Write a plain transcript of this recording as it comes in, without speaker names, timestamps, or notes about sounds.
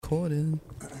recording.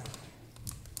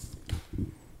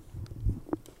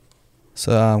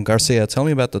 So, Garcia, tell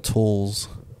me about the tools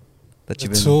that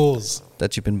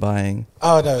you've been buying.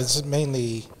 Oh no, it's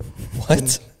mainly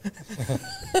what?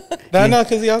 No,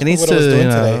 because he asked me needs what to, I was doing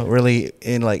today. really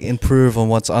improve on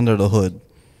what's under the hood.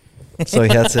 So he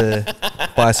had to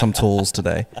buy some tools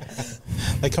today.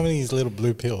 They come in these little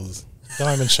blue pills,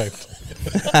 diamond shaped.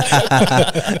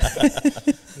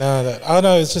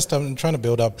 No, it's just I'm trying to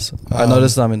build up. I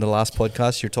noticed in the last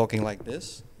podcast you're talking like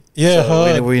this. Yeah,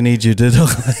 so we need you to talk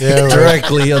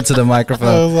directly onto the microphone.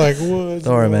 I was like, what?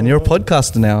 Don't worry, man. You're a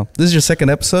podcaster now. This is your second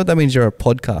episode. That means you're a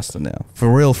podcaster now. For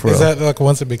real. Is that like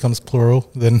once it becomes plural,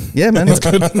 then yeah, man. It's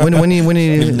good. when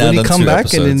you come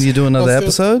back and then you do another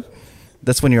episode,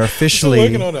 that's when you're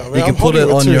officially. You can put it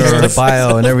on your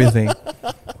bio and everything.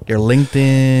 Your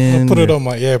LinkedIn. I'll put it on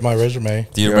my resume.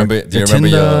 Do you remember Tinder,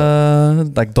 your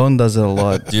like Don does it a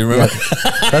lot? Do you remember?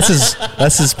 That's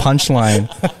his punchline.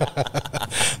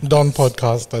 Don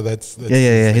podcaster. That's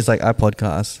yeah. He's like, I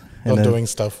podcast. Don doing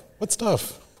stuff. What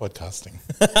stuff? Podcasting.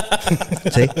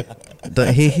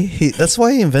 See, that's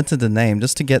why he invented the name,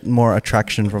 just to get more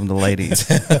attraction from the ladies.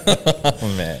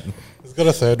 Oh man, he's got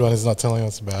a third one. He's not telling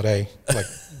us about like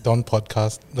Don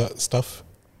podcast stuff.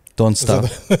 Don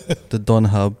stuff. The Don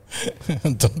Hub.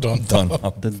 Don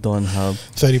Hub. The Don Hub.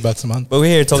 $30 a month. But we're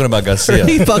here talking about Garcia.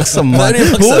 $30 a month.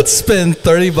 Who would spend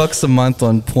 $30 a month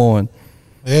on porn?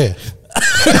 Yeah.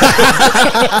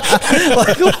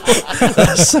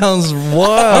 That sounds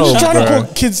wild. I'm just trying to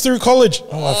put kids through college.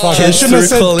 Oh, fuck. Kids I shouldn't have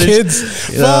said college. kids.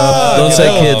 Don't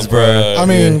say kids, bro. I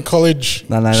mean, college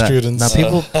students. Now,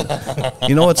 people,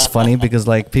 you know what's funny? Because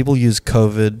like people use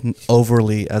COVID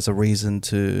overly as a reason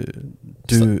to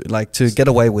to get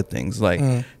away with things. Like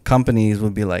companies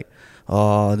would be like,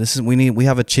 "Oh, we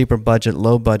have a cheaper budget,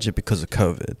 low budget because of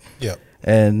COVID." Yeah.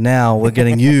 And now we're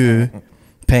getting you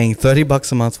paying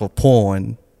 $30 a month for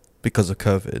porn because of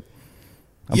COVID.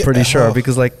 I'm pretty sure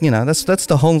because that's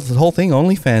the whole thing.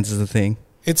 OnlyFans is the thing.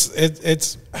 It's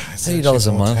 $30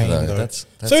 a month though. That's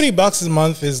 $30 a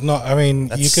month is not. I mean,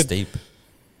 that's you could. Steep.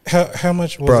 How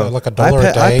much was it? Like $1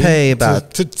 a day. I pay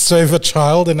about to save a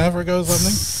child in Africa or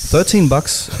something.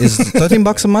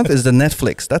 $13 a month is the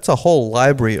Netflix. That's a whole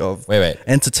library of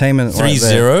entertainment.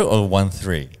 30 or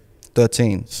 13?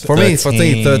 13. For me,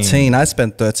 13. I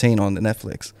spent 13 on the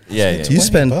Netflix. Yeah. You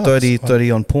spend 30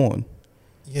 on porn.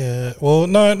 Yeah. Well,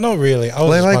 no, not really. I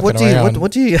was like what do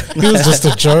you? It was just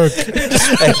a joke.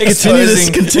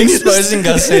 Exposing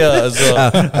Garcia as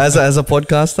well. As a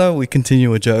podcaster, we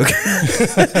continue a joke,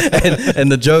 and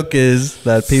the joke is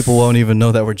that people won't even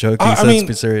know that we're joking. Let's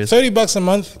be serious. $30 a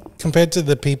month compared to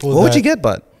the people. What would you get,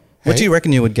 bud? What do you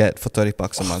reckon you would get for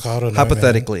 $30 a month? I don't know,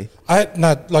 hypothetically.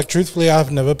 Truthfully,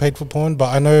 I've never paid for porn,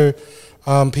 but I know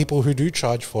people who do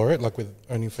charge for it, like with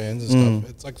OnlyFans and stuff.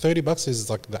 It's like $30 is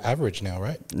like the average now,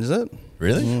 right? Is it?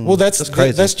 Really? Well, that's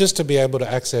crazy. That's just to be able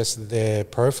to access their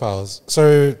profiles.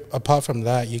 So apart from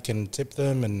that, you can tip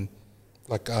them and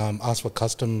like ask for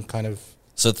custom kind of.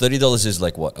 So $30 is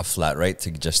like what, a flat rate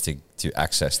to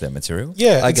access their material?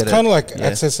 Yeah, it's kind of like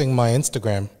accessing my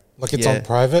Instagram. Like it's on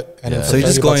private, and so you're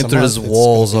just going through these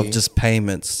walls of just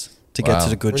payments to get to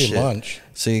the good shit. Much.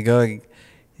 So you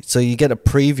get a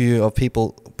preview of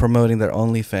people promoting their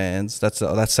OnlyFans. That's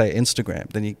say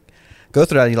Instagram. Then you go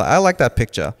through that. And you're like, I like that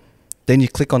picture. Then you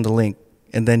click on the link,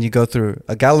 and then you go through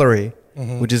a gallery,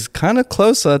 which is kind of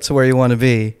closer to where you want to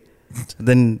be.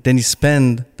 then you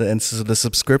spend the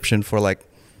subscription for like,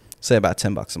 say about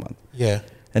 $10 a month. Yeah.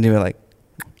 And you're like,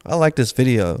 I like this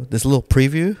video, this little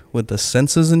preview with the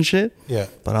censors and shit. Yeah.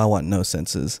 But I want no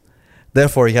censors.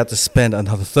 Therefore, you have to spend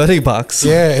another $30.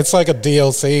 Yeah, it's like a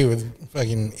DLC with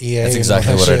fucking EA. That's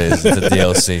exactly what it is. It's a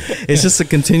DLC. It's just a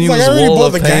continuous wall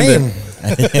of payment.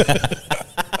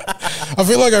 I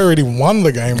feel like I already won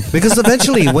the game. Because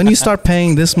eventually, when you start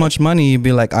paying this much money, you'd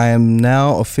be like, I am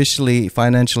now officially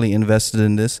financially invested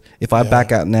in this. If I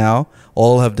back out now,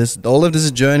 all of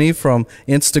this journey from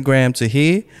Instagram to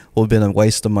here will have been a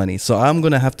waste of money. So I'm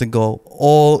gonna have to go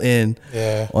all in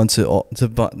onto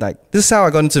like this is how I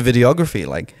got into videography.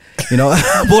 Like,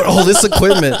 I bought all this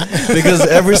equipment because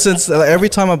every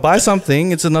time I buy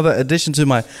something, it's another addition to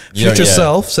my future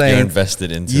self saying you're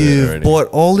invested into you bought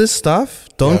all this stuff.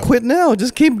 Don't quit now.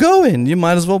 Just keep going. You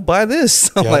might as well buy this.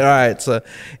 I'm like, all right. So,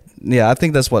 I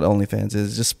think that's what OnlyFans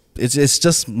is. It's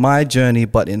just my journey,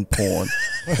 but in porn.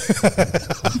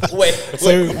 Wait,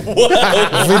 what?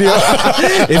 Video.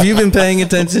 If you've been paying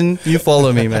attention, you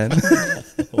follow me, man.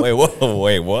 Wait, what?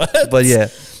 But yeah,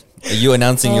 are you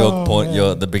announcing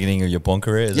the beginning of your porn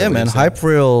career? Is man, hype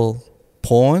reel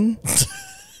porn.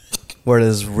 where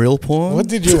there's real porn. What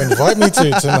did you invite me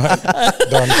to tonight?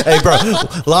 Don? Hey, bro,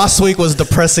 last week was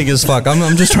depressing as fuck.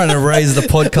 I'm just trying to raise the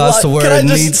podcast to where it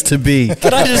needs to be.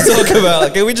 Can I just talk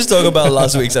about? Can we just talk about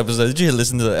last week's episode? Did you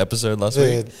listen to the episode last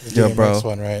week? The DMX bro.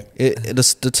 one, right?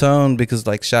 The tone, because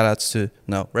like shout outs to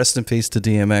rest in peace to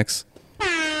DMX.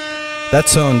 That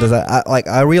tone does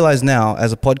I realize now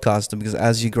as a podcaster, because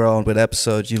as you grow on with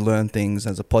episodes, you learn things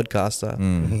as a podcaster.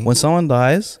 When someone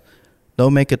dies,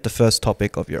 don't make it the first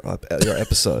topic of your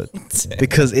episode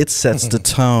because it sets the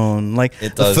tone. Like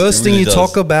It does, the first it thing really you does.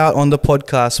 talk about on the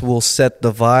podcast will set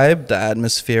the vibe, the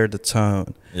atmosphere, the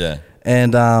tone. Yeah.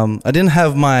 And I didn't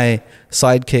have my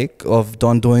sidekick of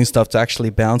Don doing stuff to actually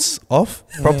bounce off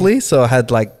properly. So I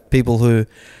had like people who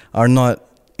are not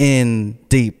in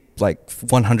deep, like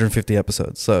 150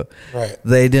 episodes. So Right.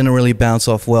 they didn't really bounce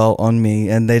off well on me,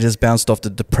 and they just bounced off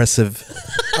the depressive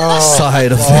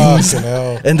side of things. fucking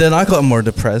hell. And then I got more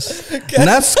depressed.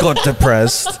 Nats got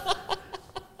depressed.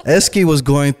 Eski was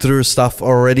going through stuff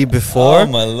already before. Oh,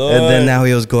 my Lord. And then now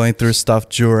he was going through stuff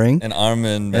during. And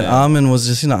Armin, And Armin was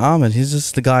just, Armin, he's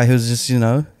just the guy who's just, who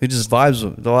just vibes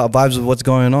with what's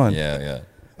going on. yeah.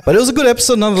 But it was a good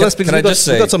episode nonetheless, Can because I just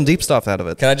we say- got some deep stuff out of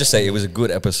it. Can I just say it was a good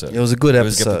episode? It was a good It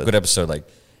was a episode. good episode. Like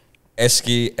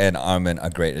Eski and Armin are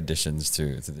great additions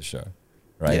to the show,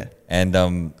 right? Yeah. And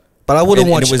But I wouldn't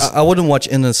and watch. it was- I wouldn't watch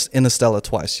Interstellar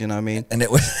twice. You know what I mean? and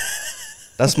it was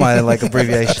That's my like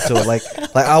abbreviation to it.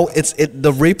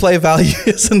 The replay value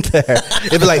isn't there.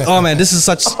 It'd be like, oh man, this is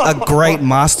such a great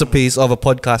masterpiece of a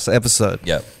podcast episode.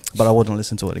 yeah. But I wouldn't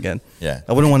listen to it again. Yeah.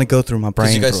 I wouldn't want to go through my 'Cause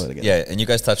brain you guys, through it again. yeah, and you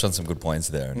guys touched on some good points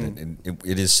there. And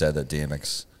it is said that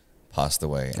DMX passed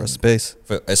away, Rest in peace.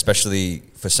 especially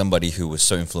for somebody who was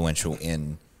so influential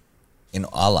in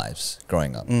our lives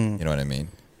growing up. You know what I mean?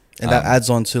 And that adds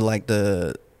on to like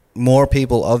the more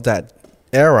people of that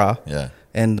era. Yeah.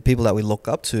 And the people that we look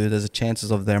up to, there's a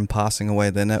chances of them passing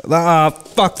away.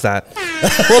 Fuck that.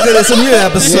 Welcome, it's a new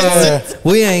episode. Yeah.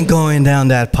 We ain't going down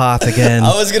that path again.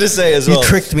 I was gonna say as well. You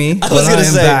tricked me. I was gonna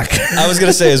say. Back. I was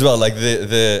gonna say as well. Like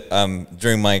the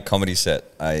during my comedy set,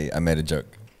 I made a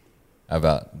joke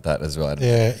about that as well.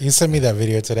 Yeah, you sent me that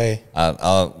video today.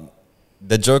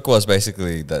 The joke was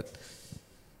basically that,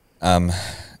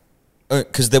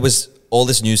 because there was all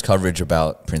this news coverage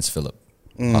about Prince Philip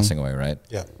passing away, right?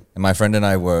 Yeah. And my friend and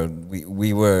I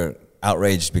we were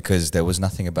outraged because there was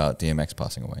nothing about DMX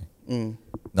passing away.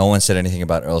 No one said anything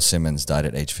about Earl Simmons died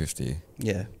at age 50.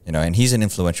 Yeah. And he's an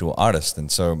influential artist, and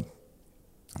so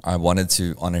I wanted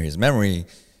to honor his memory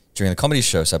during the comedy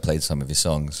show, so I played some of his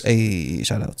songs. Hey,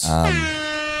 shout outs. And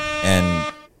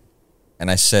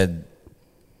I said,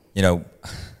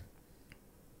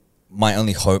 my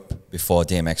only hope before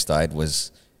DMX died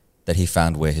was that he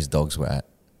found where his dogs were at,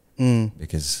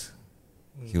 because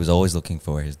he was always looking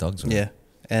for where his dogs were. Yeah.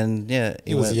 And yeah.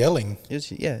 He was yelling.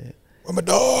 Yeah. Where my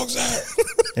dogs at?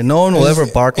 And no one will ever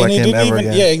bark And like he him didn't ever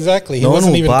even- again. Yeah, exactly. He No one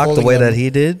wasn't will even bark the calling way them- that he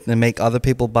did and make other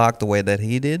people bark the way that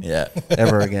he did. Yeah.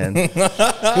 Ever again. He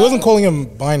wasn't calling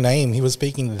them by name. He was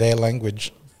speaking their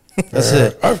language. That's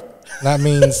it. That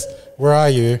means, where are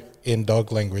you? In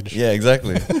dog language. Yeah,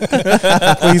 exactly.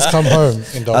 Please come home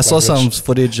in dog I saw some language.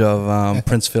 footage of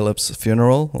Prince Philip's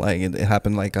funeral. Like it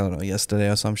happened like, I don't know, yesterday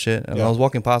or some shit. And Yeah. I was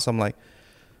walking past, I'm like,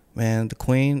 man, the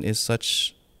Queen is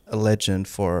such a legend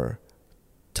for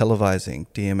televising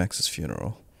DMX's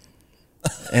funeral.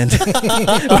 And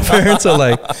my parents are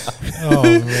like, Oh,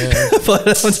 man.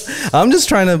 but I'm just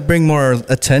trying to bring more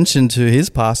attention to his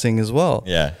passing as well.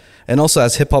 Yeah. And also,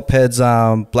 as hip hop heads,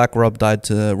 Black Rob died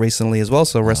recently as well.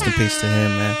 So rest in peace to him,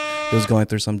 man. He was going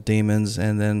through some demons,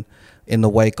 and then in the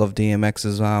wake of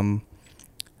DMX's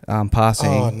passing,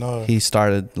 Oh, no. he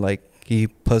started he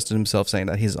posted himself saying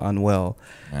that he's unwell,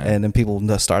 Right. and then people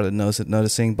started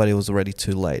noticing, but it was already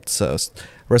too late. So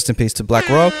rest in peace to Black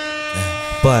Rob.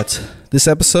 But this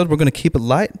episode, we're gonna keep it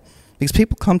light because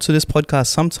people come to this podcast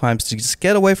sometimes to just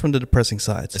get away from the depressing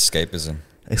sides. Escapism.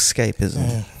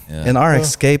 Escapism. Yeah. And our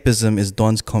escapism is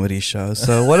Don's comedy show.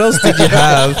 So what else did you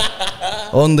have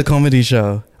on the comedy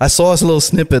show? I saw a little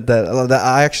snippet that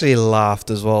I actually laughed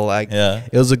as well. Like, Yeah.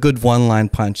 it was a good one-line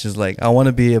punch. It's like, I want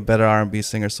to be a better R&B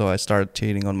singer, so I started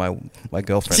cheating on my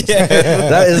girlfriend. Yeah.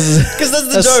 That is 'Cause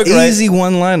that's the joke, right? easy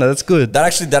one-liner. That's good. That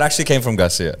actually came from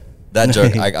Garcia. That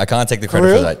joke, I can't take the credit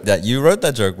real? for that. That you wrote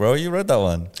that joke, bro. You wrote that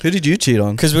one. Who did you cheat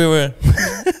on? Because we were.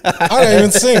 I don't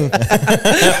even sing.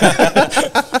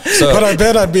 But I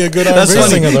bet I'd be a good That's R&B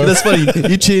funny. singer though. That's funny.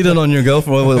 You cheated on your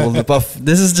girlfriend.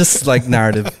 This is just like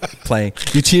narrative playing.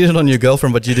 You cheated on your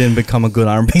girlfriend, but you didn't become a good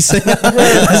R&B singer.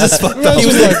 That's just fucked up.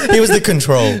 He was the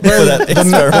control for that The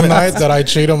experiment. night that I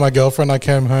cheat on my girlfriend, I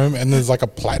came home and there's like a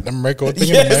platinum record thing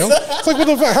in the mail. It's like, what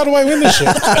the fuck? How do I win this shit?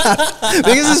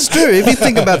 Because it's true. If you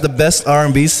think about the best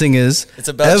R&B singers It's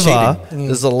about ever, cheating.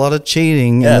 there's a lot of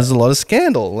cheating and there's a lot of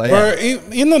scandal. Like, Bro,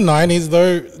 in the 90s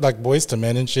though, like Boys to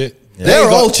Men and shit, They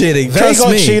were all cheating. They Trust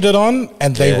got me. cheated on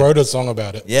and they Yeah. wrote a song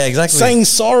about it. Yeah, exactly. Saying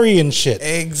sorry and shit.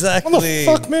 Exactly. What the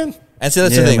fuck, man? And so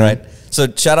that's Yeah, the thing, man. right? So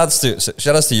shout outs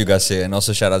to you guys here, and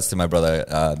also shout outs to my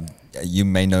brother. You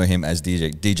may know him as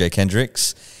DJ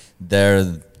Kendricks.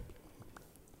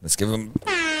 Let's give him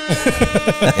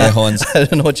air horns. I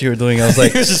don't know what you were doing. I was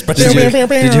like, He was just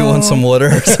did you want some water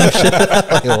or some shit?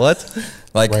 Like, what?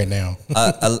 Like Right now.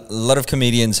 a lot of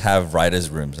comedians have writers'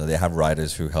 rooms. Or they have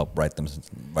writers who help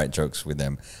write jokes with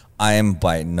them. I am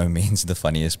by no means the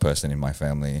funniest person in my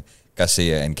family.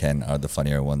 Garcia and Ken are the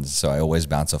funnier ones, so I always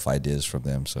bounce off ideas from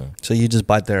them. So You just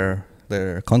bite their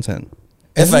content.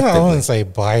 I effectively, wouldn't say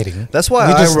biting. That's why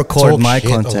We I just record talk my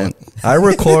shit a lot. content. I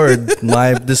record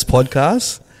this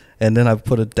podcast, and then I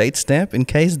put a date stamp in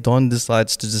case Don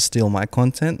decides to just steal my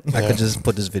content. I could just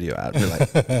put this video out. Be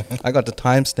like, I got the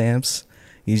timestamps.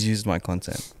 He's used my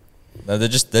content. no, they're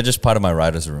just part of my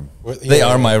writers' room. Well, They yeah.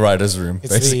 are my writers' room.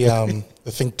 It's Basically.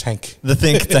 the think tank. The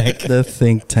think tank. The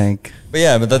think tank. But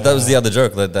yeah, but that was the other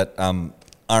joke that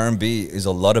R&B is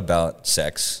a lot about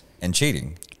sex and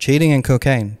cheating. Cheating and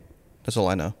cocaine. That's all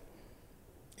I know.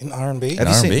 In R&B? Have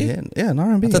you R&B? seen? Yeah, in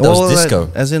R&B. I thought that was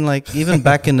disco. As in, like, even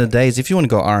back in the days, if you want to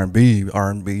go R&B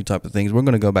type of things, we're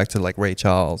going to go back to, like, Ray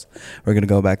Charles. We're going to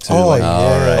go back to, Oh, like,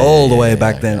 yeah. all the way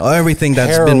back then. Everything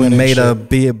that's Heroin been and made a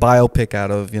shit. biopic out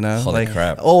of, you know? Holy like,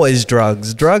 crap. Always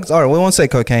drugs. Drugs, all right, we won't say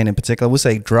cocaine in particular. We'll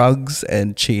say drugs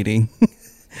and cheating.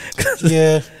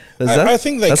 Yeah. I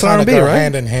think they that's kind of R&B, go right?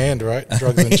 hand in hand, right?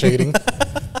 Drugs and cheating.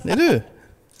 They do.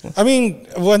 I mean,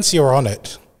 once you're on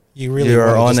it, you really You're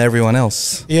wanna on just- everyone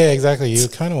else. Yeah, exactly. You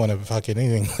kind of want to fuck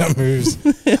anything that moves.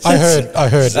 I heard.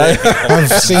 I've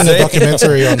seen a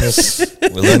documentary on this. We're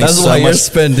learning That's so why you're much.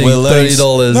 spending We're learning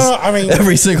 $30 No, I mean,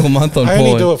 every single month on I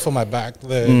only porn. do it for my back.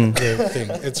 The thing.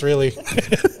 It's really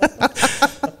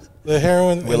the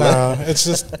heroin. It's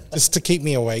just to keep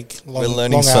me awake. We're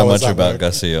learning so much about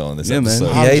Garcia on this Yeah, man.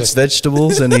 episode. He I'm hates just-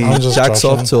 vegetables and he I'm just jacks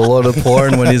joshing. off to a lot of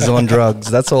porn when he's on drugs.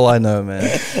 That's all I know, man.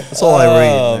 That's all I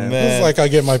read, man. It's like I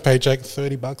get my paycheck,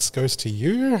 $30 goes to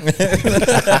you.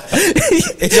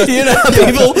 You know how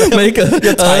people make a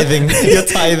You're tithing.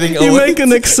 you make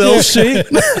an Excel sheet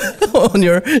on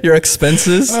your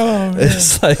expenses. Oh,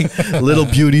 It's like little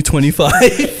beauty 25,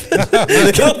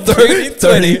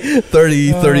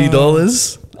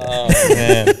 $30. Oh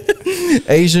man.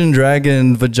 Asian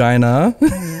dragon vagina.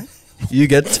 You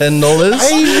get $10.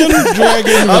 Asian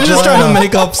dragon. I'm just trying to vagina.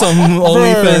 make up some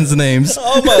OnlyFans names.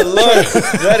 Oh my lord,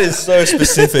 that is so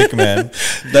specific, man.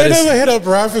 They That never is. hit up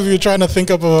Raph if you're trying to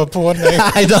think of a porn name.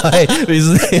 I die.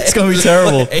 It's gonna be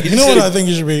terrible. You know what I think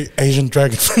you should be? Asian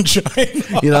dragon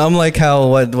vagina. You know, I'm like how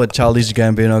what Charlie's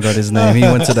Gambino got his name. He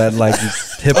went to that like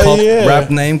hip hop yeah. rap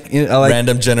name. You know, like,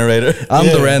 Random generator. I'm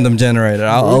the Yeah. random generator.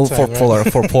 I'll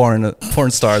Wu-Tang, for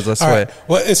porn stars. I All swear. right.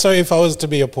 Well, so if I was to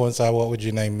be a porn star, what would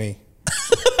you name me?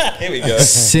 Here we go.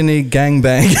 Sinigang.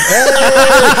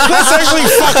 That's actually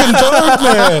fucking dope,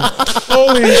 man.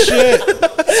 Holy shit.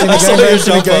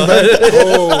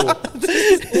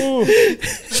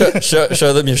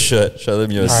 Show them your shirt. Show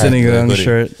them your Sinigang hoodie.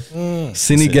 shirt.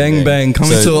 Sinigang bang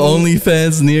coming So- to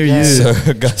OnlyFans near you. So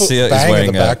Garcia is Bang in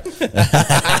wearing the a. back.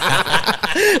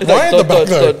 Why in the back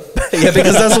though? Yeah,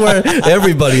 because that's where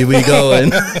everybody we go in.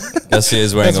 Garcia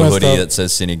is wearing That's a messed hoodie up. that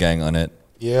says Sinigang on it.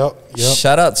 Yep.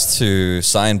 Shout outs to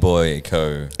Signboy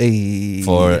Co. Hey.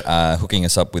 for hooking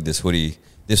us up with this hoodie.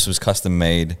 This was custom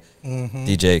made.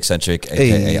 DJ Eccentric, aka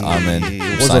Hey. Armin.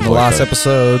 Was on the last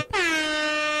episode.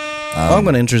 I'm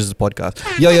gonna introduce the podcast.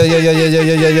 Yo.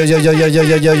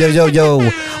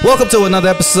 Welcome to another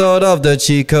episode of the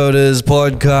Cheat Coders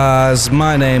podcast.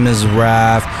 My name is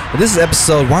Raph. This is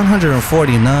episode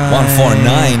 149.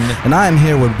 149. And I am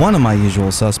here with one of my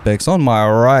usual suspects. On my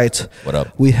right, What up?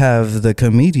 we have the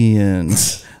comedian.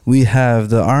 We have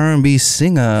the R&B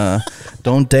singer.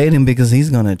 Don't date him because he's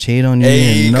gonna cheat on you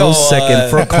in no second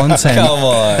for content. Come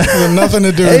on. There's nothing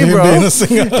to do with Hey, him bro, being a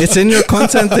singer. it's in your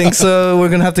content thing, so we're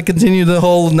gonna have to continue the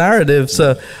whole narrative.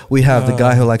 So we have the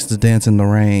guy who likes to dance in the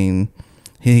rain.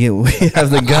 We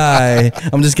have the guy.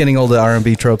 I'm just getting all the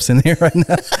R&B tropes in here right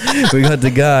now. We got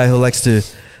the guy who likes to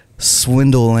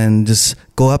swindle and just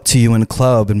go up to you in a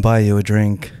club and buy you a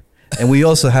drink. And we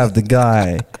also have the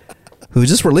guy who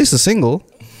just released a single.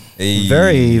 Hey.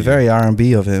 Very, very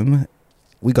R&B of him.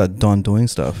 We got Don doing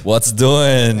stuff. What's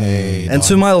doing? Hey, And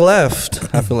to my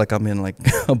left, I feel like I'm in like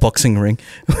a boxing ring.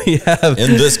 We have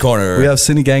In this corner. we have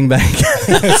Sinigang Bang.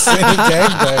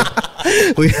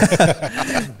 gangbang. We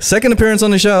have second appearance on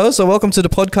the show. So welcome to the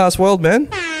podcast world, man.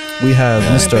 We have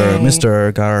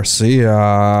Mr. Garcia.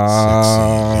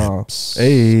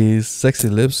 Hey, sexy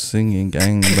lips singing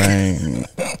gang bang.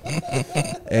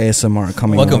 ASMR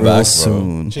coming Welcome real back, bro.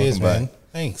 soon. Cheers, Welcome man.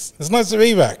 Thanks. It's nice to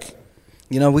be back.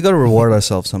 You know, we got to reward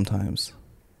ourselves sometimes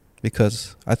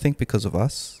because I think because of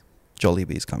us,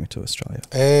 Jollibee is coming to Australia.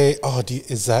 Hey,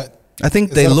 is that? I think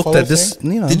Is they that a looked follow at this.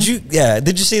 thing? You know, Did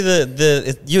you see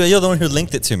you're the one who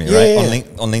linked it to me, Yeah, right? yeah.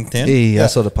 On LinkedIn? Hey, I Yeah.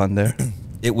 saw the pun there.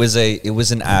 It was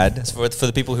an ad for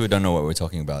the people who don't know what we're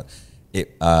talking about.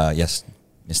 Yes,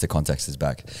 Mr. Context is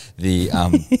back.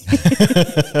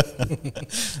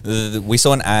 We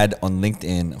saw an ad on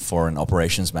LinkedIn for an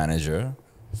operations manager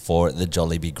for the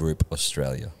Jollibee Group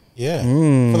Australia. Yeah,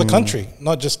 for the country,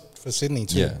 not just for Sydney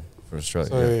too. Yeah, for Australia.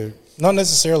 So not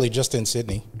necessarily just in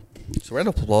Sydney. So round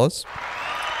of applause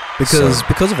because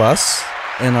of us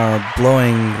and our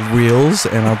blowing reels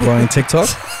and our blowing TikTok.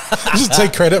 Just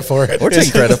take credit for it. Or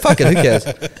take credit. Fuck it, who cares?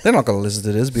 They're not gonna listen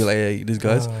to this. Be like, hey, these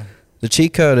guys. The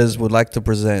cheat coders would like to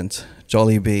present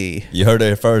Jollibee. You heard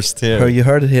it first here. You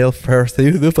heard it here first. You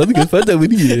You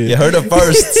heard it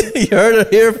first. You heard it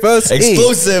here first.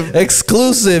 Exclusive.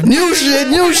 Exclusive. New shit,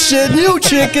 new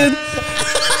chicken.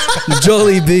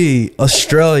 Jollibee,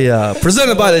 Australia.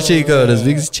 Presented by the Cheat Coders.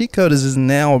 Because Cheat Coders is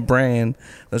now a brand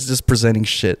that's just presenting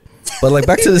shit. But like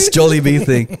back to this Jollibee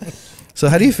thing. So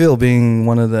how do you feel being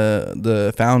one of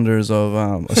the founders of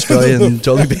Australian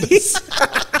Jollibee?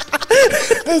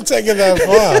 Take it that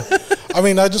far. I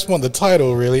mean, I just want the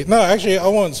title, really. No, actually, I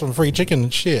want some free chicken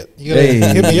and shit. You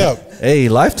gotta hit me up. Hey,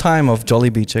 lifetime of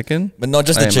Jollibee chicken. But not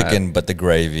just the Hey, chicken, man. but the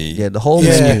gravy. Yeah, the whole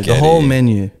Yeah. menu. The whole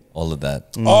menu. All of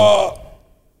that. Oh,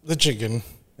 the chicken.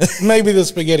 Maybe the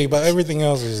spaghetti, but everything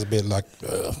else is a bit like.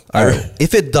 All right.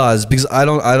 If it does, because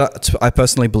I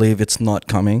personally believe it's not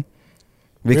coming,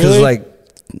 because Really?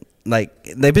 like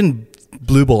they've been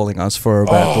blue balling us for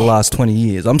about the last 20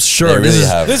 years. I'm sure They really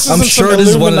have. This I'm isn't sure some this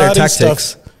is one of their Illuminati tactics.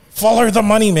 stuff. Follow the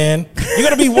money, man. You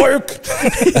gotta be woke.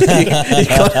 You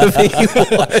gotta be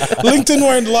LinkedIn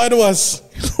won't lie to us.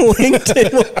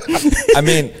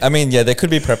 LinkedIn. I mean, yeah, they could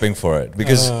be prepping for it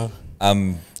because,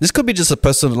 This could be just a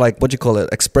person, like, what do you call it,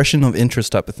 expression of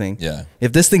interest type of thing. yeah,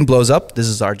 If this thing blows up, this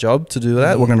is our job to do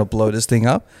that. We're gonna blow this thing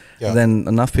up. Yeah. Then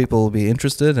enough people will be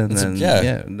interested, and It's- then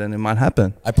yeah. then it might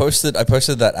happen. I posted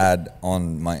that ad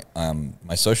on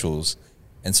my socials,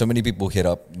 and so many people hit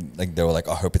up, like they were like,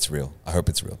 "I hope it's real. I hope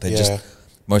it's real."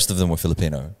 Most of them were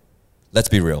Filipino. Let's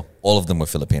be real, all of them were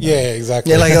Filipino. Yeah,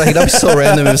 exactly. Yeah, like that'd be so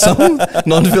random if some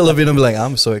non-Filipino be like,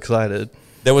 "I'm so excited,"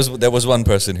 There was one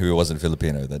person who wasn't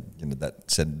Filipino that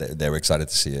said that they were excited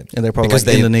to see it. and they're probably Because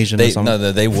like Indonesian or something.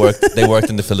 No, they worked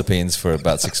in the Philippines for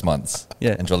about 6 months.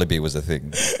 Yeah. And Jollibee was a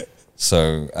thing.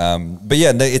 So, but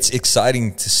yeah, no, it's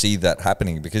exciting to see that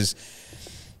happening because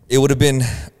it would have been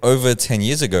over 10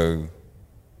 years ago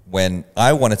when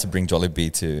I wanted to bring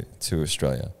Jollibee to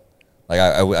Australia. Like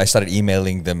I started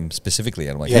emailing them specifically,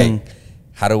 and I'm like, Yeah. hey,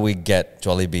 how do we get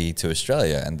Jollibee to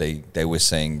Australia? And they were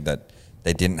saying that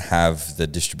they didn't have the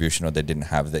distribution or they didn't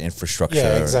have the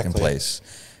infrastructure in place.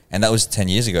 And that was 10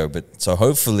 years ago. But so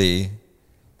hopefully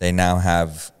they now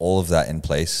have all of that in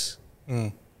place.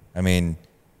 I mean,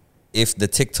 if the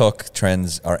TikTok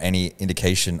trends are any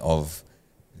indication of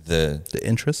the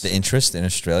interest. interest in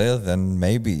Australia, then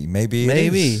maybe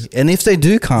it is. And if they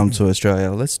do come to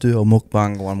Australia, let's do a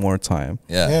mukbang one more time.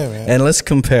 Yeah. Yeah, man. And let's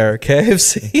compare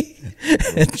KFC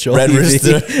and Jollibee. Red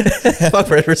Rooster. Fuck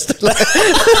Red Rooster.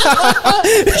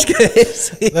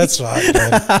 KFC. That's right,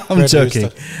 man. I'm Red joking.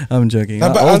 Rooster. I'm joking.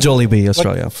 No, but All I- Jollibee,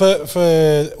 Australia. Like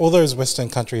for all those Western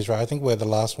countries, right? I think we're the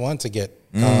last one to get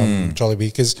Jollibee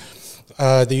because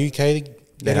the UK They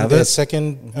getting have their it?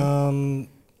 second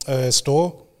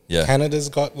store. Yeah. Canada's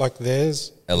got like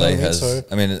theirs. LA You know what I mean? has. So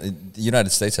I mean, the United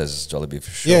States has Jollibee for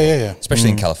sure. Yeah. Especially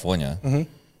in California. New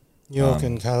York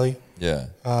and Cali. Yeah.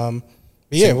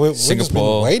 But yeah, we've just been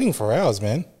Singapore. waiting for ours,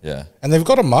 man. Yeah. And they've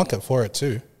got a market for it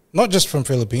too. Not just from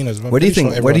Filipinos. Where do you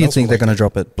think? Where do you think they're going to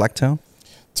drop it? Blacktown?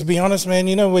 To be honest, man,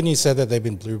 you know when you said that they've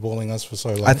been blue balling us for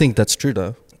so long. I think that's true,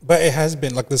 though. But it has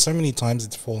been like there's so many times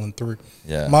it's fallen through.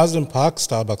 Yeah. Marsden Park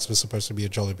Starbucks was supposed to be a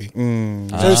Jollibee.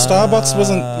 So Starbucks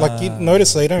wasn't like you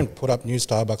notice they don't put up new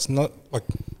Starbucks, not like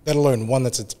let alone one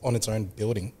that's on its own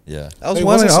building. Yeah. I was It wasn't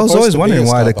wondering. I was supposed always to be wondering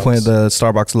a why Starbucks. the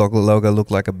Starbucks logo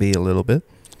looked like a bee a little bit.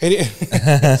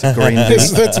 It's a green bee.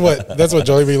 That's what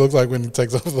Jollibee looks like when he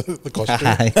takes off the costume.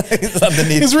 It's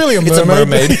underneath. He's really a It's a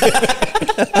mermaid.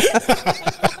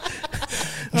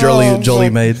 mermaid. Jolly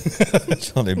maid.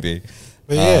 Jollibee.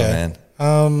 But Oh, yeah, man.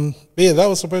 but yeah, that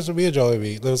was supposed to be a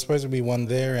Jollibee. There was supposed to be one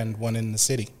there and one in the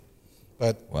city,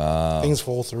 but Wow. things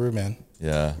fall through, man.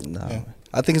 Yeah. No. Yeah.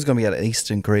 I think it's gonna be at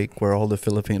Eastern Creek where all the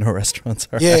Filipino restaurants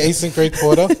are. Yeah, Eastern Creek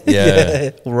Quarter.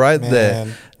 Yeah. right there.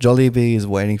 Man. Jollibee is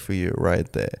waiting for you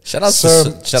right there. Shout out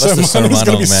So, to Sir Manong's gonna Manong,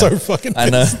 be man. so fucking I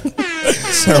know.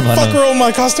 Sir Fuck Manong. are all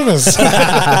my customers?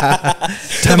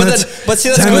 Damn but it! but see,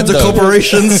 that's Damn good it! The though.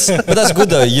 corporations. But that's good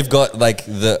though. You've got like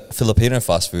the Filipino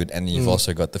fast food, and you've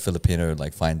also got the Filipino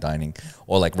like fine dining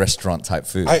or like restaurant type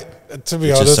food. To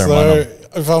be Which is honest Sir though,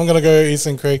 Manong. if I'm gonna go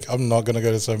Eastern Creek, I'm not gonna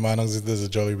go to Sir Manong's if there's a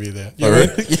Jollibee there. You know Oh,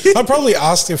 what I mean? I'd probably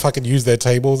ask if I could use their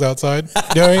tables outside.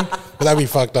 You know what I mean? But that'd be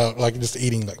fucked up. Like just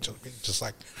eating like just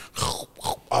like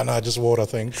oh no, just water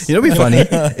things. You know, it'd be funny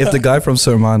if the guy from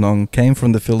Sir Manong came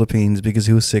from the Philippines because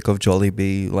he was sick of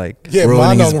Jollibee, like Yeah,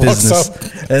 ruining his Manong rocks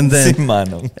business, and then Sir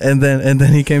Manong. and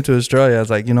then he came to Australia. I was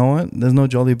like, you know what? There's no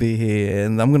Jollibee here,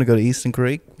 and I'm gonna go to Eastern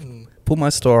Creek, put my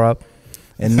store up,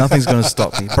 and nothing's gonna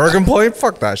stop me. Bergen Point,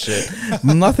 fuck that shit.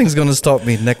 Nothing's gonna stop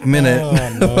me. Next minute,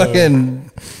 Oh, no. fucking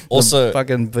Also,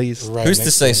 fucking beast. Right who's to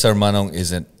next say it. Sir Manong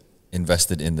isn't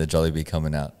invested in the Jollibee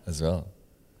coming out as well?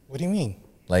 What do you mean?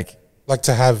 Like Like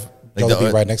to have the Jollibee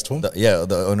o- right next to him?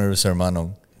 the owner of Sir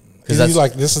Manong. Because Because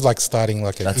like this is like starting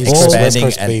like a that's East Coast, West expanding,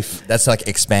 Coast and beef. that's like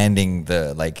expanding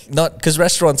the like not because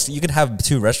restaurants you could have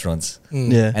two restaurants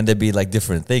Yeah. and there'd be like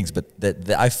different things, but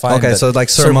I find Okay, that so like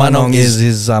Sir Manong is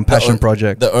his passion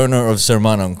project. The owner of Sir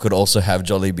Manong could also have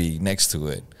Jollibee next to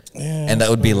it, Yeah, and that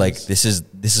would be like suppose.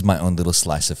 this is my own little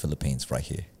slice of Philippines right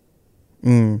here.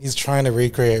 He's trying to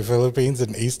recreate Philippines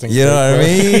and Eastern You know what I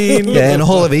Creek, mean? Yeah, and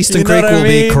all of Eastern You know Creek what I will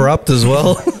mean? be corrupt as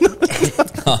well.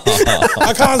 bro.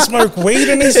 I can't smoke weed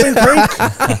in Eastern Creek.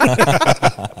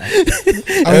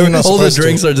 I'm not all the supposed to.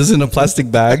 drinks are just in a plastic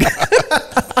bag.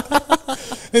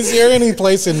 Is there any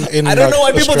place in I don't know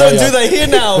why people don't do that here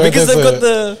now where because there's they've got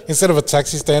the instead of a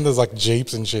taxi stand, there's like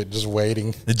jeeps and shit just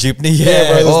waiting. jeepney. Yeah, Yeah,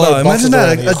 bro, there's Oh, no buses imagine that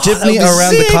around a here. jeepney That'd be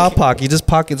around the sick. car park. You just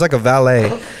park. It's like a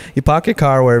valet. You park your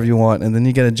car wherever you want, and then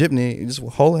you get a jeepney. You just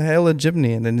hail a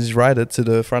jeepney, and then just ride it to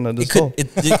the front of the it store. could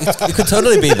it could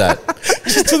totally be that.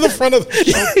 Just to the front of the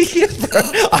shop. Yeah, bro.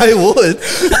 I would.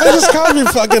 I just can't be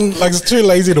fucking like it's too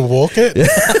lazy to walk it.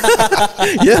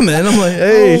 Yeah, man. I'm like,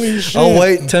 Holy hey, shit. I'll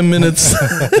wait 10 minutes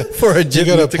for a You jeepney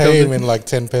gotta to come pay him in. in like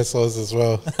 10 pesos as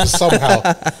well. Just somehow.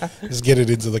 Just get it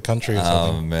into the country or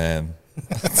something. Oh man,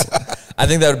 I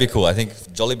think that would be cool. I think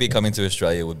Jollibee coming to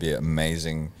Australia would be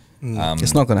amazing.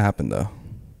 It's not going to happen, though.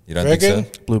 You don't Reckon?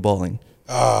 think so? Blue balling.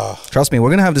 Ah, Trust me, we're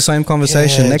going to have the same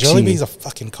conversation next Jollibee's year. are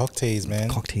fucking cocktails, man.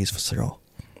 Cocktails for sure.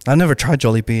 I've never tried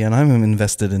Jollibee, and I'm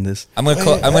invested in this. I'm gonna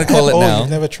call it Oh, now. you've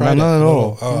never tried No, it? not at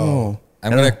all. Oh.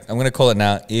 No. I'm gonna call it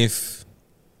now. If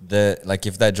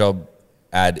if that job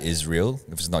ad is real,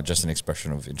 if it's not just an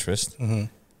expression of interest,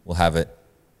 we'll have it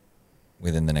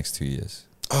within the next 2 years.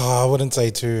 Oh, I wouldn't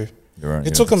say two. You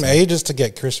It took don't them think ages to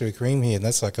get Krispy Kreme here, and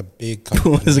that's like a big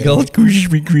company. What is it you know? called?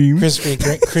 Krispy Kreme. Krispy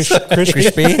Kreme.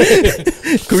 Crispy?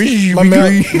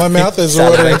 Crispy My mouth is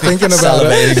watering thinking about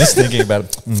it. Just thinking about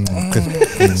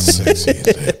it. Sexy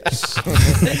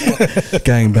lips.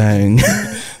 Gang bang.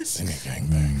 Singing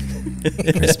gangbang.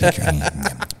 Krispy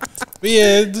Kreme. But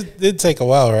yeah, it did take a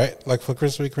while, right? Like for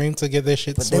Krispy Kreme to get their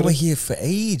shit But they sorted. were here for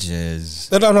ages.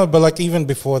 No, but like even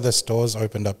before the stores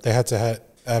opened up, they had to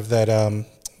have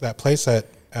that place at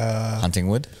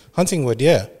Huntingwood? Huntingwood,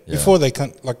 yeah. Yeah. Before they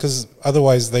can't, like, because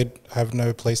otherwise they'd have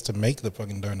no place to make the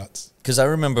fucking donuts. Because I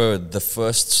remember the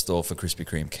first store for Krispy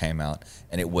Kreme came out,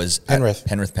 and it was at Penrith.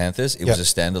 Penrith Panthers. It Yep. was a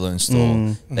standalone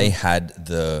store. They had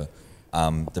the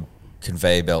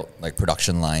conveyor belt like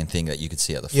production line thing that you could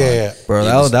see at the front. Yeah. Bro,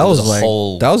 It that was a like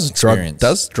whole that was drug. experience.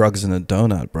 That's drugs in a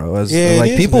donut, bro. As, Yeah, it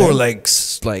like is, people man. were like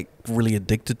really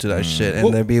addicted to that shit, and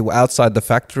Well- they'd be outside the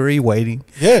factory waiting.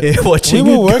 Yeah. watching.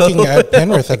 We were it go. working at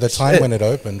Penrith at the time Shit. when it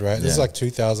opened, right? This is Yeah. like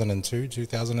 2002,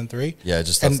 2003. Yeah,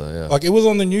 just And after, yeah. like it was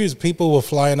on the news. People were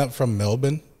flying up from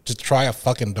Melbourne to try a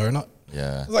fucking donut.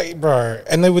 Yeah. Like, bro.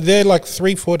 And they were there like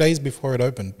 3-4 days before it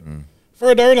opened. Mm. For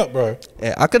a donut, bro.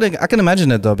 Yeah, I can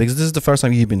imagine it though, because this is the first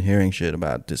time you've been hearing shit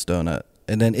about this donut,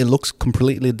 and then it looks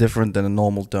completely different than a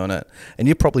normal donut, and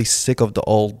you're probably sick of the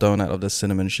old donut of the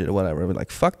cinnamon shit or whatever. But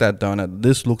like, fuck that donut.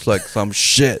 This looks like some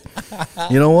shit.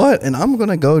 You know what? And I'm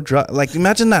gonna go like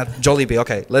imagine that Jollibee.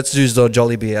 Okay, let's use the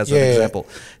Jollibee as Yeah, an yeah. example.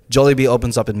 Jollibee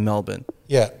opens up in Melbourne.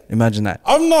 Yeah. Imagine that.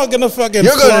 I'm not gonna fucking.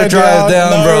 You're gonna fly drive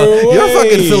down, no bro. You're way.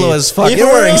 fucking filler as fuck. You You're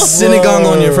wearing know? Sinigang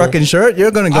on your Bro. fucking shirt. You're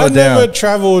gonna go I've down. never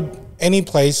traveled any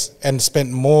place and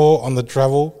spent more on the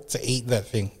travel to eat that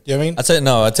thing. You know what I mean?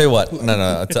 I'll tell you what.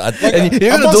 No. And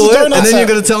you're gonna do it, and then you're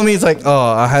gonna tell me it's like,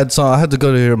 oh, I had to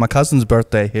go to my cousin's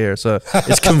birthday here, so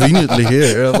it's conveniently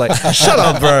here. I'm like, shut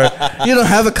up, bro. You don't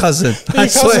have a cousin. I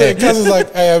swear. Your cousin's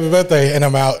like, hey, happy birthday, and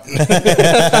I'm out.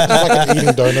 Like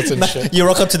eating donuts and shit. You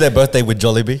rock up to their birthday with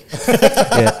Jollibee.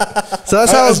 Yeah. So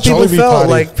that's how people Jollibee felt. party.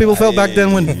 Like people felt back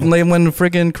then when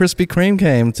freaking Krispy Kreme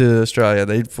came to Australia.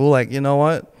 They'd feel like, you know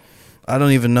what? I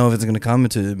don't even know if it's going to come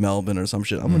into Melbourne or some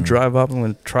shit. I'm going to drive up. I'm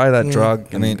going to try that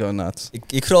drug and go nuts.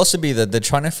 It could also be that they're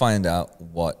trying to find out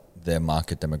what their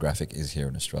market demographic is here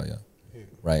in Australia.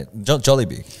 Right?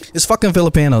 Jollibee. It's fucking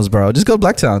Filipinos, bro. Just go to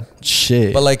Blacktown.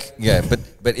 Shit. But like, yeah,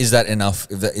 but is that enough?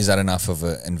 Is that enough of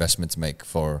an investment to make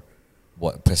for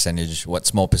what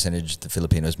small percentage the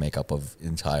Filipinos make up of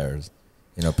entire,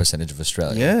 percentage of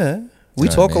Australia? Yeah. We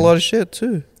talk a lot of shit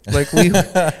too. Like we're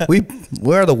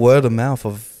the word of mouth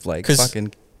of like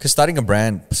fucking. Because starting a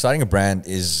brand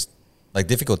is like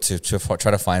difficult to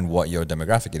try to find what your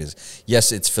demographic it is.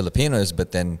 Yes, it's Filipinos,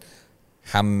 but then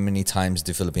how many times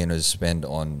do Filipinos spend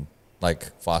on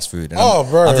like fast food? And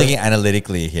I'm thinking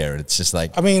analytically here. It's just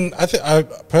like, I mean, I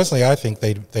personally think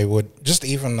they would just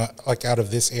even like out of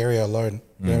this area alone.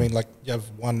 You know what I mean? Like you have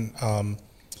one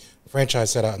franchise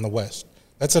set out in the West.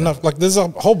 That's enough. Like there's a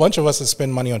whole bunch of us that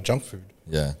spend money on junk food.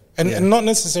 Yeah. And not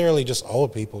necessarily just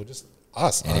old people, just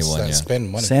us that spend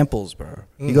money. Samples, bro.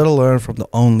 You got to learn from the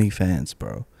OnlyFans,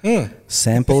 bro.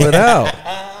 Sample it out.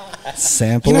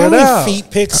 Sample it out. You know how many out.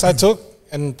 feet pics I took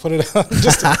and put it out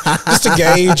just to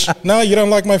gauge? No, you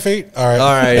don't like my feet? All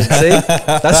right. See?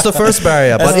 That's the first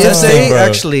barrier. But if they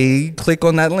actually click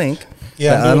on that link, the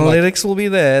analytics will be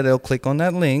there. They'll click on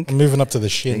that link. I'm moving up to the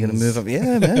shins. You're gonna move up,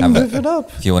 yeah, man. Move it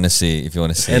up. If you want to see,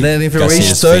 and then if you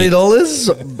reach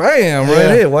 $30, bam,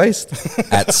 right here, waist.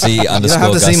 At C_Garcia you don't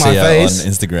have to see my face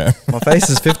on Instagram. My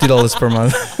face is $50 per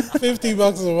month.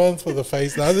 $50 a month for the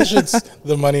face. Now this shit's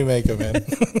the money maker, man.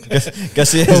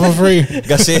 Garcia's for free.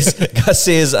 Garcia's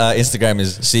Instagram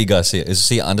is C_Garcia. Is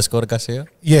C_Garcia?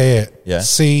 Yeah.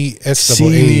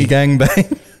 CSEE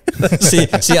gangbang.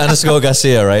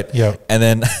 C_Garcia, right? Yeah. And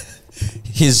then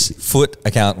his foot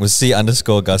account was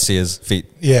C_Garcia's feet.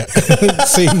 Yeah.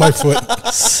 See my foot.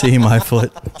 See my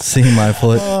foot. See my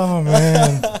foot. Oh,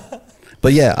 man.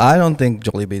 But yeah, I don't think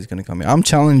Jollibee is going to come here. I'm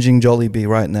challenging Jollibee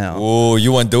right now. Oh,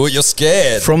 you want to do it? You're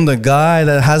scared. From the guy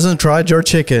that hasn't tried your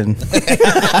chicken.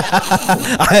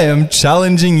 I am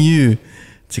challenging you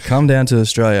to come down to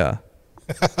Australia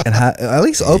and at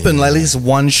least open at least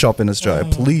one shop in Australia,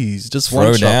 please. Just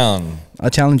one shop. Throw down. I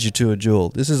challenge you to a duel.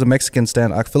 This is a Mexican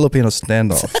Filipino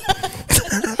standoff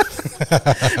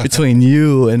between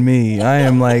you and me. I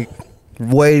am like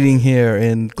waiting here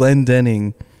in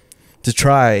Glendenning to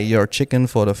try your chicken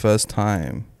for the first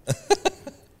time.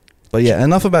 But yeah,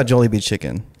 enough about Jollibee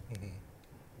chicken.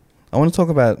 I want to talk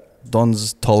about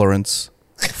Don's tolerance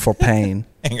for pain.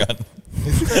 Hang on.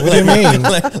 What do you mean?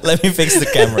 Let me fix the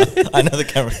camera. I know the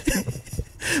camera.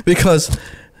 Because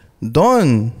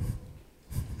Don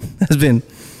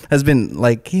has been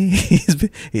like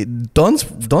Don's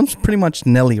pretty much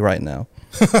Nelly right now.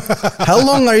 How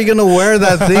long are you gonna wear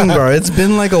that thing, bro? It's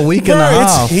been like a week and a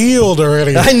half. It's healed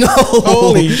already. I know.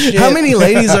 Holy shit! How many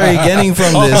ladies are you getting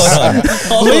from this?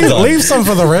 Leave some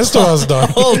for the rest of us, Don.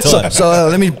 So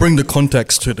let me bring the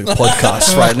context to the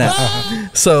podcast right now.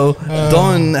 So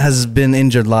Don has been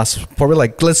injured last probably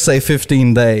like let's say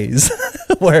 15 days,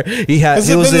 where Has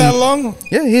it been that long?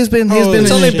 Yeah, he's been.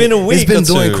 It's only been a week. He's been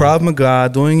doing Krav Maga,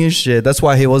 doing his shit. That's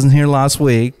why he wasn't here last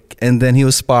week. And then he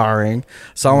was sparring.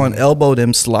 Someone elbowed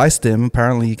him, sliced him.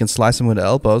 Apparently, you can slice him with the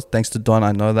elbows. Thanks to Don,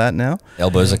 I know that now.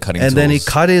 Elbows are cutting and tools. then he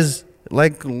cut his,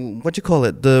 like, what you call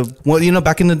it?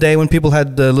 Back in the day when people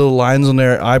had the little lines on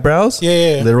their eyebrows?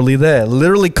 Yeah. Literally there.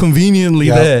 Literally conveniently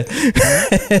there.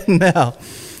 And now,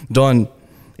 Don,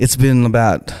 it's been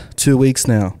about 2 weeks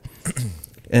now.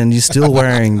 And you're still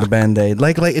wearing the Band-Aid.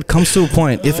 Like it comes to a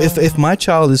point. If my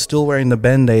child is still wearing the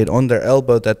Band-Aid on their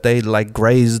elbow that they like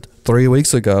grazed 3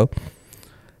 weeks ago,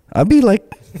 I'd be like,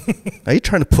 are you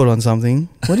trying to put on something?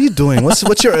 What are you doing?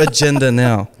 What's your agenda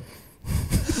now?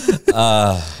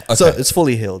 Okay. So it's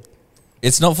fully healed.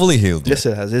 It's not fully healed. Yes,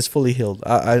 it has. It's fully healed.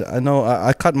 I know.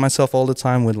 I cut myself all the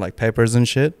time with like papers and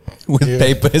shit.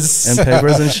 Papers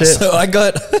and shit. So I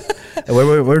got.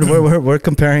 We're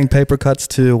comparing paper cuts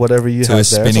to whatever you to have a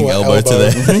spinning there. elbow to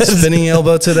the spinning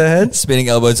elbow to the head. Spinning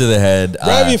elbow to the head. Bro,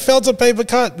 have you felt a paper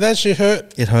cut? That shit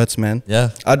hurt. It hurts, man.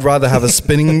 Yeah. I'd rather have a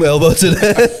spinning elbow to the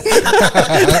head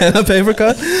than a paper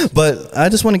cut. But I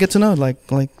just want to get to know, like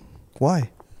why?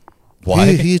 Why?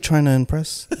 Who are you trying to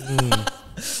impress?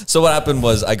 So what happened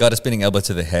was I got a spinning elbow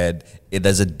to the head.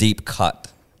 There's a deep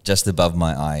cut just above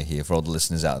my eye here for all the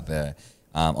listeners out there,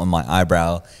 on my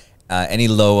eyebrow. Any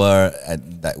lower,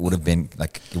 that would have been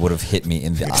like, it would have hit me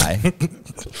in the eye.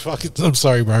 Fuck it, I'm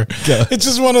sorry, bro. It's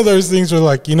just one of those things where,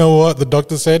 like, you know what the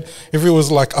doctor said? If it was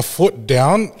like a foot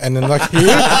down and then like here,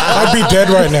 I'd be dead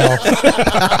right now.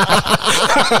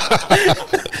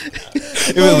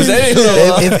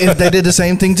 If they did the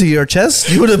same thing to your chest,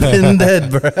 you would have been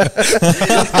dead, bro.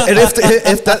 And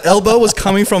if that elbow was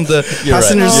coming from the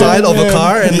passenger side of a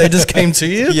car and they just came to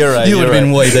you, you would have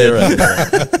been way dead.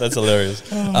 That's hilarious.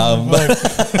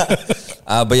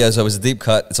 But yeah, so it was a deep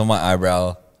cut. It's on my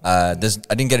eyebrow. I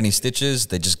didn't get any stitches.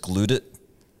 They just glued it.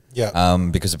 Yeah.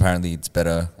 Because apparently it's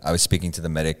better. I was speaking to the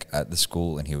medic at the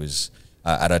school, and he was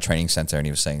at our training center, and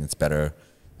he was saying it's better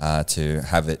to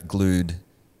have it glued.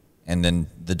 And then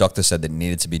the doctor said that it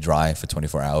needed to be dry for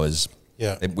 24 hours.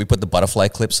 Yeah. We put the butterfly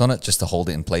clips on it just to hold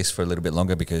it in place for a little bit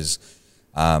longer, because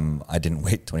I didn't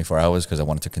wait 24 hours because I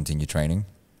wanted to continue training.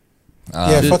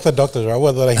 Fuck the doctors, right?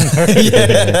 What do they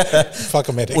know? Fuck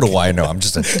a medic. What do I know? I'm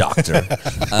just a doctor.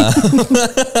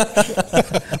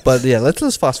 But yeah,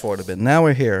 let's fast forward a bit. Now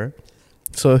we're here.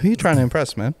 So who you trying to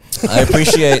impress, man? I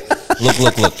appreciate.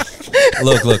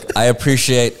 Look. I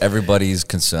appreciate everybody's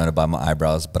concern about my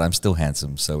eyebrows, but I'm still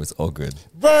handsome, so it's all good.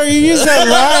 Bro, you used that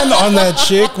line on that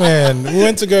chick, man. We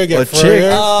went to go get Chick?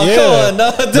 Oh, come on.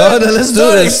 Let's do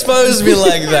don't this. expose me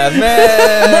like that,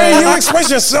 man. Bro, you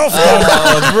express yourself,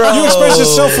 bro. You express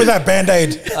yourself with that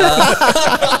Band-Aid.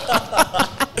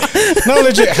 No,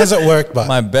 legit, has it worked? But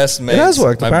My best mate. It has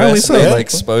worked, My apparently best so. mate's Yeah.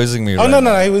 exposing me. oh right no,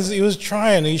 now. he was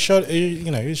trying. He shot. He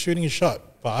was shooting a shot,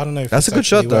 but I don't know. If That's a it's good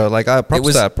shot, actually though. worked. Like, props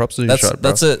to that. Props to your shot,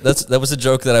 bro. That was a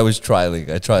joke that I was trialing.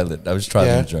 I tried it. I was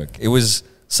trialing a joke. It was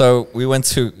so we went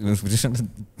to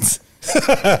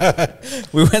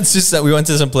we went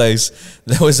to some place.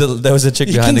 There was a chick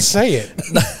You behind can the say it.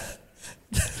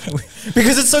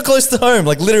 because it's so close to home,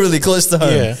 like literally close to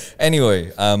home. Yeah. Anyway,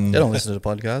 They don't listen to the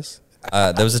podcast.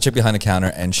 there was a chick behind the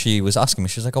counter, and she was asking me.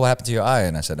 She was like, "Oh, what happened to your eye?"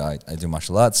 And I said, "I do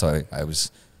martial arts, so I was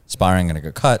sparring and I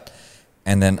got cut."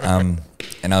 And then and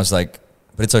I was like,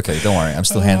 "But it's okay, don't worry, I'm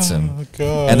still handsome." Oh,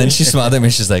 God. And then she smiled at me.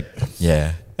 She's like,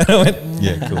 "Yeah." And I went,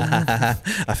 "Yeah, cool."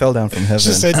 I fell down from heaven.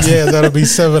 She said, "Yeah, that'll be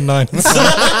 7 9."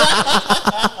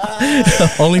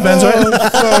 OnlyFans,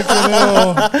 right? Fucking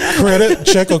hell. Credit,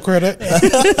 check or credit. Do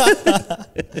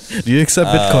you accept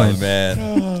Bitcoin? Oh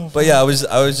man. But yeah, I was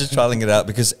just trialing it out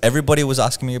because everybody was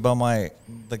asking me about my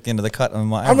the cut on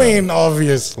my I eyebrow. mean,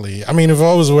 obviously. I mean, if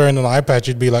I was wearing an eye patch,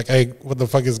 you'd be like, "Hey, what the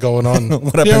fuck is going on?"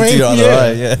 what happened to your other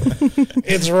eye? Yeah.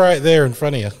 It's right there in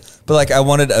front of you. But like I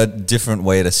wanted a different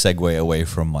way to segue away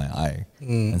from my eye.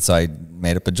 And so I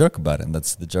made up a joke about it, and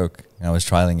that's the joke. And I was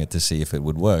trialing it to see if it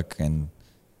would work, and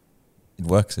it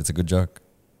works. It's a good joke.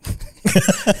 What's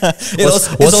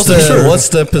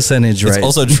the percentage rate? It's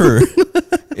also true.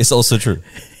 It's also true.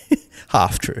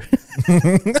 Half true.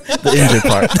 The injured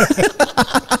part.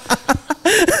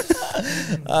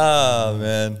 Oh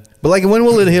man. But like, when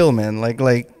will it heal, man? Like,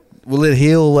 will it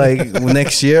heal like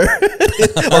next year,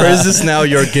 or is this now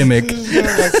your gimmick?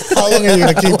 Like, how long are you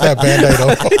gonna keep that Band-Aid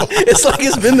on? It's like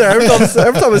it's been there every time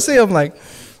I see it, I'm like,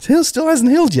 it still hasn't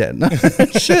healed yet.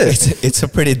 Shit. It's a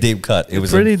pretty deep cut. It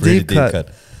was Pretty a pretty deep deep cut. cut.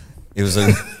 It was a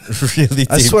really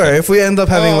deep I swear, if we end up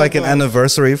having Oh, like an God.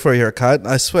 anniversary for your cut,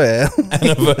 I swear,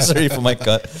 anniversary for my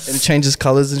cut. and it changes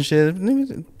colors and shit.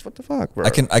 What the fuck, bro?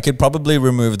 I could probably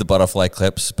remove the butterfly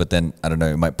clips, but then I don't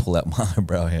know, it might pull out my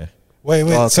eyebrow hair. Wait.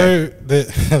 Oh, okay. So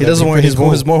He doesn't worry. He's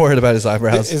more worried about his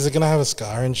eyebrows. Is it gonna have a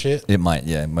scar and shit? It might,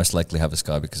 yeah, most likely have a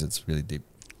scar because it's really deep.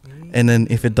 And then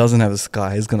if it doesn't have a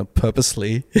scar, he's gonna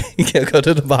purposely go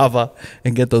to the barber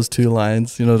and get those 2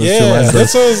 lines. You know, those 2 Yeah, lines.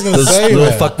 that's what I was gonna Those say. little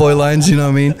Man. fuckboy lines. You know what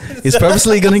I mean? He's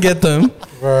purposely gonna get them,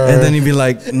 Bro. and then he'd be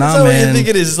like, "Nah, Is that what you man." think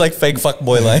it is? It's like fake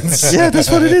fuckboy lines. Yeah,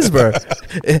 that's what it is, bro.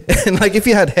 And like, if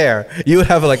you had hair, you would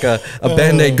have like a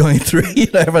Band-Aid going through. You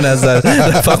know, everyone has that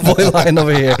fuckboy line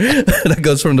over here that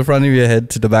goes from the front of your head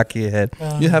to the back of your head.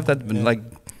 You have that like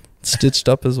stitched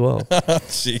up as well.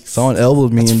 Jeez. Someone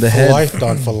elbowed me in the For head. life,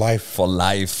 Don, for life. For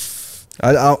life.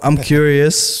 I'm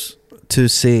curious to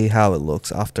see how it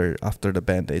looks after the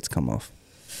Band-Aids come off.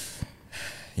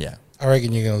 Yeah. I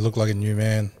reckon you're gonna look like a new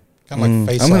man. Kind of like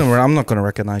face off. I'm not gonna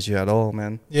recognize you at all,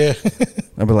 man. Yeah.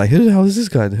 I'll be like, who the hell is this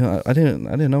guy? I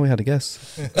didn't know we had a guest.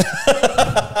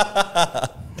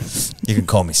 You can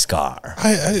call me Scar.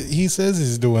 He says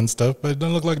he's doing stuff, but it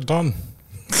don't look like Don.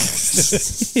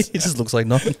 He just looks like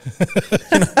nothing.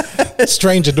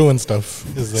 Stranger doing stuff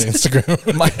is the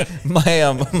Instagram. my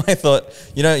thought,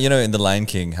 you know, in the Lion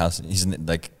King, how he's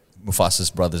like Mufasa's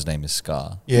brother's name is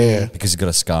Scar. Yeah. Because he's got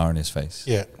a scar on his face.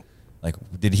 Yeah. Like,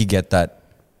 did he get that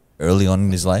early on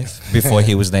in his life before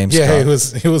he was named Yeah,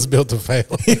 Scar? he was built to fail.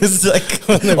 He was like,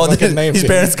 they fucking named his him.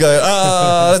 parents go,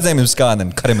 let's name him Scar, and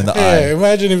then cut him in the Yeah, eye.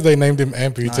 imagine if they named him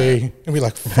Amputee and be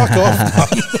like, fuck off, Mum.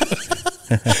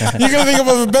 You're going to think of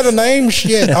a better name?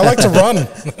 Shit, I like to run.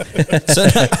 So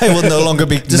I will no longer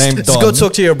be named Just Don. go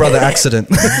talk to your brother. Accident.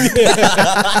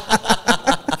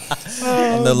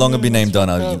 I'll no longer be named Don.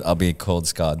 I'll be called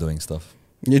Scar doing stuff.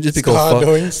 You just be Scar called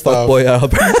doing fuck stuff. boy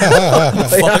eyebrow.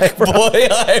 Fuck boy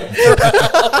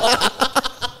eyebrow.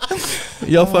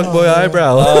 Yo, fuck boy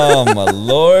eyebrow. Oh my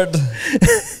lord.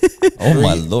 Oh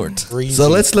my lord. Breezy. So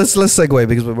let's segue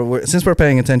because since we're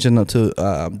paying attention to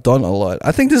Don a lot,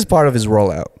 I think this is part of his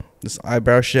rollout. This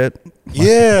eyebrow shit.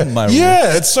 Yeah, My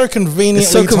yeah, it's so conveniently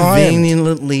It's so timed.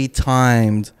 conveniently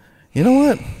timed. You know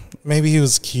what? Maybe he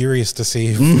was curious to see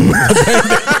if it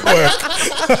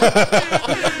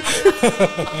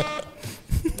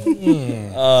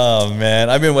Oh man,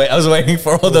 I was waiting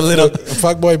for all the little.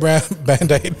 fuckboy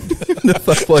Band-Aid. The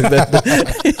fuck boy man.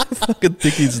 Fucking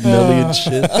think he's Nelly and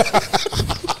shit.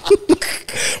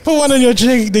 Put one on your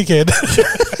cheek, dickhead.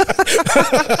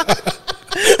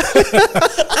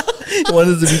 He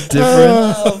wanted to be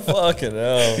different. Oh fucking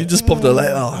hell! He just popped a light.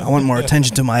 Oh, I want more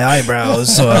attention to my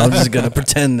eyebrows, so I'm just gonna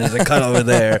pretend there's a cut over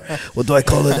there. What do I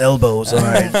call it? Elbows. All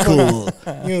right, cool.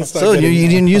 So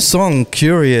your new song,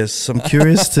 "Curious." I'm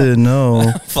curious to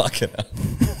know. Fucking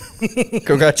hell!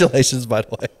 Congratulations, by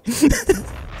the way,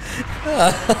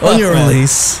 on your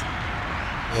release.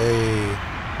 Hey,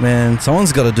 Man,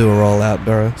 someone's got to do a rollout,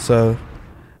 bro. So,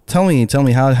 tell me,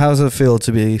 how does it feel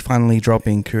to be finally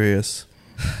dropping "Curious"?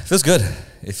 It feels good.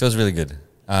 It feels really good.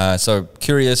 So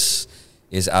Curious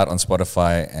is out on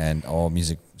Spotify and all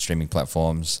music streaming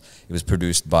platforms. It was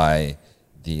produced by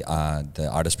the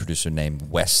artist producer named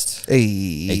West,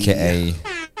 Hey, aka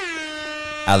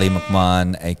Ali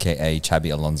McMahon, aka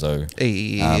Chabby Alonso.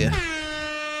 hey.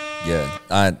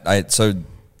 So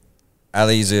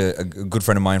Ali's a good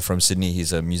friend of mine from Sydney.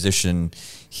 He's a musician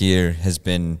here. Has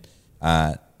been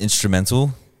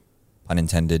instrumental, pun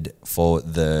intended, for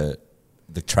the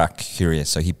track Curious.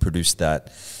 So he produced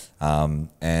that,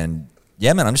 and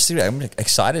yeah, man, I'm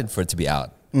excited for it to be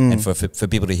out and for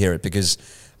people to hear it, because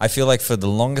I feel like for the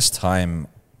longest time,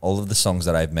 all of the songs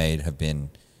that I've made have been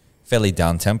fairly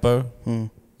down tempo, you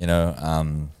know,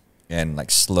 and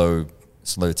like slow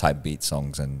type beat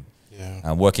songs, and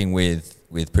working with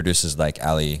producers like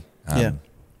Ali,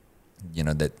 you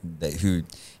know, that who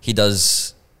he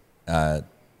does.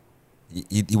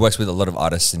 He works with a lot of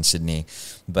artists in Sydney,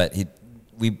 but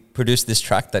we produced this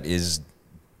track that is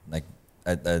like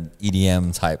a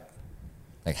EDM type,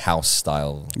 like house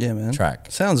style track.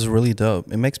 Sounds really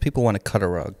dope. It makes people want to cut a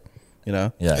rug, you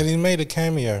know? Yeah. and he made a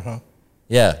cameo, huh?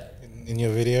 Yeah. In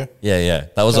your video. Yeah.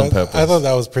 That was on purpose. I thought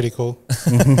that was pretty cool.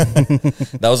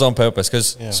 That was on purpose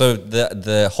because Yeah. so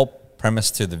the whole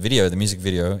premise to the video, the music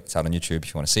video, it's out on YouTube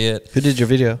if you want to see it. Who did your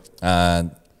video?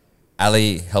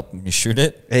 Ali helped me shoot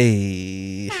it,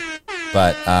 Hey.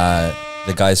 but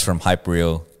the guys from Hype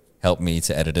Reel helped me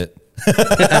to edit it.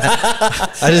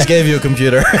 I just gave you a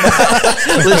computer.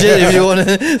 Legit, if you want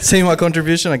to see my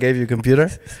contribution, I gave you a computer.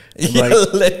 Yeah,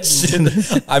 legend.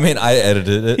 I mean, I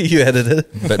edited it, You edited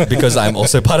it. but because I'm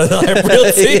also part of the Hype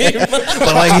Reel team.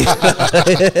 But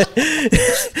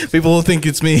like, people will think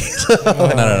it's me.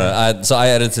 No. So I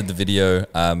edited the video.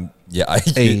 I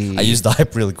used the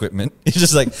Hype Reel equipment. He's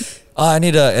just like, I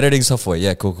need editing software.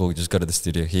 Yeah, cool. Just go to the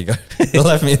studio. Here you go. They'll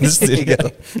have me in the studio.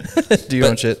 Do your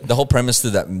own shit. The whole premise to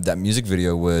that music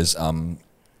video was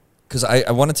because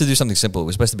I wanted to do something simple. It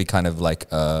was supposed to be kind of like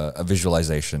a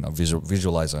visualization, a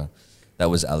visualizer. That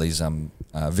was Ali's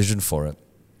vision for it.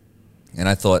 And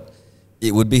I thought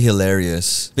it would be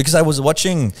hilarious because I was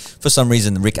watching, for some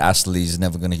reason, Rick Astley's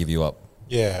Never Gonna Give You Up.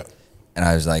 Yeah. And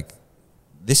I was like,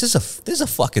 this is a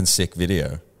fucking sick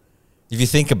video. If you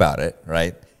think about it,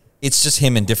 right? It's just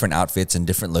him in different outfits and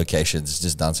different locations,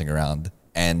 just dancing around.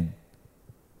 And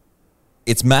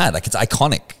it's mad. Like, it's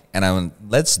iconic. And I went,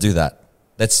 let's do that.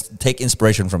 Let's take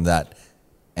inspiration from that.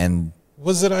 And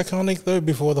Was it iconic though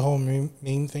before the whole meme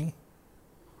thing?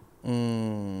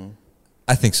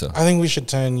 I think so. I think we should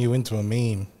turn you into a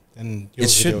meme, and your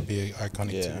It video should. would be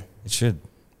iconic too. It should.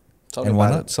 Something And why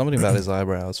about not? it. Something about his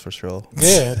eyebrows for sure.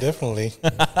 Yeah, definitely.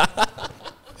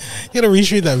 You gotta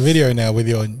reshoot that video now with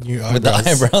your new eyebrows. With the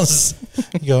eyebrows.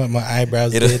 You go, my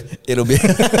eyebrows did. It'll be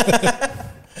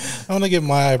I want to get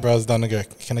my eyebrows done and go,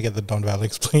 can I get the Don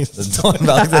Valix, please?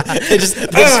 they just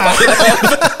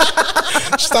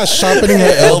Start sharpening your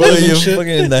elbow elbows you and shit.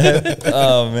 fucking in the head.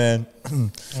 Oh man.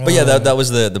 But yeah, that was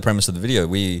the premise of the video.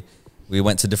 We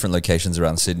went to different locations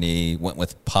around Sydney.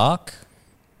 Wentworth Park,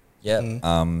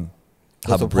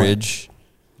 Harbour Bridge,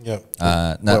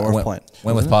 Wentworth Point.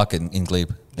 Wentworth Park in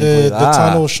Glebe. The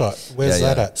tunnel shot. Where's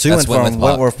that at? So you That's went from Wentworth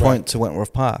Wentworth Point to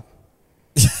Wentworth Park.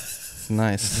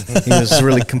 Nice. He was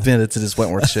really committed to this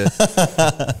Wentworth shit.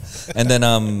 And then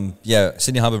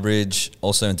Sydney Harbour Bridge.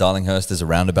 Also in Darlinghurst, there's a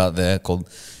roundabout there called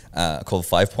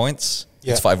 5 Points.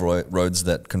 Yeah. It's 5 roads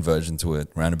that converge into a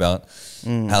roundabout.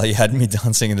 Ali had me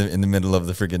dancing in the middle of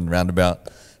the friggin' roundabout.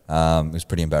 It was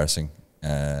pretty embarrassing.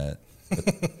 But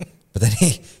then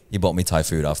he bought me Thai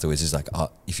food afterwards. He's like, "Oh,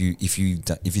 if you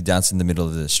dance in the middle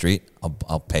of the street,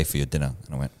 I'll pay for your dinner."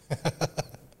 And I went,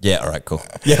 "Yeah, all right, cool."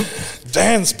 Yep.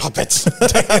 Dance, puppets.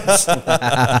 Dance.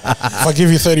 If I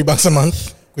give you $30 a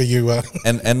month, will you?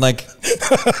 And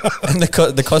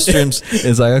the costumes.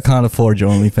 It's like, I can't afford your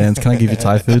OnlyFans. Can I give you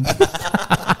Thai food?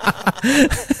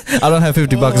 I don't have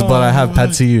 $50, but I have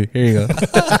pad to you. Here you go.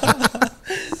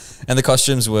 And the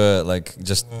costumes were like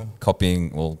just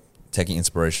taking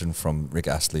inspiration from Rick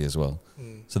Astley as well.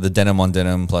 So the denim on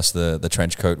denim plus the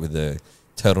trench coat with the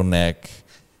turtleneck.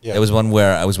 Yeah. There was one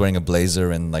where I was wearing a blazer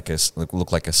and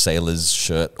looked like a sailor's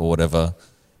shirt or whatever.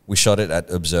 We shot it at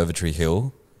Observatory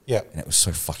Hill. Yeah. And it was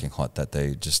so fucking hot that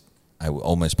day. I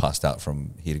almost passed out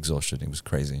from heat exhaustion. It was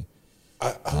crazy.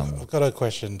 I've got a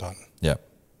question, Don. Yeah.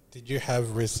 Did you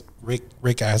have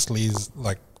Rick Astley's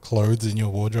clothes in your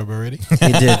wardrobe already?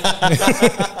 He did.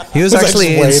 He was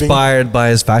actually inspired by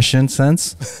his fashion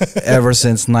sense ever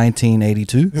since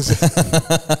 1982.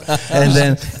 And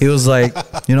then he was like,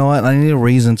 you know what? I need a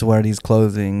reason to wear these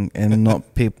clothing and not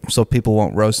so people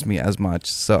won't roast me as much.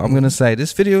 So I'm going to say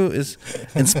this video is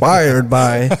inspired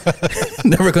by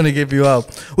Never Gonna Give You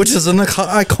Up, which is an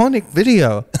iconic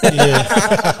video. Yeah.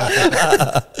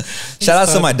 Shout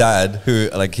out to my dad who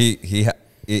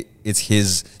it's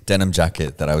his denim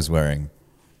jacket that I was wearing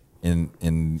in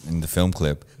the film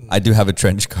clip. I do have a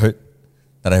trench coat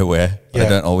that I wear, but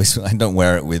I don't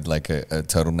wear it with like a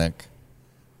turtleneck.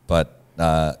 But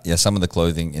some of the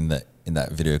clothing in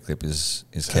that video clip is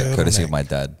courtesy of my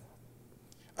dad.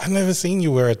 I've never seen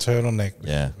you wear a turtleneck.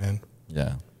 Yeah, man.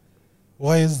 Yeah.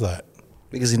 Why is that?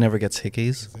 Because he never gets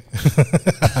hickeys.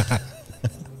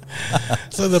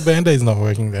 So the Band-Aid's not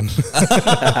working then.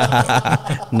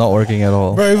 Not working at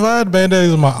all. Bro, if I had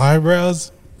Band-Aids on my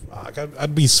eyebrows,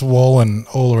 I'd be swollen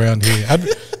all around here.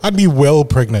 I'd be well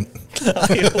pregnant.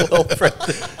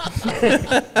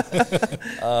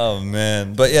 Oh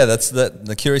man, but yeah, that's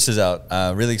the Curious is out.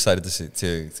 Really excited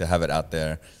to have it out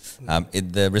there.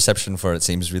 The reception for it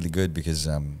seems really good because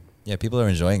people are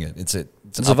enjoying it. It's a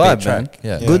vibe, track.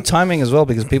 Man. Yeah. Good timing as well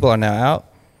because people are now out.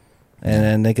 And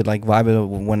then they could vibe it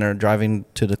when they're driving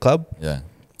to the club,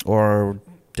 or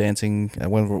dancing at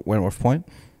Wentworth Point,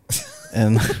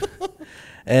 and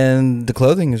the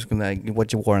clothing is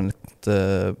what you wore in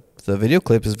the video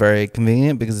clip is very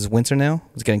convenient because it's winter now.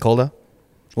 It's getting colder.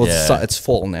 Well, it's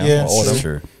fall now. Yeah, or autumn.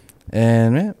 Sure.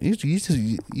 And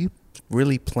you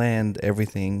really planned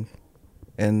everything,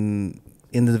 and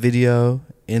in the video,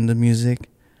 in the music,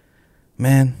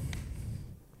 man.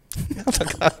 I'm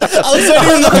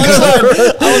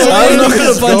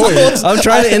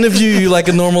trying to interview you like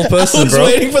a normal person, bro. I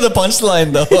was waiting for the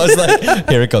punchline though. I was like,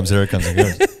 here it comes. Here it comes.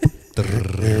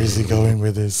 Where is he going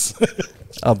with this?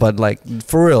 But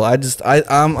for real,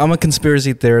 I'm a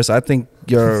conspiracy theorist. I think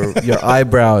your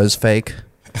eyebrow is fake.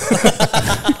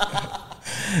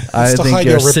 I think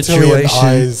your situation.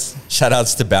 Eyes. Shout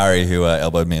outs to Barry who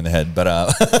elbowed me in the head, but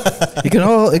you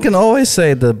can always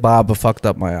say the barber fucked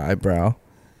up my eyebrow.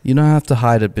 You don't have to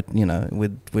hide it, but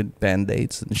with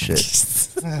Band-Aids and shit.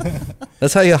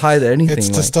 That's how you hide anything. It's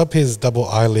to stop his double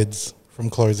eyelids from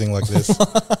closing like this.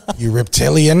 You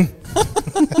reptilian.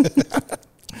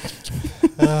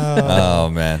 Oh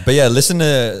man, but yeah, listen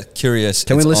to Curious.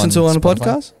 Can we listen to it on the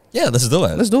podcast? Yeah, let's do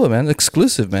it. Let's do it, man.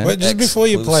 Exclusive, man. But just before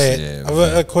you play it, I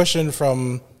have a question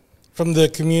from the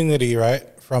community, right?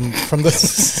 From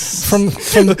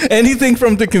the anything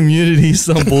from the community,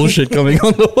 some bullshit coming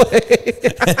on the way.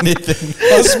 Anything.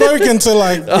 I've spoken to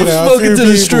I've spoken to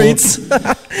the streets,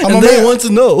 and they want to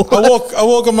know. I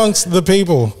walk amongst the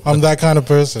people. I'm that kind of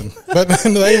person. But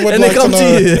they would they come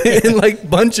to you in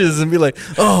bunches and be like,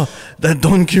 "Oh, that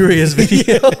Don Curious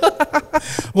video."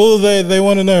 Well, they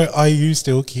want to know: are you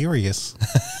still curious?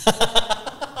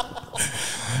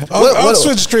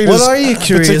 Oxford Street. What are you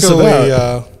curious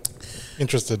about?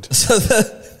 Interested.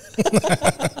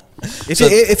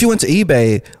 If you went to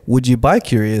eBay, would you buy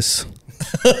Curious?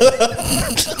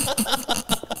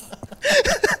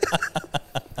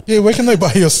 Yeah, where can they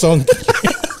buy your song?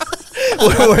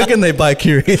 Where can they buy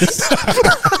Curious?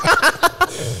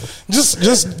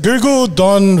 Just Google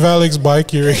Don Valik's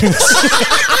bike earrings.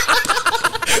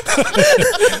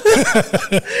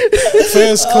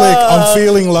 First click, I'm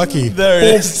feeling lucky. There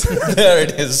it is. There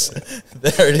it is.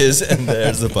 There it is. And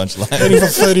there's the punchline. Only for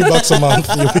 $30 a month,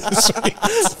 you'll be sweet.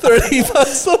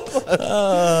 $30 a month.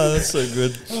 That's so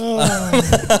good.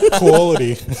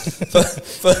 Quality.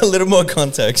 For a little more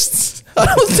context. I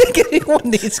don't think anyone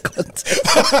needs context.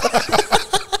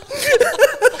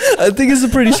 I think it's a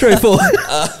pretty straightforward.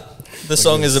 The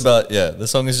song is about The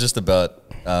song is just about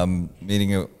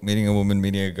meeting a woman,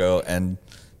 meeting a girl, and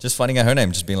just finding out her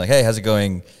name. Just being like, "Hey, how's it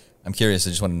going? I'm curious.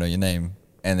 I just want to know your name."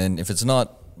 And then if it's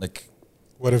not like,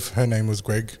 what if her name was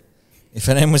Greg? if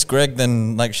her name was Greg,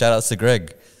 then like shout outs to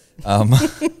Greg. Shout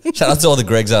out to all the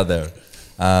Gregs out there.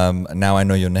 Now I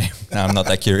know your name. Now I'm not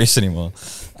that curious anymore.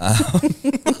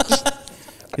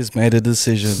 He's made a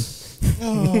decision.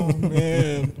 Oh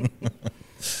man.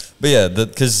 But yeah,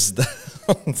 because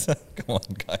come on,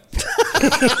 guys.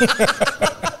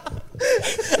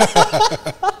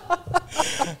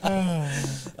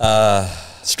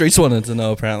 Streets wanted to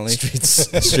know, apparently.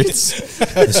 The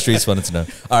streets wanted to know.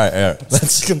 All right.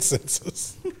 That's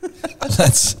consensus.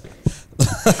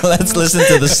 Let's listen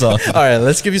to the song. All right,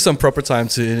 let's give you some proper time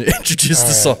to introduce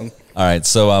the song. All right,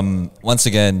 so once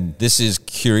again, this is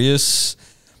Curious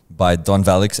by Don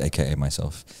Valix, aka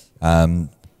myself.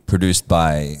 Produced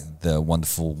by the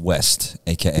wonderful West,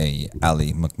 aka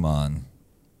Ali McMahon.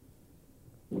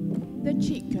 The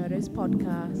Cheat Coders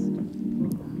Podcast.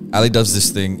 Ali does this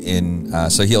thing in,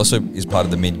 so he also is part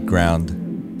of the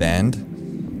Mid-Ground band.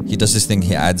 He does this thing,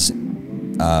 he adds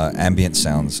ambient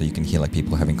sounds so you can hear like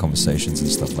people having conversations and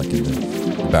stuff like in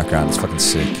the background. It's fucking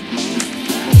sick.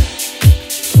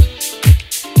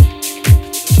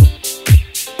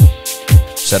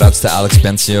 Shout outs to Alex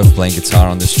Bencio for playing guitar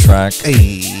on this track.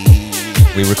 Hey.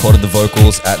 We recorded the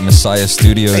vocals at Messiah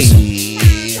Studios,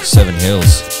 Seven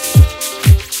Hills.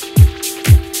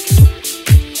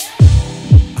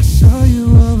 I saw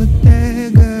you over there,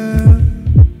 girl,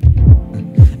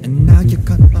 and now you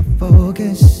got my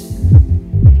focus.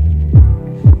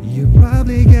 You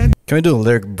probably get. Can we do a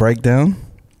lyric breakdown?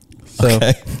 So,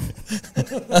 Okay.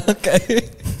 Okay.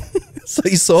 so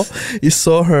you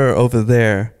saw her over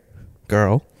there,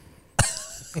 girl.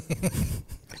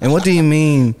 And what do you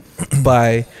mean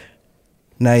by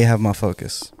now you have my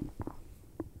focus?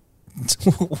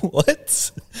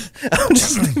 What? I'm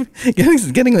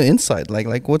just getting an insight.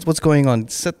 Like what's going on?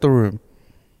 Set the room.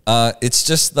 It's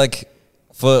just like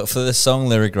for the song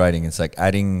lyric writing, it's like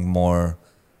adding more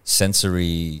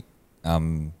sensory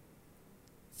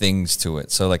things to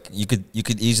it. So like you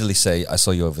could easily say, "I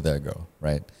saw you over there, girl,"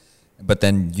 right? But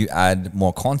then you add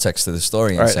more context to the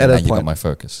story and All right, say, at "Now that you got point. my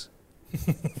focus."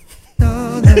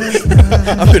 I'm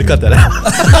gonna cut that out.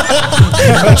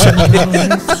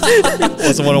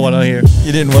 What's the 101 on here?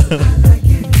 You didn't want to.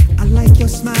 I like your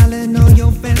smile and all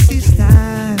your fancy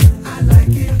style. I like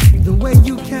it. The way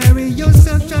you carry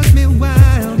yourself drives me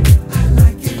wild. I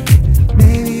like it.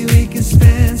 Maybe we can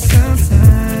spend some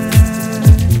time,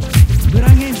 but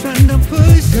I ain't trying to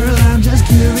push, girl. I'm just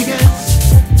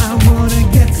curious. I wanna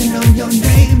get to know your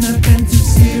name, nothing too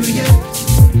serious.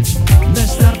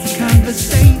 Let's start to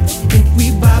conversate. If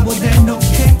we vibe, well then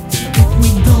okay. If we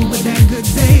don't, but then good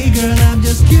day, girl. I'm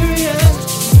just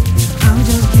curious. I'm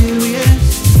just curious.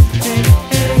 Hey,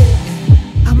 hey.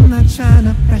 I'm not trying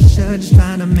to pressure, just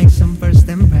trying to make some first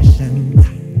impression.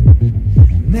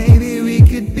 Maybe we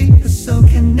could be a soul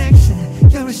connection.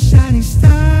 You're a shining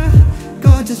star,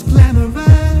 gorgeous, glamorous.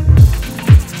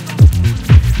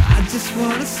 I just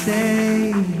wanna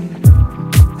say,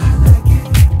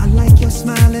 I like your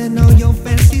smile and all your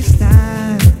fancy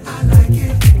style. I like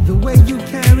it. The way you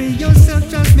carry yourself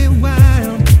drives me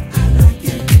wild. I like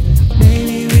it.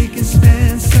 Maybe we can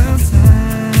spend some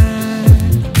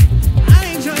time. I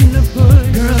ain't trying to push,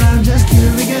 girl. I'm just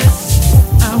curious.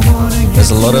 I wanna get.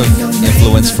 There's a lot of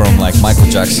influence from like Michael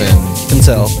Jackson, Can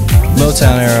tell.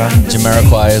 Motown era.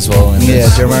 Jamiroquai as well. And Yeah,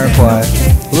 Jamiroquai.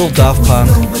 Little Daft Punk.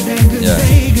 Yeah.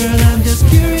 Girl, I'm just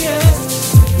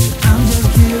curious. I'm just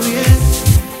curious.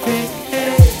 Hey,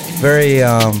 hey. Very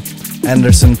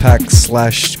Anderson .Paak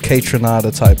 / Kate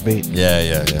Renata type beat.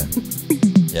 Yeah.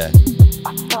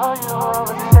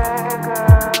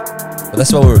 But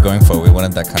that's what we were going for. We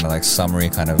wanted that kind of like summery,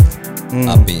 kind of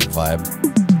upbeat vibe.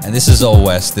 And this is all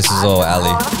West. This is all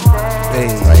Ali. Hey.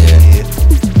 Right here.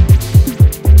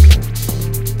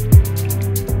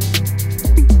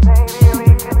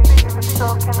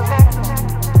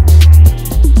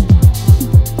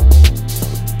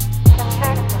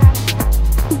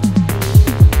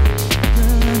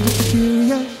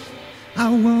 Curious. I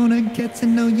wanna get to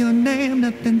know your name,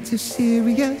 nothing too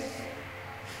serious.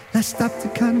 Let's stop to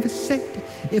conversate.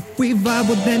 If we vibe,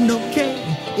 well then okay.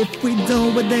 If we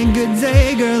don't, well then good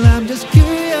day. Girl, I'm just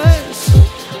curious.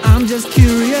 I'm just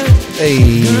curious.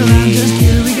 Hey. Girl, I'm just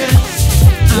curious.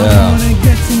 I wanna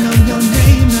get to know your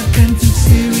name, nothing too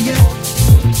serious.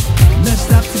 Let's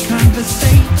stop to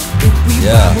conversate. If we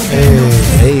vibe, well then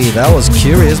okay. Hey, that was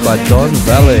Curious by Don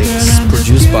Valix,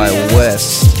 produced by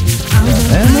West.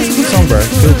 Man, that's a good song, bro.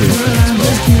 Feel good.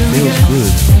 Feels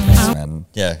good. Thanks, man.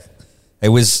 Yeah, it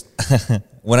was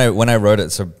when I wrote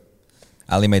it. So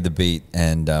Ali made the beat,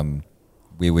 and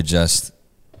we were just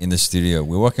in the studio.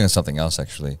 We were working on something else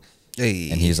actually,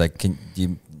 and he's like, "Can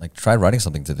you like try writing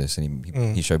something to this?" And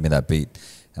he showed me that beat,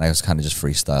 and I was kind of just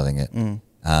freestyling it.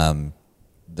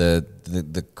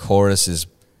 The chorus is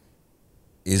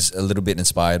a little bit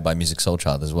inspired by Music Soul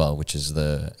Child as well, which is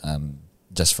the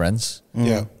Just Friends.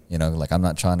 Yeah. You know, like I'm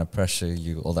not trying to pressure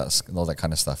you, all that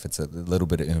kind of stuff. It's a little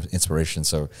bit of inspiration.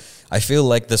 So I feel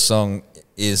like the song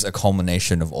is a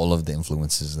culmination of all of the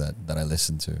influences that I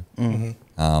listen to.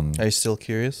 Are you still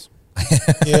curious?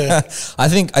 Yeah. I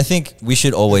think we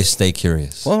should always stay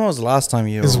curious. When was the last time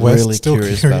you Is were West really still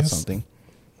curious about curious? something?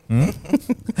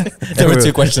 There were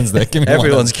two questions there. Give me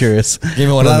Everyone's curious. Give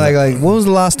me one. Like, when was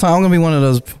the last time? I'm gonna be one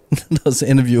of those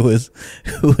interviewers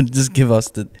who would just give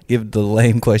the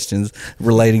lame questions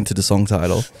relating to the song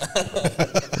title.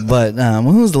 But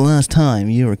when was the last time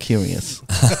you were curious?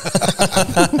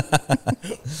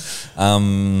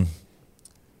 I'm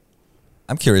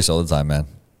curious all the time, man.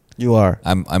 You are.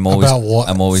 I'm always About what?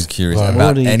 I'm always curious Like,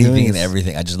 about what are you anything doing? and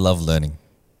everything. I just love learning.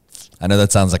 I know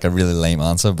that sounds like a really lame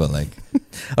answer, but like,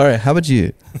 All right. How about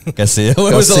you? Garcia,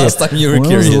 when was the last time you were When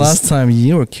curious? was the last time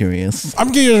you were curious?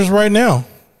 I'm curious right now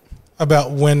about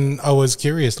when I was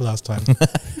curious last time.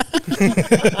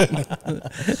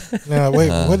 Now, wait,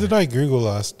 what did I Google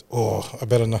last? Oh, I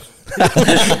better not.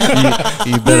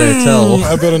 You better tell.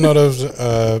 I better not have.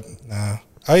 Nah,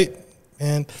 I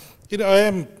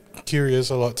am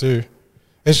curious a lot too.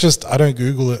 It's just I don't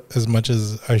Google it as much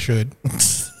as I should.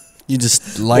 You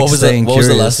just like what was staying what curious.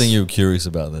 was the last thing you were curious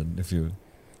about then? If you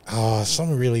Oh,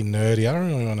 something really nerdy. I don't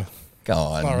really want to. go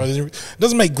on, It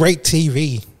doesn't make great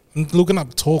TV. I'm looking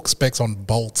up torque specs on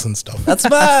bolts and stuff. that's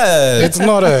mad. It's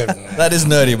not a. That is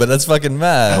nerdy, but that's fucking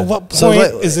mad. At what point So,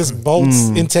 like, is this bolt's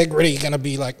integrity going to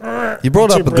be like? You brought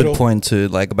too up a brittle? good point too,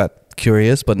 like about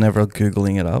curious but never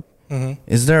Googling it up.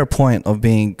 Is there a point of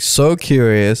being so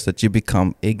curious that you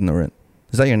become ignorant?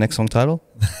 Is that your next song title?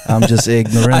 I'm just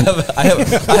ignorant. I have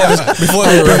before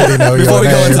we know before your we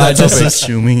go name. into I'm that just topic.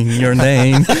 assuming your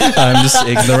name. I'm just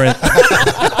ignorant.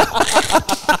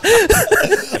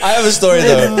 I have a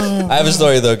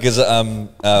story though, because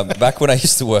back when I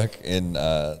used to work in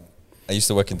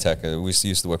tech. We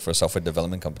used to work for a software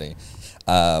development company.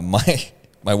 My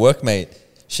workmate,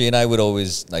 she and I would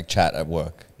always like chat at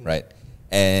work, right?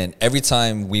 And every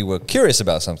time we were curious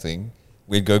about something,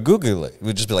 we'd go Google it.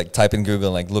 We'd just be like type in Google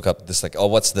and like look up this like, oh,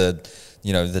 what's the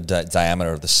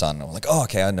diameter of the sun? And we're like, oh,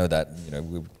 okay, I know that. You know,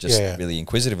 we were just really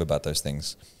inquisitive about those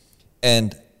things.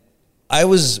 And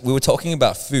we were talking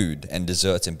about food and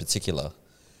desserts in particular.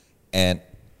 And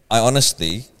I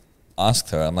honestly asked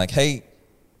her, I'm like, hey,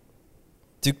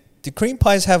 do cream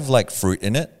pies have like fruit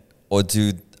in it? Or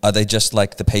are they just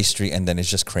like the pastry and then it's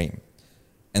just cream?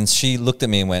 And she looked at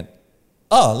me and went,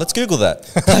 oh, let's Google that.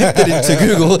 Typed it into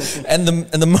Google, and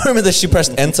the moment that she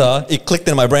pressed enter, it clicked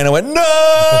in my brain. I went, no!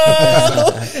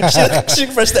 she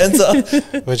pressed enter.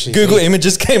 Google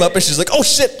images came up, and she's like, oh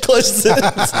shit, closed it.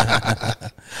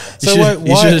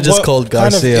 You should have just called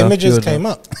Garcia. Kind of images You would came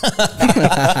up.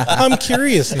 I'm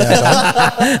curious now.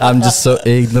 Don. I'm just so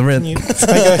ignorant.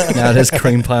 Now there's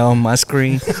cream pie on my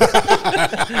screen.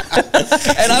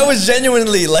 And I was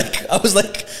genuinely like, a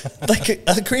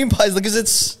cream pie, because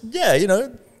it's,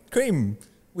 cream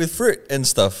with fruit and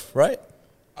stuff, right?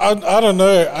 I don't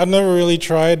know. I never really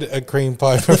tried a cream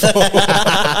pie before.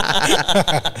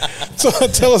 So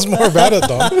tell us more about it,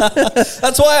 Don.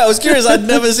 That's why I was curious. I'd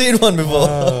never seen one before.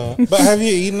 But have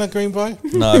you eaten a cream pie?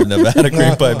 No, I've never had a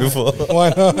cream pie before. Why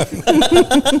not?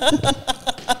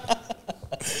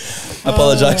 I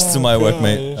apologize to my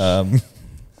workmate.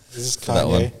 This is For that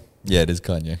one. Kanye. Yeah, it is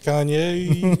Kanye.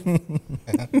 Kanye.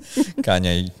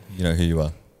 Kanye, you know who you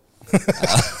are.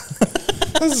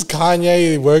 This is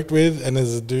Kanye he worked with, and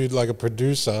there's a dude like a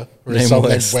producer or Named something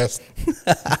West. West.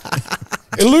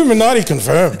 Illuminati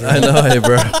confirmed. I know, hey,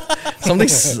 bro.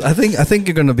 I think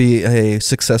you're gonna be a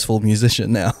successful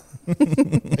musician now.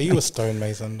 Are you a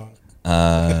stonemason, Don?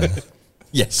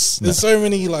 Yes. There's so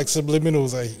many like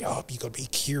subliminals. Like, oh, you gotta be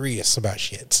curious about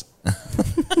shit.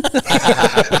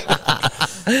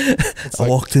 I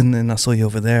walked in and I saw you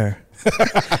over there.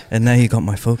 And now you got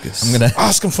my focus. I'm gonna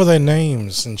ask them for their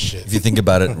names and shit. If you think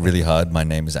about it really hard, my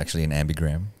name is actually an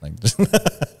ambigram. Like,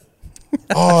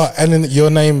 Oh, and then your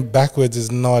name backwards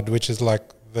is Nod, which is like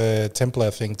the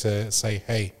Templar thing to say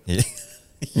hey. yeah.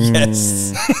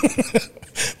 Yes.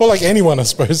 Well, like anyone, I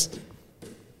suppose.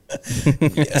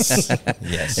 Yes.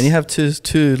 Yes. And you have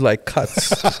two like cuts.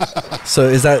 So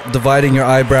is that dividing your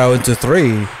eyebrow into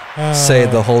three? Say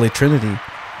the Holy Trinity.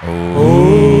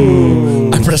 Oh.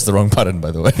 I pressed the wrong button,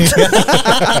 by the way.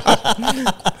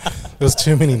 There's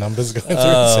too many numbers going through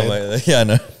his head. Yeah, I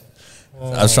know.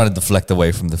 I was trying to deflect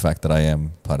away from the fact that I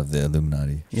am part of the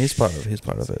Illuminati. Yeah, he's part of it.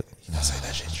 You don't say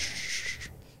that shit.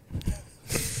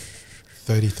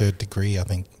 33rd degree, I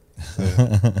think.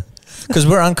 Because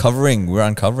we're uncovering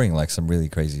like some really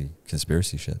crazy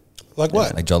conspiracy shit. Like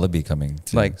what? Like Jollibee coming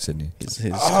to Like Sydney. his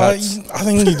cuts. I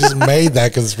think you just made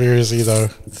that conspiracy, though.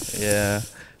 Yeah.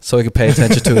 So he could pay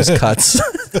attention to his cuts.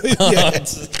 Yeah.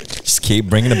 Just keep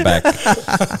bringing it back.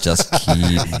 Just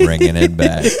keep bringing it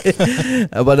back.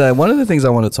 But one of the things I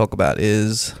want to talk about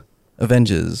is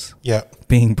Avengers Yeah.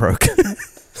 being broke.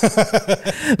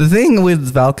 The thing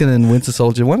with Falcon and Winter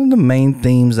Soldier, one of the main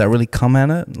themes that really come at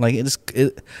it, like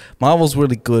Marvel's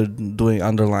really good doing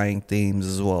underlying themes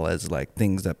as well as like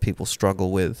things that people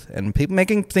struggle with and people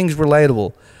making things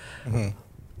relatable. Mm-hmm.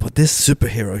 But this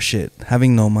superhero shit,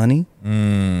 having no money,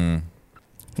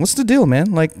 what's the deal,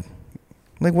 man? Like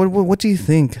what do you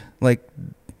think? Like,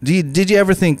 did you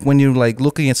ever think when you're like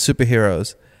looking at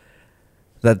superheroes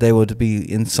that they would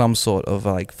be in some sort of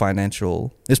like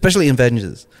financial, especially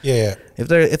Avengers? Yeah. If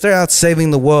they're out saving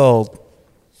the world,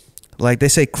 like they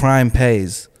say, crime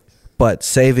pays, but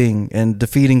saving and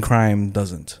defeating crime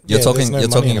doesn't. You're Yeah, talking. there's no You're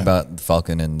money talking in it. about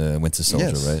Falcon and the Winter Soldier,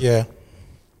 Yes. right? Yeah.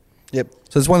 Yep.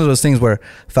 So it's one of those things where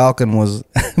Falcon was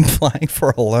applying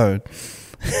for a loan.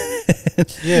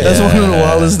 Yeah. That's one of the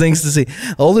wildest things to see.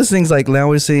 All these things, like now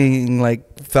we're seeing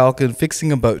like Falcon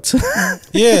fixing a boat.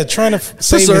 Yeah, trying to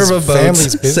save Preserve his a boat.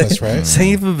 family's business, right?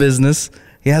 Save a business.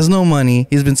 He has no money.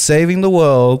 He's been saving the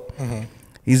world. Mm-hmm.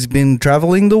 He's been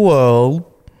traveling the world.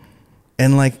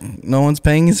 And like no one's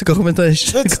paying his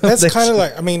accommodation. That's kind of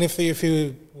like, I mean, if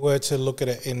you were to look at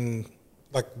it in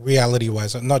like reality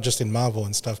wise, not just in Marvel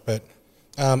and stuff, but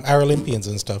our Olympians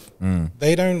and stuff,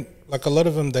 they don't, like a lot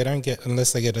of them, they don't get,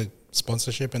 unless they get a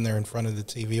sponsorship and they're in front of the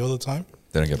TV all the time,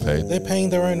 They don't get paid. they're paying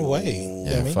their own way. You know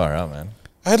what I mean? Far out, man.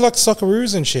 I had like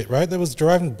Socceroos and shit, right? They was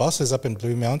driving buses up in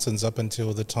Blue Mountains up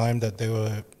until the time that they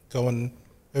were going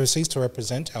overseas to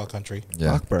represent our country.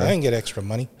 Yeah. Fuck, bro. They didn't get extra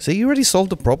money. See, you already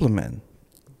solved the problem, man.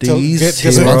 So These get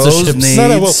heroes sponsorships.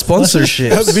 need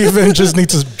sponsorships. The Avengers need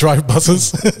to drive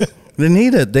buses. They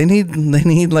need it. They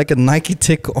need like a Nike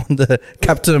tick on the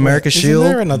Captain America Isn't shield.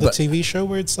 there another But- TV show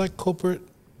where it's like corporate,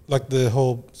 like the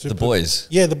whole The boys.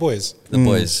 Yeah, the boys. The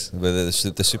boys. Where the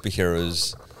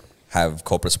superheroes have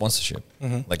corporate sponsorship.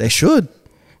 Like They should,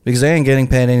 because they ain't getting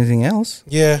paid anything else.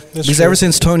 Yeah, that's Because true. ever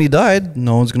since Tony died,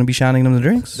 no one's gonna be shouting them the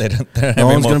drinks. they don't have No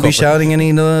any one's more gonna be corporate- shouting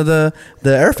any the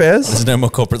airfares. There's no more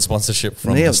corporate sponsorship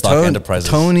from Yeah, the Stark Enterprises.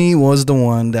 Tony was the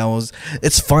one that was.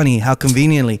 It's funny how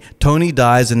conveniently Tony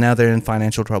dies and now they're in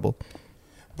financial trouble.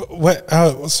 But what,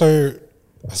 so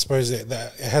I suppose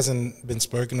that it hasn't been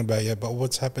spoken about yet, but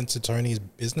what's happened to Tony's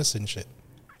business and shit?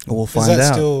 We'll Is find that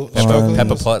out. still Pepper, struggling?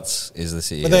 Pepper Potts is the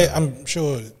CEO. But I'm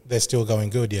sure they're still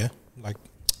going good, yeah? Like,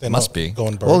 they're Must not be.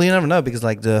 going broke. Well, you never know because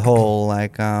like the whole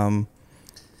like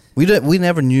we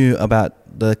never knew about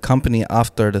the company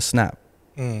after the snap.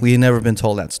 We never been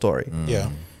told that story, Yeah.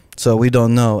 so we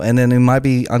don't know. And then it might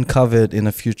be uncovered in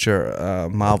a future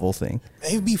Marvel thing.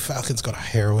 Maybe Falcon's got a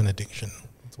heroin addiction.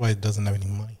 That's why he doesn't have any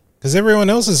money. Because everyone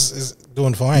else is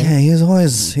doing fine. Yeah, he's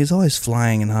always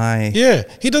flying and high. Yeah,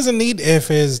 he doesn't need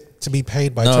airfares to be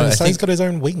paid by No, Tony I Stark. He's think- got his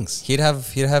own wings. He'd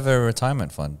have a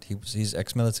retirement fund. He's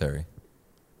ex-military.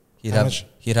 How much?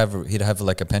 He'd have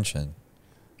like a pension.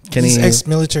 Can He's he?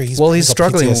 ex-military. He's Well, he's got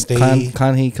struggling. PTSD.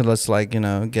 Can't he? Just like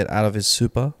get out of his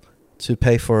super to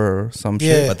pay for some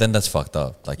Yeah. shit. But then that's fucked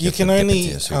up. Like You have can to dip only,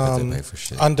 into your super to pay for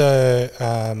shit. under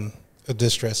a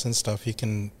distress and stuff, you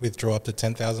can withdraw up to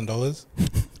 $10,000.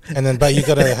 And then, but you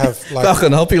got to have like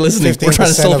Falcon, I hope you're listening. We're trying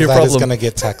to 15% solve of your that is problem. going to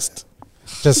get taxed.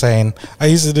 Just saying. I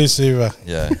used to do super.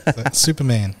 Yeah. Like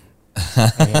Superman.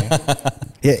 Yeah.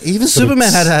 Yeah, even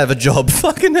Superman had to have a job.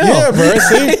 Fucking hell. Yeah, bro,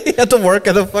 see? He had to work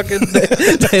at a fucking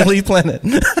Daily Planet.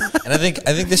 And I think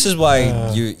this is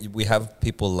why we have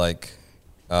people like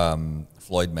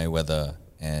Floyd Mayweather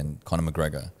and Conor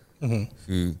McGregor,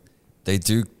 who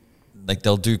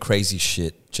they'll do crazy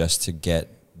shit just to get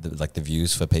the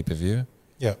views for pay-per-view.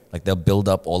 Yeah. Like they'll build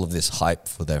up all of this hype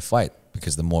for their fight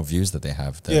because the more views that they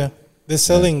have, Yeah. They're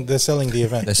selling the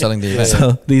event. They're selling the event.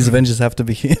 So these Avengers have to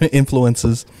be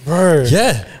influencers. Bro.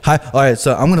 Yeah. Hi. All right.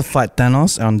 So I'm gonna fight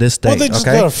Thanos on this date. Well, they just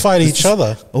okay? gotta fight each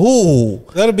other. Ooh.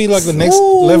 That'll be like the next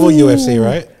level UFC,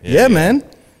 right? Yeah, man.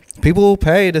 People will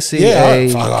pay to see Yeah, a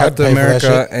I'd Captain pay for that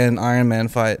America shit. and Iron Man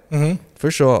fight. For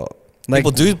sure. Like,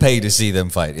 People do pay to see them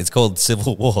fight. It's called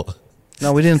Civil War.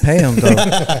 no, we didn't pay them though. We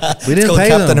It's didn't called pay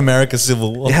Captain them. America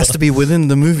Civil War. It has to be within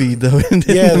the movie though. Within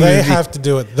Yeah, the they movie. have to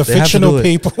do it. The They have to fictional do it.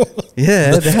 people.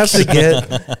 Yeah, they have to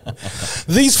get.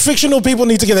 These fictional people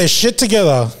need to get their shit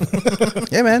together.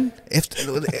 Yeah, man. If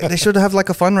they should have like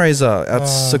a fundraiser at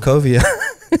Sokovia.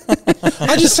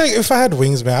 I just say if I had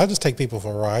wings, man, I'd just take people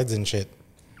for rides and shit.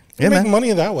 Yeah, Make man.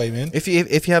 money that way, man. If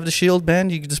you have the shield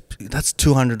band, you can just that's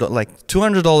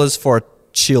 $200 for a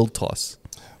shield toss.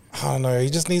 I don't know. He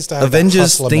just needs to have Avengers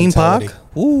that hustler theme mentality.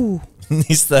 park. Ooh,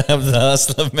 Needs to have the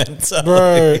hustler mentality.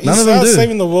 Bro, None he's of them not do.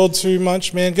 saving the world too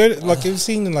much, man. Go to, like you've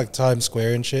seen in like Times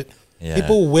Square and shit. Yeah.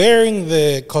 People wearing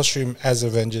their costume as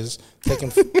Avengers, taking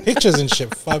pictures and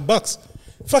shit for $5.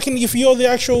 Fucking, if you're the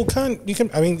actual cunt, you can.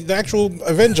 I mean, the actual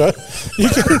Avenger, you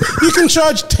can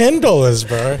charge $10,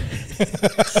 bro.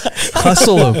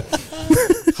 hustle them.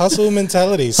 Hustle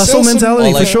mentality. Hustle Sell some- mentality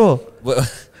Or like- for sure.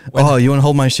 Oh, you want to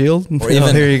hold my shield?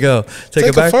 even- here you go. Take Take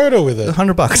it back. a photo with it.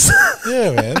 $100.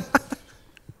 Yeah, man.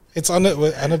 It's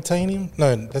unobtainium.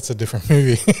 No, that's a different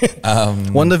movie.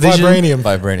 Wonder Vision.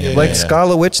 Vibranium. Like yeah.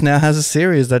 Scarlet Witch now has a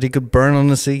series that he could burn on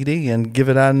the CD and give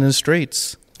it out in the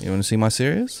streets. You want to see my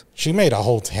series? She made a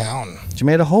whole town. She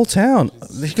made a whole town.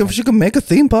 She could make a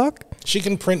theme park. She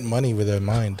can print money with her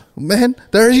mind. Man,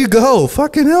 there you go.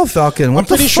 Fucking hell, Falcon. What I'm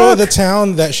pretty the sure fuck? the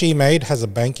town that she made has a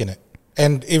bank in it.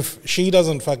 And if she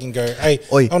doesn't fucking go, hey,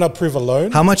 Oi. I want to approve a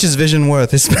loan. How much is Vision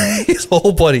worth? His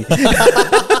whole body.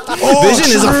 Oh,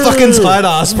 Vision is a true. fucking tight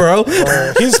ass, bro.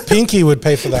 His pinky would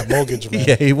pay for that mortgage, man.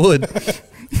 Yeah, he would.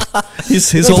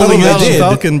 He's That's holding probably out did.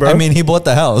 Falcon, bro. I mean, he bought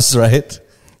the house, right?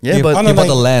 yeah, he, but I he don't bought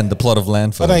know. the land, the plot of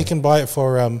land for I know you them. can buy it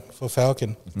for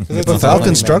Falcon. 'Cause it's but his Falcon's money,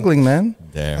 man. struggling, man.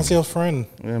 Damn. That's your friend.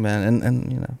 Yeah, man,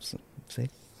 and you know, see.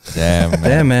 Damn, man.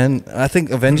 Yeah, man. I think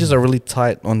Avengers are really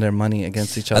tight on their money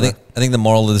against each I other. think the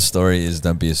moral of the story is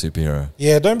don't be a superhero.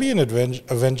 Yeah, don't be an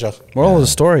Avenger. Moral of the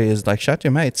story is like shut your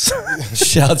mates.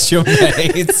 Shouts your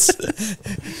mates.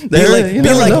 You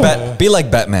never know. Be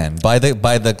like Batman. Buy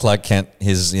the Clark Kent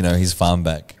his farm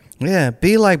back. Yeah,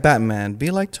 be like Batman. Be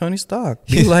like Tony Stark.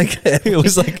 Be like It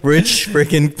was like rich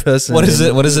freaking person. What is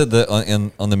it? What is it?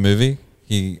 On the movie,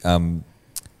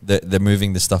 they're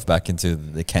moving the stuff back into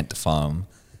the Kent farm,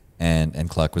 and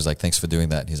Clark was like, "Thanks for doing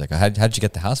that." He's like, "How'd you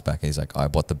get the house back?" He's like, "I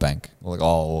bought the bank." We're like,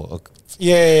 "Oh, okay.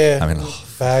 Yeah. I mean,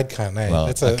 bad kind of. well,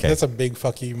 That's a big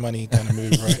fuck you money kind of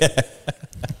move, right?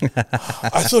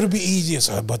 I thought it'd be easier,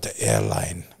 so I bought the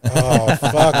airline. Oh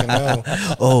fucking hell!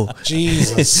 Oh,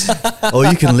 Jesus. oh,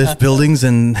 you can lift buildings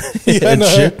and Yeah, no.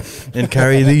 shit and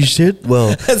carry these shit.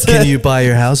 Well, can you buy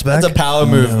your house back? that's a power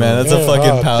move, man. That's a Yeah, fucking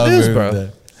hard. power It is, move, bro.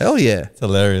 there. Hell yeah! It's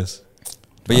hilarious."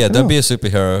 But yeah, don't be a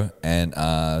superhero, and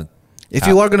If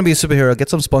you are going to be a superhero, get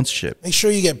some sponsorship. Make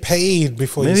sure you get paid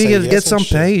before Maybe you say get yes some and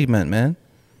shit. payment, man.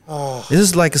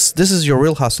 This is your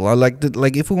real hustle. I like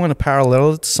if we want to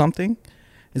parallel it to something,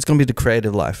 it's going to be the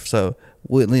creative life. So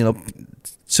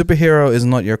superhero is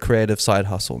not your creative side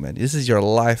hustle, man. This is your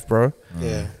life, bro.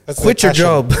 Yeah. That's Quit the your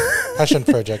job Passion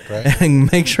project, right?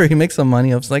 and make sure you make some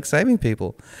money of like saving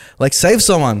people. Like save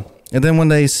someone, and then when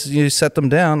you set them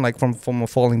down, like from a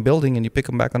falling building, and you pick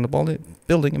them back on the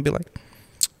building, and be like,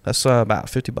 that's about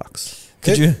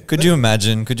 $50. Could you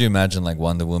imagine like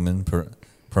Wonder Woman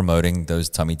promoting those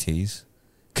tummy teas?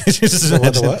 Could you just The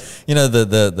imagine, what? you know,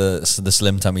 the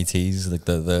slim tummy teas, like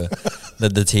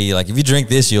the tea. Like if you drink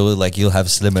this, you'll have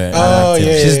slimmer. Oh, active.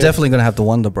 yeah. She's definitely gonna have the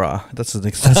Wonder Bra. That's the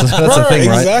thing,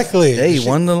 right? Exactly. Hey,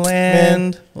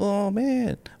 Wonderland. Oh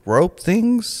man, rope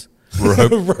things.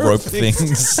 rope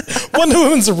things. Wonder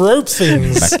Woman's rope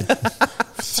things.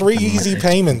 3 easy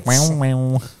payments.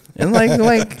 And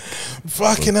like,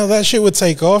 Fucking hell, that shit would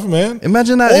take off, man.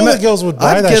 imagine that. All the girls would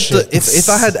buy I'd that get shit. if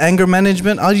I had anger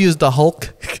management, I'd use the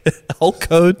Hulk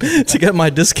code to get my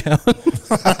discount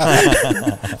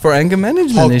for anger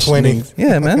management. Hulk issues. 20.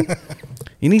 Yeah, man.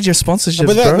 You need your sponsorship,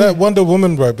 But bro. that Wonder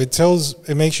Woman rope,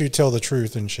 it makes you tell the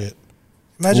truth and shit.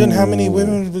 Imagine how many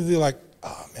women would be like,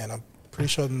 oh man, I'm pretty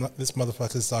sure this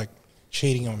motherfucker's like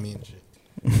cheating on me and shit.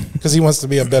 Because he wants to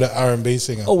be a better R&B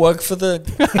singer. Or work for the.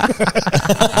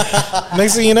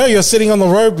 Next thing you know, you're sitting on the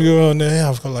rope. You're going, yeah,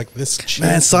 I've got like this chick.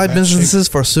 Man, side that businesses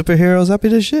for superheroes, happy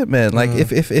to shit, man. Like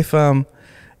if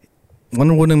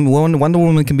Wonder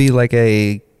Woman can be like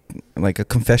a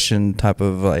confession type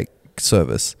of like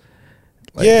service.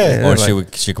 Like, Yeah. or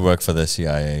like- she could work for the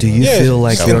CIA. Do you Yeah, feel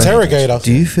like she's your interrogator.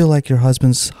 Do you feel like your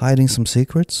husband's hiding some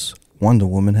secrets? Wonder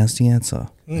Woman has the answer.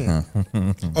 Oh,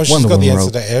 she's Wonder got the Woman answer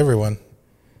wrote- to everyone.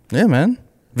 Yeah, man.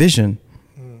 Vision.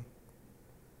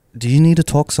 Do you need to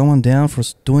talk someone down for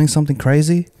doing something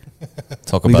crazy?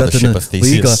 Talk about the ship of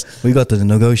Theseus. we got the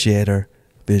negotiator.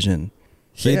 Vision.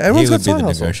 He Everyone's would got be side the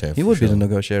hustle. negotiator. He for would be the sure.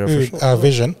 negotiator for Who, sure.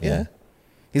 Vision. Yeah.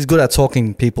 He's good at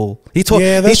talking people. He talked.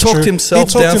 Yeah, he that's talked true. himself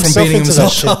He talked down himself from beating into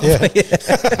himself that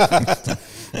up.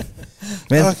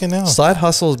 shit, Man, Fucking hell. side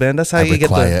hustles, man. That's how I you get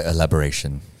require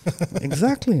elaboration.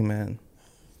 exactly, man.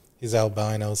 His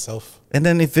albino self. And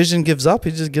then if Vision gives up,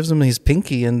 he just gives him his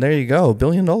pinky, and there you go, $1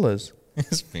 billion.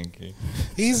 It's pinky.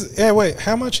 Wait,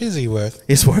 how much is he worth?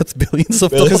 He's worth billions of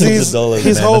Because dollars.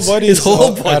 his whole body His is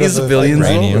whole out body's of a the billions of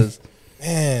vibranium. dollars.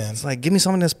 Man. It's like, give me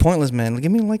something that's pointless, man.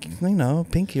 Give me like,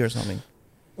 pinky or something.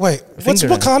 Wait, what's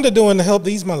Finger. Wakanda doing to help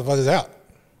these motherfuckers out?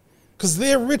 Because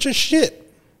they're rich as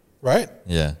shit, right?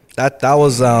 Yeah. That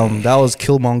was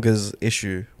Killmonger's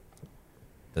issue.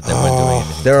 That they weren't doing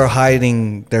anything. They're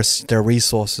hiding their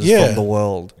resources Yeah. from the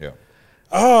world. Yeah.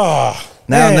 Now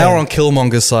we're on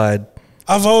Killmonger's side.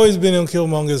 I've always been on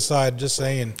Killmonger's side, just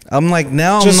saying. I'm like,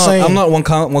 now Just saying. I'm not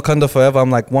Wakanda forever. I'm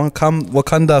like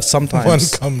Wakanda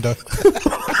sometimes. One cumda.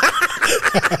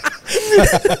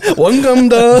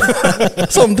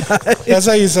 Wakanda sometimes. That's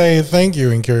how you say thank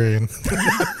you in Korean.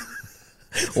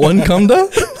 Wakanda?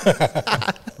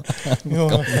 You know,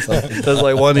 There's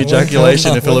like one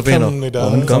ejaculation in Filipino.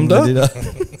 Wakanda.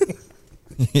 Wakanda?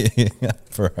 Yeah,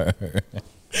 bro.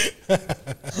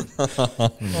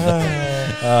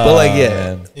 But like,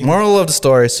 yeah. Moral of the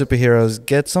story: superheroes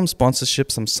get some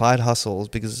sponsorship, some side hustles,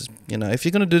 because if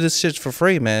you're gonna do this shit for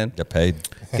free, man, Get paid.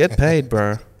 get paid,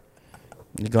 bro.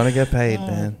 You're gonna get paid,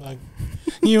 man. Like,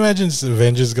 can you imagine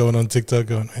Avengers going on TikTok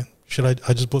going, man, should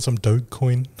I just bought some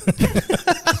Dogecoin?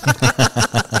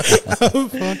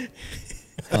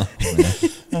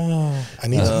 I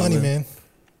need some money, man.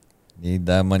 Need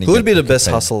that money. Who would be the get best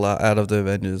paid. hustle out of the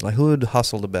Avengers? Like, who would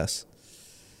hustle the best?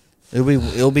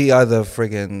 It'll be either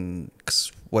friggin'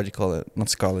 what do you call it? Not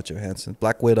Scarlett Johansson,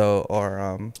 Black Widow,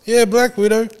 or Yeah, Black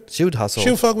Widow. she would hustle.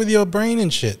 She'll fuck with your brain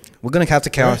and shit. We're gonna have to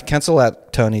cancel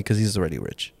out Tony because he's already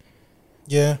rich.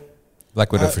 Yeah.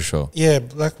 Black Widow for sure. Yeah,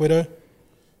 Black Widow.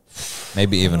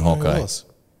 Maybe even I don't know who Hawkeye. else.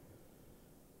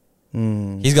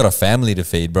 He's got a family to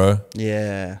feed, bro.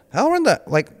 Yeah, how around that?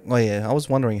 Like, oh yeah, I was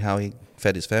wondering how he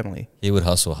fed his family. He would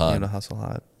hustle He hard. would hustle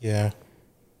hard. Yeah.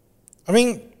 I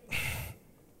mean,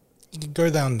 you could go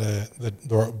down the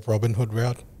Robin Hood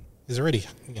route. He's already,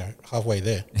 halfway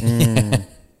there. I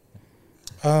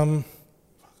don't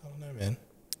know, man.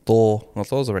 Thor. Well,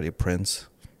 Thor's already a prince.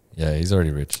 Yeah, he's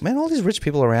already rich. Man, all these rich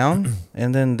people around,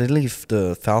 and then they leave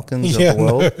the Falcons Yeah, of the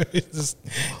world. no, he's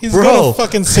Bro. got a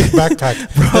fucking sick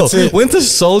backpack. Bro, That's it. Winter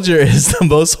Soldier is the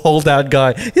most holdout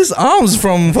guy. His arm's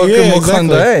from fucking Yeah,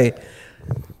 Wakanda. exactly. Eh?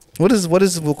 What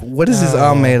is his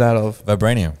arm made out of?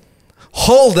 Vibranium.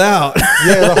 Hold out.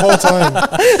 Yeah, the whole time.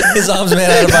 His arm's made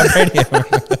out of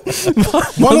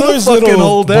vibranium. One of those fucking little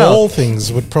hold out. ball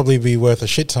things would probably be worth a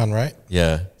shit ton, right?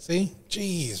 Yeah. See?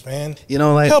 Jeez, man.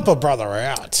 Like, Help a brother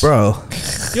out. bro,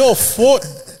 You all fought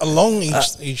along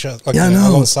each other, like yeah, I know.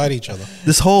 alongside each other.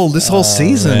 this whole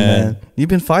season, man. man, you've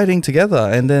been fighting together,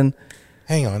 and then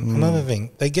Hang on, another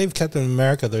thing. They gave Captain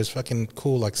America those fucking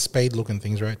cool, like spade-looking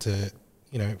things, right? To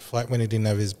fight when he didn't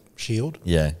have his shield.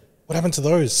 Yeah. What happened to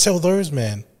those? Sell those,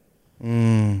 man.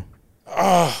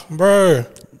 Bro,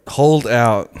 hold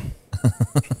out.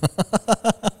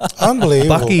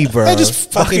 unbelievable. Bucky, bro. They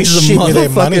just fucking Bucky's a shit me their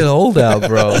money. motherfucking holdout,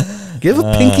 bro. Give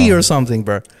a pinky or something,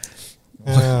 bro.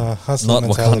 Hustle Not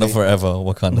mentality. Wakanda forever.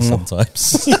 Wakanda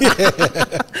sometimes.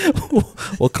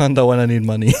 Wakanda when I need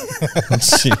money.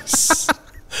 Jeez.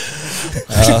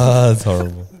 That's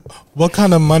horrible. What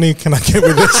kind of money can I get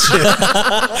with this shit?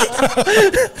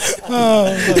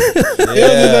 You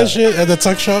ever did that shit at the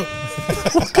tuck shop?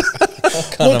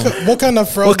 What kind of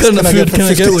frogs What kind of can I food get for can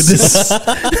I get with 50 this?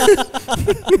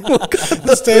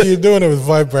 Instead, you're doing it with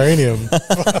vibranium.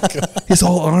 His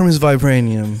whole arm is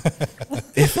vibranium.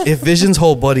 If Vision's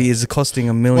whole body is costing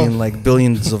 $1 million, like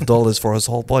billions of dollars for his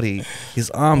whole body, his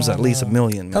arm's at least $1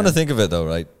 million. Come Man. to think of it, though,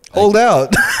 right? Hold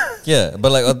out. Yeah,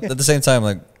 but like at the same time,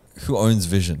 like, who owns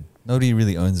Vision? Nobody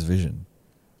really owns Vision.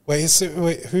 Who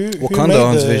Wakanda made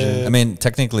owns the- Vision. I mean,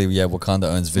 technically, yeah, Wakanda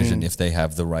owns Vision if they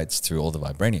have the rights to all the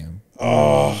vibranium.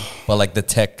 Oh, but like the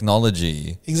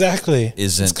technology, Exactly.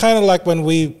 Isn't- It's kind of like when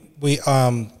we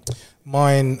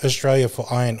mine Australia for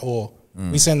iron ore.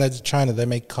 We send that to China. They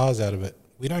make cars out of it.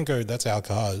 We don't go, that's our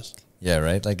cars. yeah,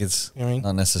 right. Like it's You know what I mean?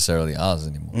 not necessarily ours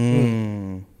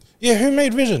anymore. Yeah, who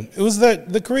made Vision? It was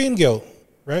the Korean girl.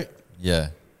 right? Yeah.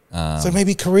 So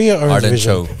maybe Korea owns Arden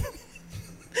Vision. Cho.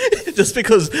 Just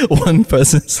because one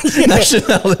person's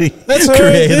nationality That's her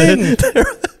created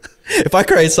it. If I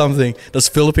create something, does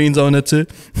Philippines own it too?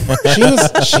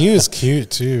 She was cute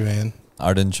too, man.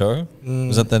 Arden Cho?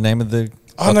 Was that the name of the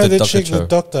Oh no, the chick Cho? was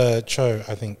Dr. Cho,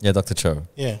 I think. Yeah, Dr. Cho.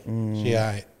 Yeah, she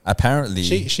alright. Apparently,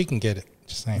 She can get it.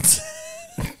 Just saying.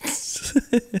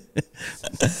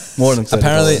 More than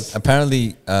 $30.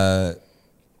 apparently,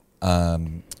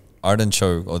 Arden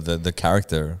Cho, or the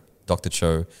character Dr.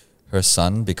 Cho, her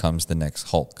son becomes the next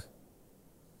Hulk.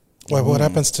 Wait, what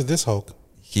happens to this Hulk?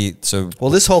 Well,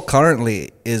 this Hulk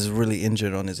currently is really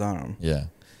injured on his arm. Yeah,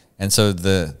 and so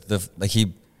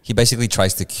he basically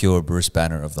tries to cure Bruce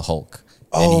Banner of the Hulk,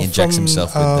 and he injects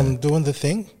himself with doing the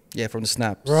thing. Yeah, from the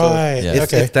snap. Right. So Yeah.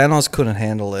 Okay. if Thanos couldn't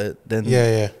handle it, then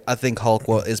Yeah. I think Hulk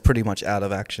is pretty much out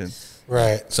of action.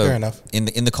 Right. So Fair enough.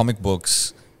 in the comic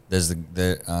books, there's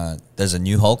a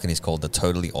new Hulk, and he's called the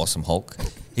Totally Awesome Hulk.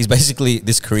 He's basically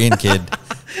this Korean kid.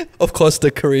 Of course,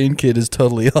 the Korean kid is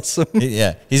totally awesome.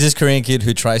 Yeah, he's this Korean kid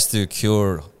who tries to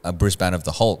cure Bruce Banner of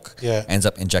the Hulk. Yeah. Ends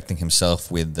up injecting himself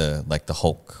with the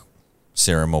Hulk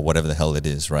serum or whatever the hell it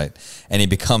is, right? And he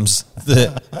becomes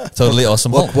the Totally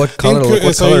Awesome Hulk. What color?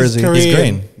 What color is he? Korean. He's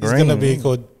green. He's gonna be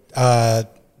called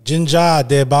Jinja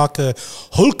Debak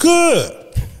Hulk.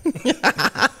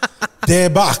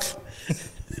 Debak.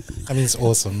 That means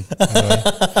awesome. Anyway.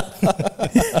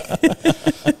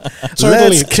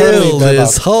 Let's kill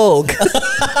this Debak. Hulk.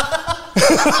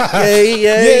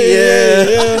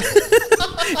 yeah.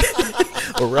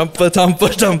 Rumpa tumpa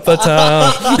tumpa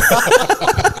tum.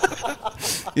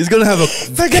 He's gonna have a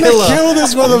They're gonna kill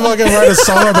this motherfucker and write a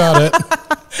song about it.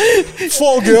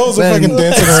 4 girls are Man. fucking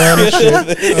dancing around and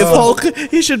shit. If Hulk,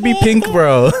 he should be pink,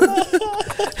 bro.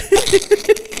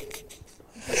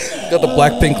 Got the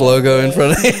Blackpink logo in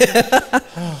front of him.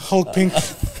 Hulk pink.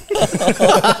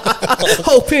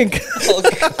 Hulk pink.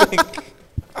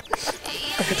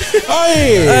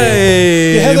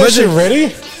 Hey, you had that shit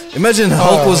ready? Imagine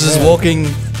Hulk was just walking,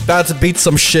 about to beat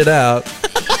some shit out,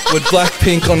 with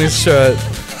Blackpink on his shirt.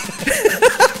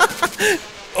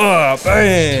 Oh,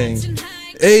 bang!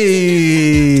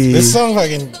 Hey! This song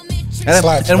fucking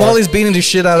slaps. And bro. while he's beating the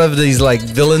shit out of these like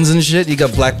villains and shit, you got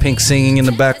Blackpink singing in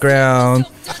the background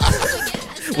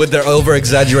with their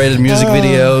over-exaggerated music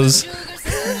videos.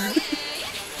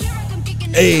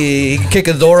 Hey, he can kick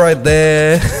a door right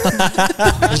there.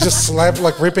 He's just slapped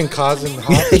like ripping cars in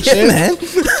half and Yeah, shit. man.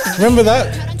 Remember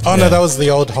that? Oh no, that was the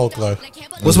old Hulk though.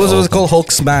 What's it called?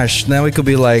 Hulk Smash. Now we could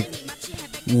be like,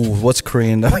 ooh, what's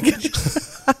Korean?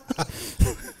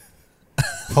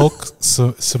 Hulk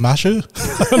Smasher?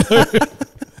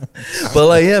 But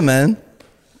like, yeah, man.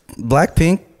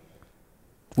 Blackpink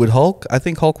with Hulk. I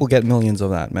think Hulk will get millions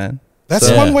of that, man. That's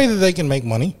So- one way that they can make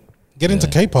money. Get into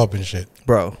K-pop and shit.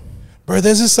 Bro. Bro,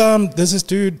 there's this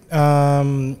dude.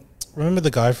 Remember the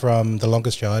guy from The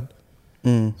Longest Yard?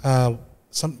 Some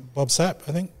Bob Sapp,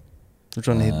 I think. Which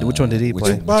one did he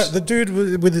play? But the dude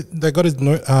that got his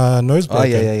nose broken. Oh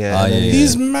yeah.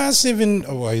 He's massive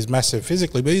he's massive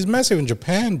physically, but he's massive in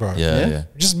Japan, bro. Yeah.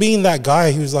 Just being that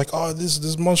guy who's like, oh,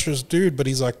 this monstrous dude, but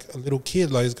he's like a little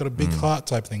kid, like he's got a big heart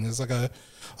type thing. It's like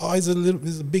he's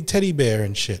a big teddy bear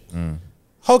and shit.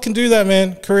 Hulk can do that,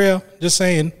 man. Korea, just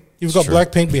saying. You've got true.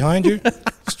 Blackpink behind you,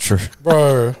 It's true.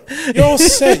 bro. You're all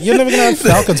set. You're never gonna have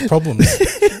Falcons problems.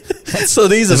 So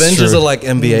these That's Avengers true. are like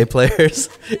NBA players.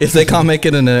 If they can't make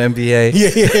it in an NBA,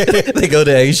 Yeah. they go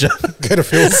to Asia. Go to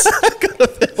Phil's.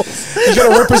 You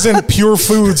gotta represent Pure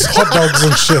Foods, hot dogs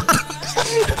and shit.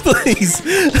 Please.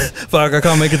 Fuck, I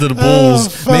can't make it to the Oh, Bulls.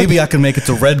 fuck. Maybe I can make it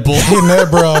to Red Bull. In there,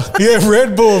 bro. Yeah,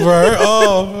 Red Bull, bro.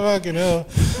 Oh, fucking hell.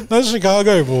 Not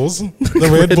Chicago Bulls. The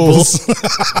Red Bulls.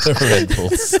 The Red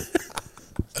Bulls.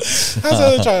 That's how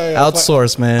they try.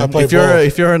 Outsource, I man. play If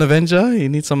you're an Avenger, you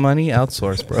need some money.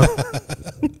 Outsource, bro.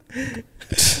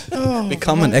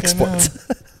 Become an export.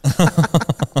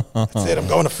 That's it. I'm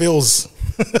going to Phil's.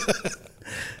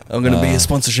 I'm gonna be a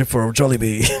sponsorship for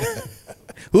Jollibee.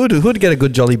 Who'd get a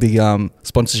good Jollibee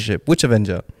sponsorship? Which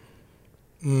Avenger?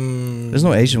 There's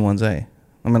no Asian ones, eh?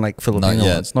 I mean, like Filipino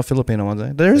yet. ones, not Filipino ones.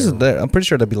 Eh? I'm pretty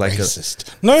sure there'd be like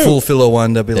Racist. a No. full filler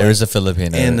one. There'd be There like is a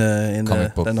Filipino in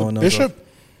comic book. that no one knows Bishop?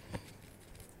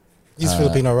 He's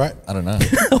Filipino, right? I don't know.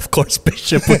 of. Of course,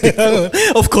 Bishop. Would be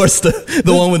of course, the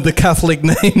one with the Catholic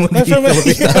name would be from-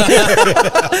 Filipino.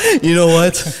 You know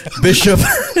what? Bishop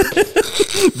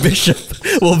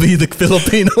will be the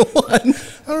Filipino one.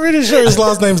 I'm pretty sure his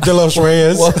last name's De Los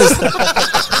Reyes. What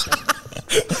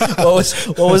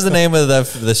was the name of the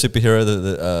superhero,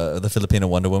 the Filipino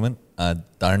Wonder Woman?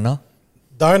 Darna.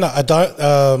 Darna.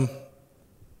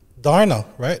 Darna,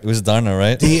 right? It was Darna,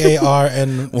 right?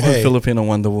 Darna. One Filipino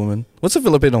Wonder Woman. What's a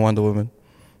Filipino Wonder Woman?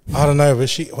 I don't know, but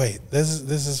this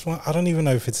is one. I don't even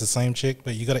know if it's the same chick,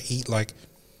 but you got to eat like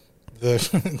the.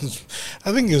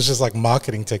 I think it was just like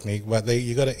marketing technique, but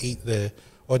you got to eat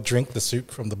or drink the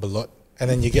soup from the balut, and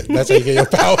then that's how you get your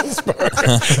powers, bro.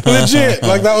 Legit,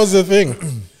 like that was the thing.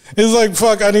 It's like,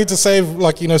 fuck, I need to save,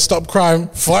 stop crime,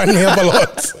 find me a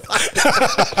balut.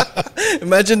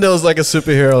 Imagine there was like a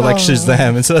superhero like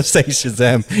Shazam. Instead of saying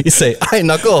Shazam, you say, "Ay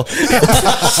nako."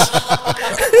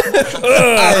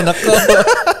 Ay, nako.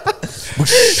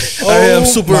 I am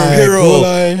superhero.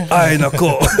 Ay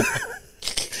nako.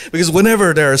 Because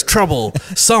whenever there is trouble,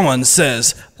 someone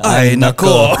says, "Ay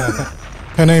nako."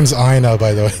 Her name's Aina,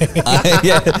 by the way.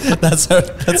 Yeah, that's her.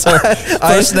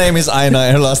 First name is Aina,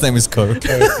 and her last name is Ko.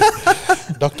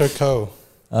 Dr. Ko.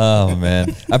 Oh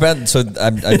man! I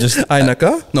just Ay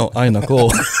naka? No, ay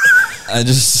nako. I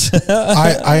just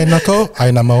Ainako,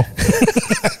 Ainamo.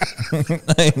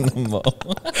 Ainamo.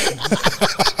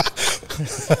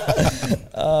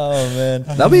 Oh man!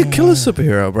 That'd be a killer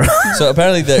superhero, bro. So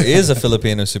apparently there is a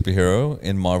Filipino superhero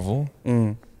in Marvel.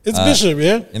 It's Bishop,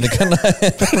 yeah? In the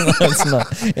no, it's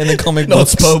not. In the comic No,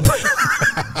 books. it's Pope.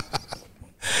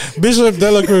 Bishop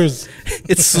De La Cruz.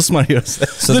 It's so smart.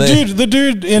 So the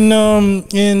dude in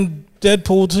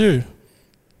Deadpool 2.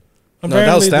 No,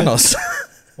 that was Thanos.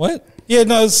 What? Yeah,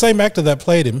 no, it's the same actor that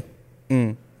played him.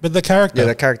 But the character. Yeah,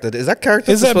 that character. Is that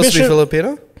character Is that supposed to be Bishop?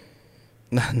 Filipino?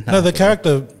 No, the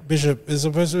character Bishop is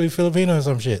supposed to be Filipino or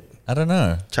some shit. I don't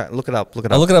know. Look it up.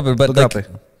 I'll look it up, but Look like, it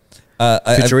up.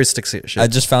 Futuristic shit. I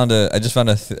just found a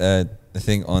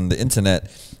thing on the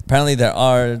internet. Apparently there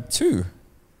are two.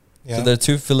 Yeah. So there are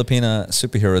two Filipina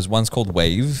superheroes. One's called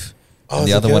Wave, and the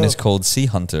it's a other one girl. is called Sea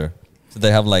Hunter. So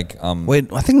they have like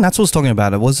Wait, I think that's what's talking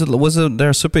about it. Was it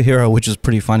their superhero, which is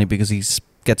pretty funny because he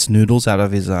gets noodles out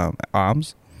of his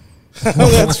arms?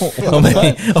 That's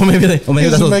maybe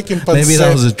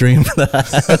that was a dream.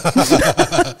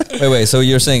 wait. So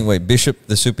you're saying Bishop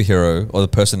the superhero or the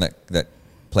person that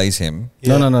plays him?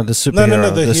 Yeah. No, the superhero, No,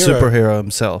 the hero. superhero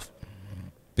himself.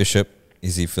 Bishop,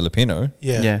 is he Filipino?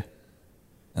 Yeah.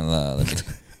 And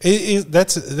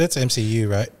That's MCU,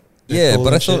 right? yeah, Deadpool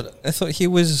but and I thought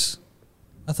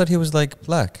he was like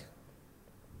black.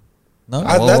 No,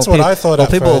 That's what I thought at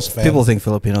first, man. People think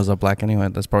Filipinos are black anyway.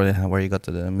 That's probably where you got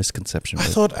the misconception. I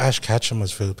thought Ash Ketchum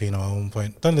was Filipino at one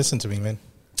point. Don't listen to me, man.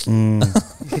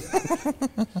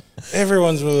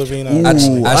 Everyone's Filipino.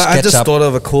 I just thought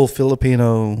of a cool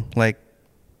Filipino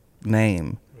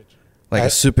name, like a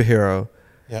superhero,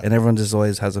 and everyone just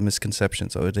always has a misconception.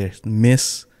 So there's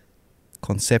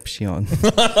misconception.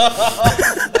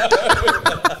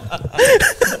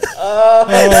 Oh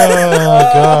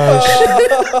gosh.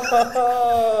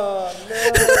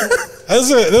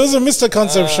 There was a Mr.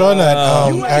 Concepcion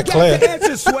at Claire.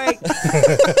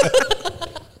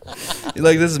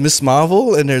 Like this is Miss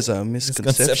Marvel, and there's a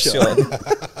misconception.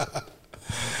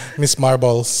 Miss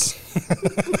Marbles.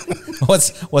 What's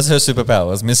her superpower?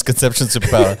 What's misconception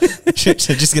superpower? she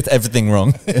just gets everything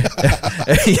wrong. Yeah,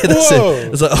 that's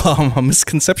it. It's like, I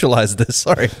misconceptualized this.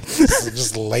 Sorry.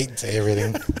 Just late to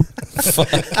everything.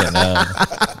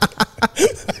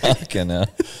 Fucking hell.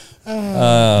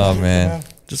 Oh man.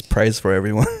 Just praise for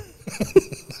everyone.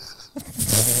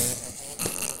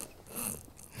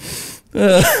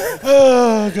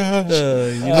 Oh gosh.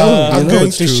 I'm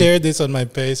going to share this on my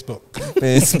Facebook.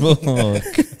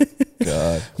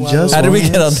 God. Just How did we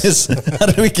get on this? How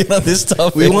did we get on this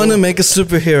topic? We want to make a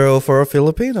superhero for a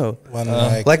Filipino.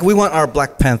 Like we want our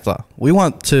Black Panther. We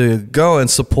want to go and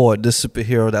support this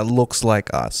superhero that looks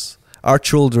like us. Our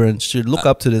children should look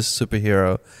up to this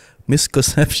superhero.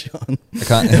 Misconception.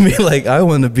 And be like, I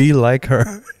want to be like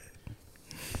her.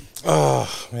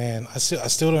 Oh man, I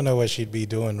still don't know what she'd be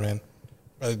doing, man.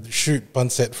 Shoot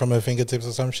pancit from her fingertips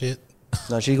or some shit.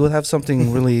 No, she would have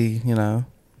something really,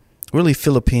 really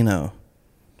Filipino,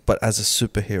 but as a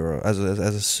superhero, as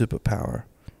a superpower.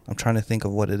 I'm trying to think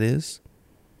of what it is.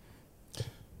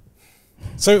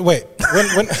 So wait,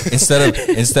 when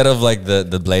instead of like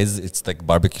the blades, it's like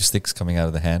barbecue sticks coming out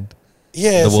of the hand.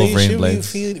 Yeah, the so Wolverine she'll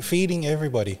blades. be feeding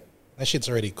everybody. That shit's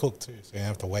already cooked too, so you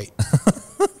have to wait.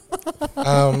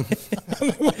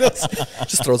 What else?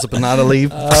 Just throws a banana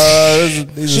leaf.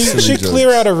 She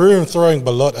clear out a room throwing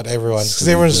balot at everyone because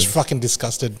everyone's just fucking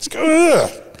disgusted.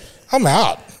 Ugh, I'm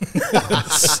out.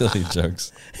 Silly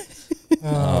jokes.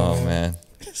 Oh man.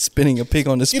 Spinning a pig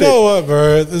on the spit. You know what,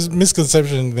 bro? This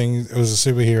misconception thing, it was a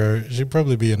superhero. She'd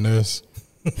probably be a nurse.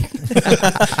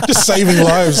 Just saving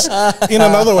lives in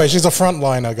another way. She's a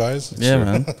frontliner, guys. Yeah,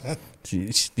 man.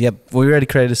 Yep, we already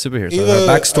created a superhero. So Either her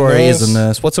backstory a is a nurse-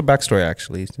 nurse. What's her backstory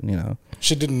actually? You know,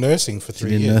 She did nursing for she 3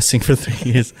 did years. nursing for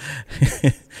 3 years.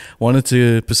 Wanted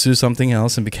to pursue something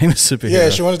else and became a superhero. Yeah,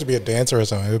 she wanted to be a dancer or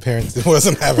something. Her parents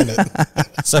wasn't having it.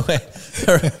 So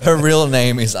her real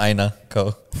name is Aina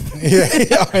Ko.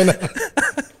 yeah, I know.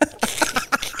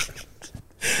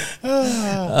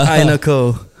 Aina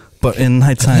Ko, but in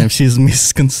nighttime she's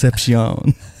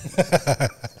Misconception.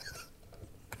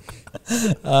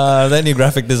 There any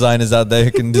graphic designers out there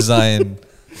who can design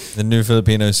the new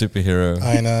Filipino superhero?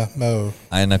 Aina Mo.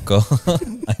 Aina Ko.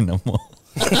 Aina Mo.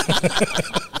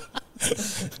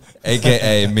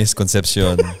 AKA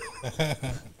Misconception.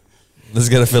 Let's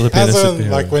get a Filipino As in, superhero.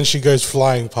 like when she goes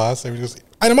flying past, everybody goes,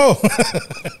 Aina Mo.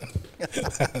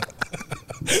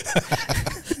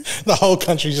 The whole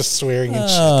country just swearing and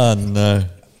shit. Oh no.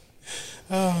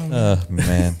 Oh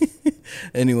man.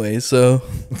 Anyway, so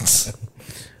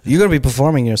you're gonna be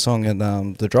performing your song at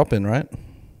the drop-in, right?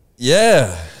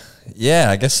 Yeah. Yeah,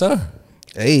 I guess so.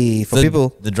 Hey, for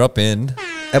people, The drop in.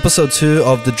 episode 2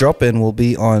 of the drop-in will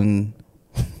be on.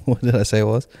 What did I say it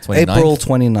was? 29th? April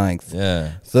 29th.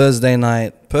 Yeah. Thursday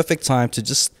night. Perfect time to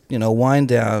just, wind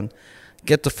down,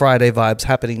 get the Friday vibes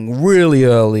happening really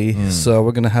early. So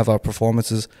we're going to have our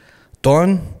performances.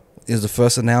 Dawn is the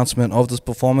first announcement of those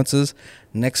performances.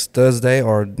 Next Thursday,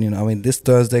 or, this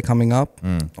Thursday coming up,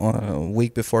 a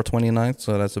week before 29th.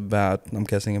 So that's about, I'm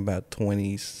guessing about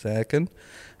 22nd,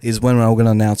 is when we're going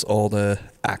to announce all the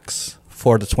acts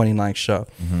for the 29th show.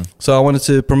 So I wanted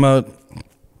to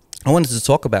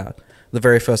talk about the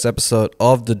very first episode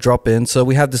of The Drop-In. So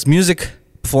we have this music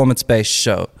performance-based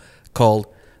show called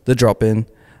The Drop-In,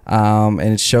 and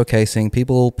it's showcasing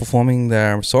people performing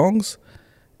their songs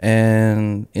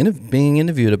and being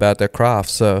interviewed about their craft.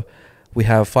 So we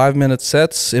have 5-minute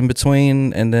sets in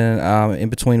between, and then in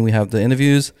between we have the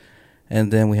interviews,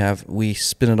 and then we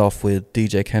spin it off with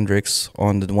DJ Kendricks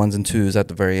on the 1s and 2s at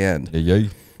the very end. Yeah.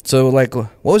 So, what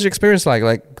was your experience like?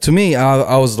 Like, to me,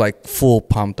 I was, full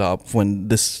pumped up when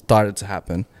this started to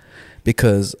happen,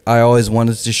 because I always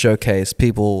wanted to showcase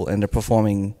people and their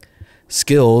performing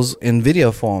skills in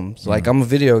video forms. Like, I'm a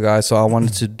video guy, so I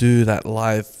wanted to do that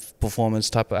live performance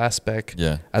type of aspect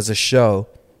as a show.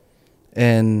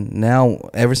 And now,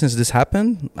 ever since this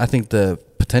happened, I think the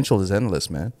potential is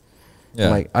endless, man.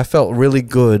 Yeah. I felt really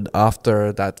good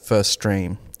after that first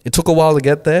stream. It took a while to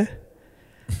get there.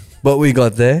 But we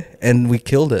got there and we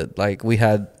killed it. We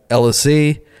had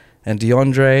LSC and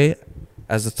DeAndre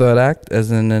as the third act,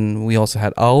 and then we also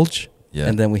had Alj,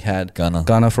 and then we had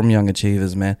Ghana from Young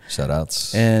Achievers, man. Shout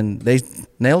outs. And they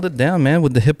nailed it down, man,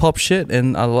 with the hip hop shit.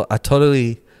 And I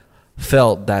totally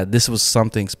felt that this was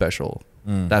something special,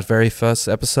 that very first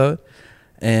episode.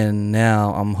 And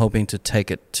now I'm hoping to take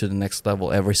it to the next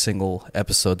level every single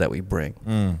episode that we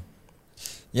bring.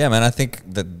 Yeah, man, I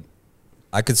think that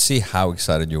I could see how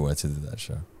excited you were to do that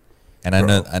show. And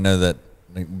I know that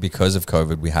because of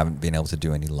COVID, we haven't been able to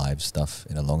do any live stuff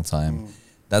in a long time.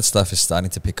 That stuff is starting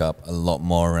to pick up a lot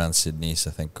more around Sydney,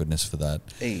 so thank goodness for that.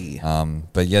 Hey.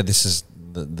 But yeah, this is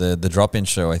the drop-in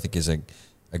show, I think, is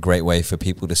a great way for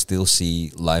people to still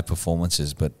see live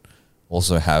performances, but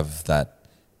also have that,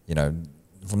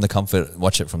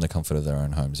 watch it from the comfort of their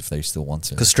own homes if they still want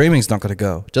to. Because streaming's not going to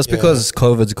go. Just because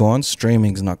COVID's gone,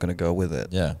 streaming's not going to go with it.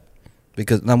 Yeah.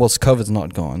 Because COVID's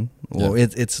not gone, or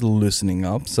it's loosening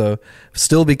up. So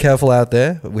still be careful out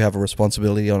there. We have a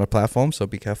responsibility on a platform, so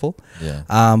be careful. Yeah.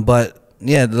 But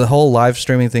yeah, the whole live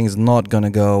streaming thing is not going to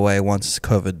go away once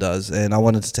COVID does, and I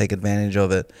wanted to take advantage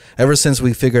of it. Ever since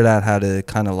we figured out how to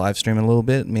kind of live stream a little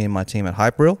bit, me and my team at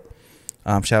Hyperreal.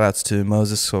 Shout outs to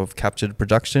Moses of Captured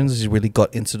Productions. He really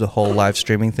got into the whole live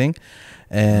streaming thing,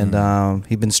 and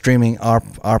he's been streaming our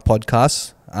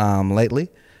podcasts lately.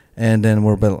 And then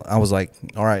I was like,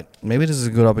 all right, maybe this is a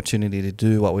good opportunity to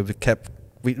do what we've kept.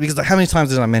 Because how many times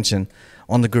did I mention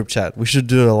on the group chat, we should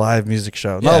do a live music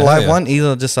show? Not a live one,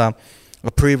 either just a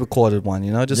pre-recorded one,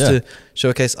 just to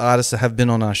showcase artists that have been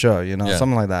on our show,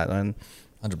 something like that. And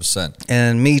 100%.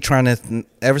 And me trying to,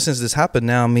 ever since this happened,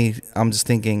 I'm just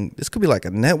thinking, this could be like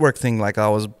a network thing, like I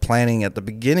was planning at the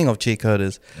beginning of Cheat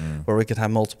Coders, where we could have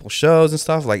multiple shows and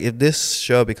stuff. Like, if this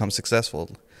show becomes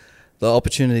successful, the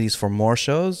opportunities for more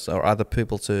shows or other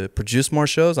people to produce more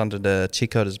shows under the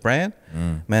Cheat Coders brand,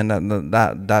 man,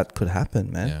 that could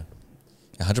happen, man.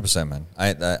 Yeah, 100%, man.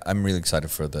 I'm really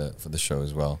excited for the show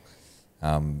as well.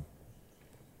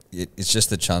 It's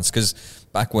just a chance, because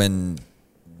back when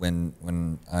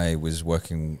I was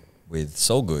working with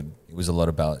Soul Good, it was a lot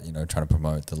about trying to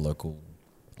promote the local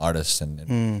artists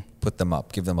and put them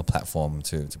up, give them a platform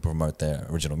to promote their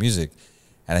original music.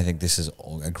 And I think this is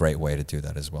a great way to do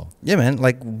that as well. Yeah, man.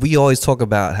 Like we always talk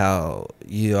about how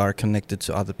you are connected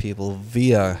to other people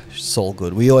via Soul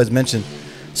Good. We always mention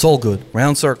Soul Good,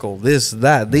 Round Circle, this,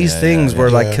 that. These things were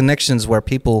like connections where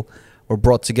people were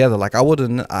brought together. Like I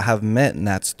wouldn't have met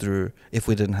Nats through if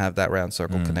we didn't have that Round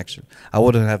Circle connection. I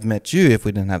wouldn't have met you if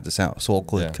we didn't have the Soul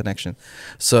Good connection.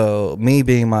 So me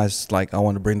being my, like, I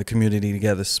want to bring the community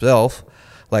together self,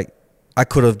 like I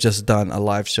could have just done a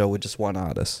live show with just one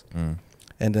artist.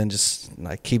 And then just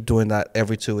like keep doing that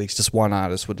every 2 weeks, just one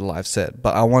artist with a live set.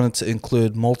 But I wanted to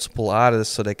include multiple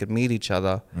artists so they could meet each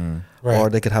other, or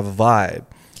they could have a vibe.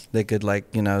 They could,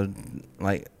 like, you know,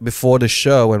 like before the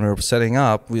show when we were setting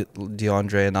up,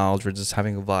 DeAndre and Niles were just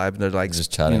having a vibe. They're like,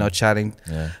 just chatting,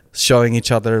 you know, showing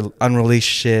each other unreleased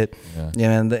shit.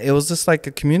 And it was just like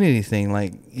a community thing.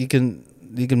 Like you can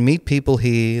meet people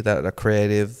here that are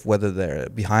creative, whether they're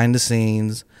behind the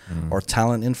scenes or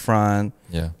talent in front.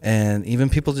 And even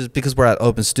people, just because we're at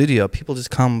Open Studio, people just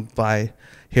come by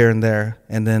here and there.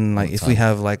 And then like if we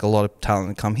have like a lot of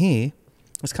talent come here,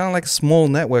 it's kind of like a small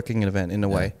networking event in a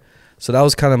way. So that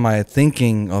was kind of my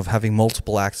thinking of having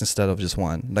multiple acts instead of just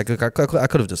one. Like I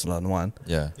could have just done one.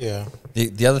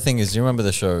 The other thing is, do you remember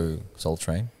the show Soul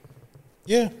Train?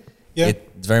 Yeah.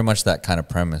 It's very much that kind of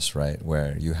premise, right?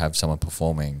 Where you have someone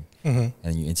performing and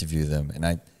you interview them.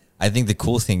 And I think the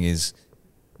cool thing is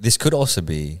this could also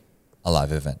be a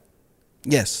live event.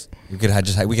 Yes. We could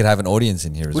have an audience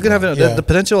in here as well. We could have the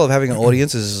potential of having an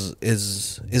audience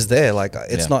is there. Like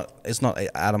it's not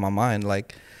out of my mind.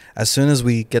 Like as soon as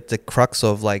we get the crux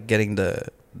of like getting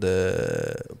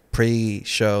the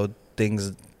pre-show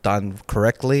things done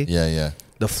correctly.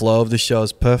 The flow of the show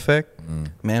is perfect.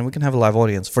 Man, we can have a live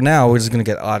audience. For now, we're just gonna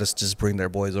get artists just bring their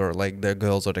boys or like their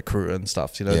girls or their crew and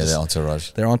stuff. You know, their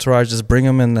entourage. Their entourage, just bring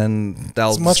them, and then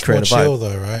that'll it's much just create more a vibe. chill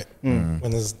though, right?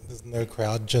 When there's no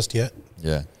crowd just yet.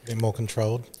 A bit more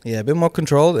controlled. Yeah, a bit more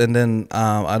controlled, and then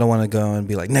I don't want to go and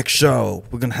be like, next show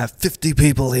we're gonna have 50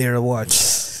 people here to watch.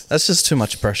 That's just too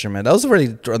much pressure, man. That was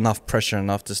already enough pressure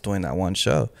just doing that one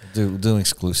show. Do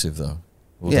exclusive though.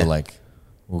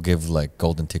 We'll give like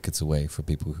golden tickets away for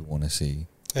people who want to see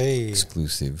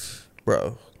exclusive.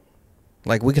 Bro,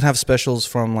 like we can have specials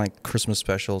from like Christmas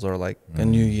specials or like a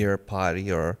New Year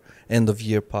party or end of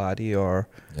year party or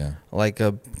like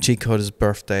a Cheat Coder's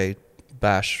birthday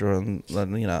bash or,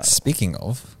 you know. Speaking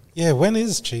of. Yeah, when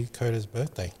is Cheat Coder's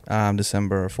birthday?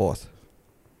 December 4th.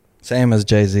 Same as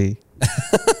Jay-Z.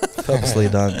 Purposely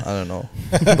done. I don't know.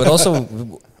 But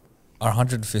also our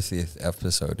 150th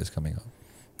episode is coming up.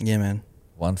 Yeah, man.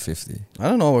 150. I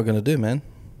don't know what we're gonna do, man.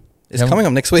 It's coming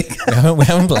up next week. we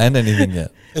haven't planned anything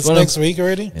yet. It's next week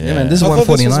already? Yeah, man. This is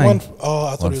 149. I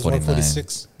thought it was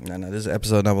 146. No, this is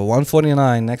episode number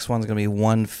 149. Next one's gonna be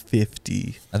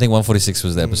 150. I think 146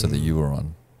 was the episode that you were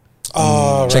on.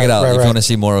 Oh, check it out if you want to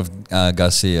see more of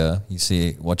Garcia.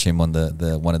 Watch him on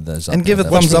the one of those. And give a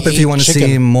thumbs up if you want to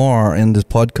see him more in this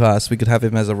podcast. We could have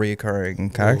him as a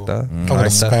recurring character. I'm gonna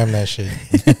spam that shit.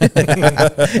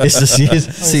 It's just you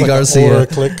see like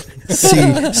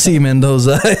Garcia, see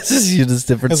Mendoza. It's just you just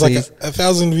different. It's like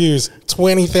 1,000 views,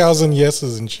 20,000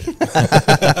 yeses and shit.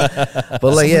 But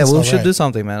like, yeah, we should do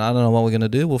something, man. I don't know what we're gonna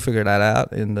do. We'll figure that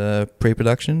out in the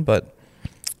pre-production. But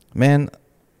man,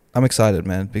 I'm excited,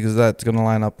 man, because that's going to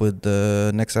line up with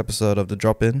the next episode of the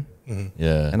Drop-In.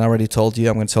 Yeah. And I already told you,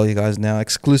 I'm going to tell you guys now,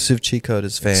 exclusive Cheat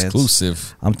Coders fans.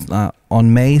 Exclusive.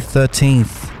 On May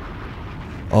 13th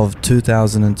of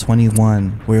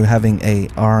 2021, we're having a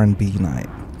R&B night.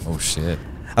 Oh, shit.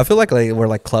 I feel like we're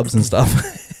like clubs and stuff.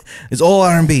 It's all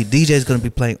R&B. DJ's going to be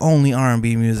playing only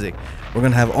R&B music. We're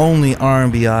going to have only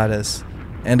R&B artists.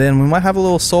 And then we might have a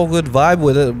little Soul Good vibe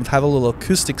with it. Have a little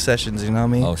acoustic sessions, you know what I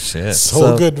mean? Oh, shit.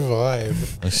 Soul Good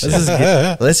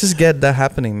vibe. Let's just get that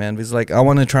happening, man. Because like I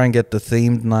want to try and get the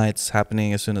themed nights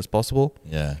happening as soon as possible.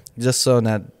 Yeah. Just so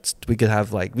that we could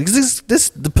have like, because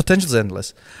the potential's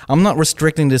endless. I'm not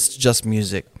restricting this to just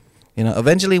music. You know,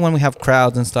 eventually when we have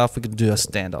crowds and stuff, we could do a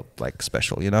stand-up like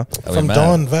special, you know? From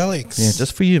Don Valix. Yeah,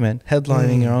 just for you, man.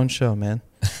 Headlining your own show, man.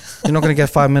 You're not going to get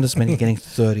 5 minutes, man. You're getting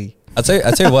 30. I'll tell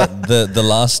you what, the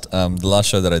last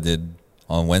show that I did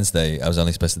on Wednesday, I was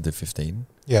only supposed to do 15.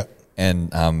 Yeah.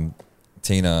 And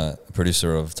Tina,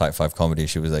 producer of Type 5 Comedy,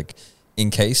 she was like, in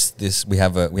case we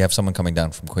have someone coming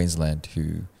down from Queensland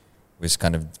who was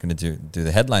kind of going to do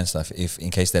the headline stuff. If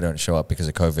in case they don't show up because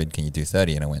of COVID, can you do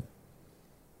 30? And I went,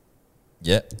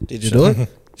 yeah. Did you do it?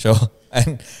 Sure.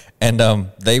 And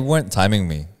they weren't timing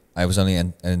me. I was only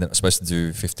supposed to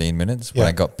do 15 minutes. When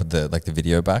I got the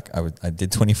video back, I did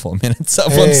 24 minutes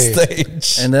up on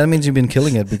stage. And that means you've been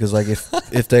killing it, because like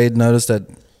if they'd noticed that,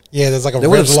 yeah, there's like a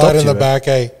red light in the back,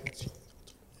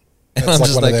 And That's I'm like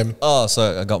just one like, of them. oh,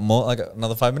 so I got more. I got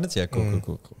another 5 minutes. Yeah,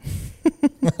 cool.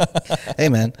 Hey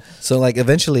man, so like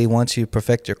eventually once you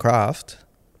perfect your craft,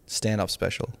 stand up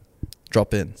special,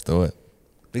 drop in. Let's do it.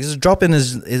 Because drop in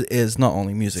is not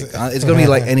only music. It's gonna be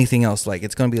like anything else. Like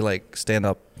it's gonna be like stand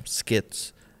up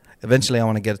skits. Eventually, I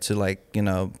want to get it to like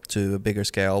to a bigger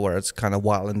scale where it's kind of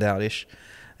wilding out-ish.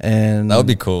 And That would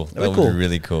be cool. That'd That be would cool. be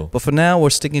really cool. But for now,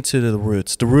 we're sticking to the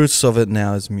roots. The roots of it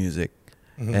now is music.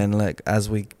 And like as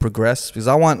we progress, because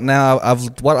I want now,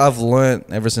 what I've learned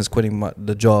ever since quitting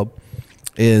the job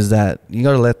is that you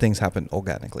got to let things happen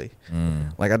organically.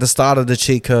 Like at the start of the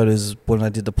cheat code is when I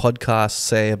did the podcast,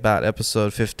 say about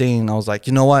episode 15, I was like,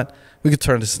 you know what, we could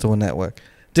turn this into a network,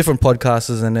 different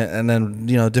podcasts, and then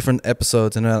different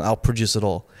episodes, and then I'll produce it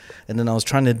all. And then I was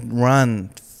trying to run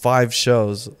 5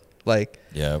 shows like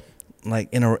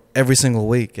in every single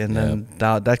week, and then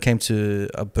that came to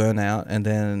a burnout, and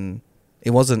then it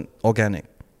wasn't organic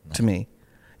to me.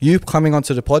 You coming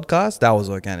onto the podcast, that was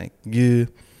organic.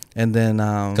 And then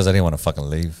Because I didn't want to fucking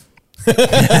leave.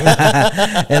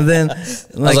 and then I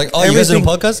was like, oh, you guys doing a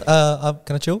podcast?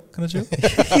 Can I chill?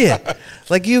 Yeah,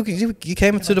 like you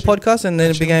came into the podcast, and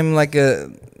then it became like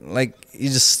you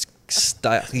just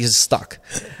stuck.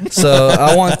 So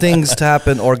I want things to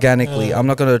happen organically. I'm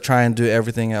not gonna try and do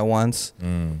everything at once.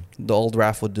 The old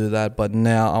Raph would do that, but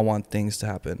now I want things to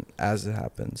happen as it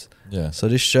happens. Yeah. So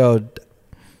this show,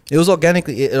 it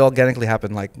organically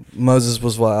happened. Like Moses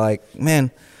was like,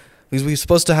 man, because we were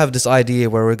supposed to have this idea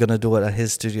where we're gonna do it at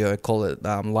his studio and call it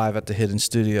Live at the Hidden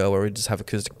Studio, where we just have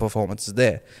acoustic performances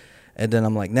there. And then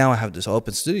I'm like, now I have this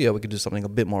open studio, we could do something a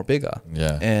bit more bigger.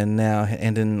 Yeah. And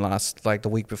then last, like the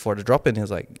week before the drop in, he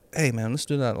was like, hey man, let's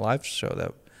do that live show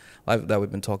that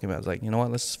we've been talking about. I was like, you know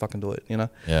what, let's just fucking do it,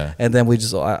 Yeah. And then we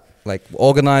just like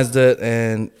organized it,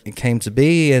 and it came to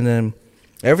be, and then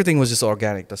everything was just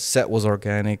organic. The set was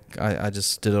organic. I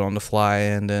just did it on the fly,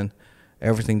 and then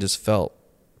everything just felt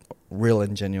real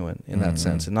and genuine in that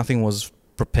sense. And nothing was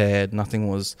prepared. Nothing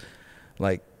was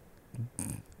like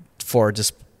for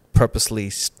just purposely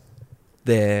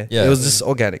there. Yeah. It was just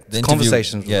organic. The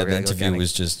conversations were the interview organic.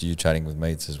 was just you chatting with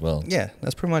mates as well. Yeah,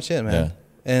 that's pretty much it, man. Yeah.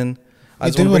 And I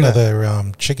You just wanna do bring that-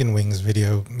 another chicken wings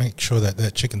video. Make sure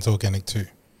that chicken's organic too.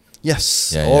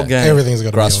 Yes, Yeah, yeah. organic. Everything's got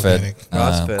to be Grass fed, organic.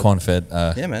 Grass-fed. corn fed,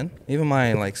 Yeah, man. Even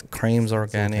my like creams are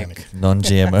organic.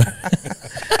 non-GMO.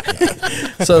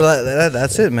 So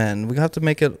that's it, man. We have to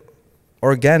make it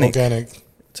organic. Organic.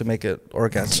 To make it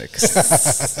organic.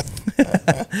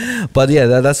 But yeah,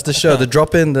 that's the show. The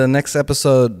drop in, the next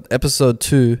episode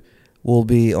 2 will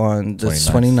be on the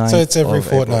 29th. So it's every of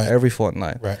April. fortnight. Every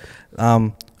fortnight. Right.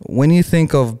 When you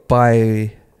think of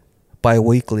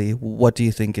bi-weekly, what do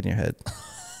you think in your head?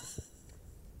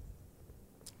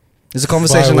 It's a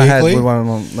conversation I had Bi-weekly?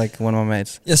 with one of my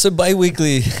mates. Yeah, so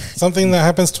bi-weekly, Something that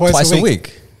happens twice a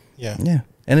week. Yeah. Yeah.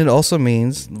 And it also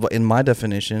means, in my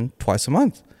definition, twice a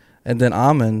month. And then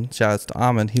Armin, shout outs to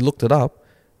Armin, he looked it up.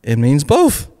 It means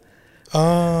both.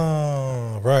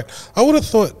 Oh, right. I would have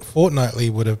thought fortnightly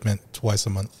would have meant twice a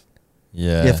month.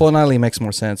 yeah. Yeah, fortnightly makes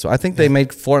more sense. So I think they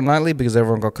made fortnightly because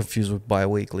everyone got confused with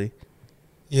bi-weekly.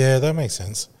 Yeah, that makes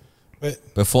sense. But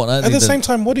But fortnightly, at the same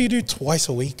time, what do you do twice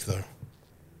a week though?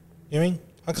 You know what I mean?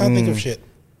 I can't think of shit.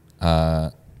 yeah.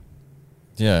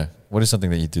 What is something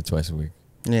that you do twice a week?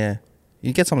 Yeah.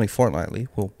 You get something fortnightly,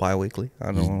 well, bi-weekly. I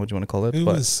don't know what you want to call it. Who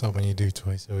but is someone you do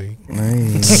twice a week?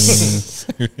 Hey.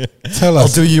 Tell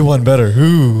us. you one better.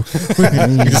 Who?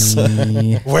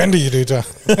 Hey. When do you do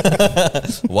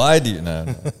that? Why do you know?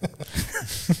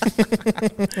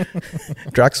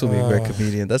 Drax will be a great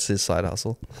comedian. That's his side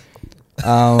hustle.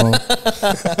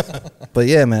 But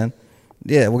yeah, man.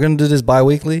 Yeah, we're going to do this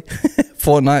bi-weekly,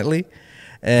 fortnightly,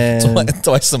 and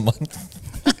Twice a month.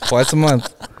 twice a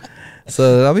month.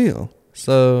 So that'll be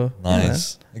so yeah, man.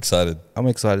 Nice. Excited. I'm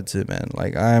excited too, man.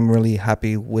 Like I'm really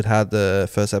happy with how the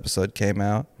first episode came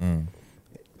out.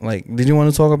 Like, did you want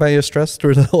to talk about your stress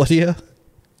through the audio?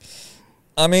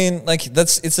 I mean, like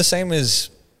it's the same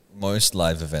as most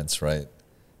live events, right?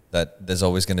 That there's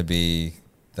always going to be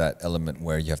that element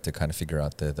where you have to kind of figure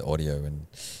out the audio, and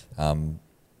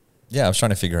yeah, I was trying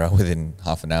to figure out within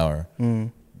half an hour.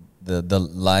 The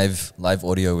live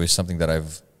audio is something that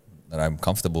I'm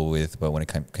comfortable with, but when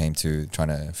it came to trying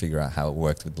to figure out how it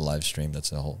worked with the live stream,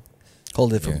 that's a whole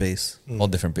different beast. whole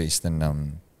different beast.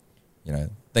 And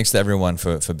thanks to everyone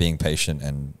for being patient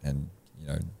and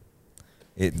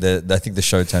I think the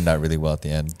show turned out really well at the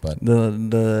end. But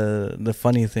The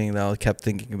funny thing that I kept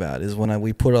thinking about is when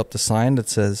we put up the sign that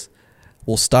says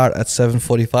we'll start at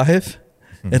 7:45,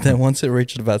 and then once it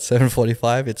reached about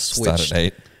 7:45, it switched. start at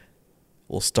 8.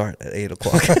 will start at 8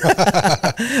 o'clock.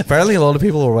 Apparently, a lot of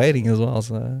people were waiting as well.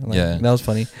 So that was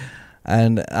funny.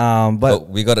 And but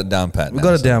we got it down pat. We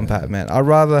got it down pat, man. I'd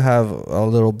rather have a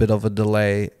little bit of a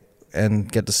delay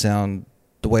and get the sound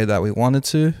the way that we wanted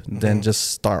to than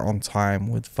just start on time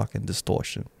with fucking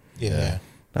distortion. Yeah.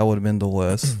 That would have been the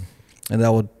worst. And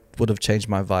that would have changed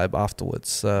my vibe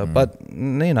afterwards. But,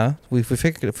 you know, we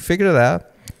figured it out.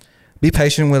 Be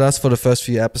patient with us for the first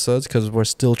few episodes because we're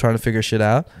still trying to figure shit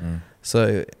out.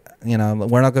 So, you know,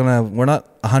 we're not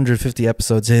 150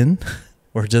 episodes in.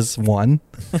 We're just one.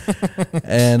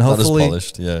 And hopefully, not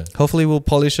as polished, hopefully we'll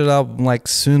polish it up like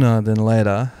sooner than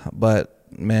later. But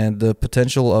man, the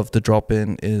potential of the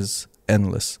drop-in is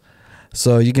endless.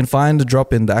 So you can find the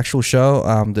drop-in, the actual show.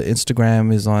 The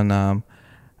Instagram is on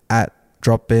at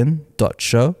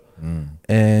dropin.show.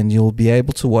 And you'll be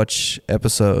able to watch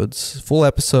full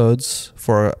episodes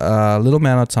for a little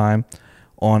amount of time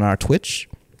on our Twitch.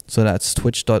 So that's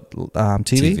twitch.tv/the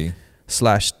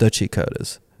cheat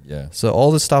coders. Yeah. So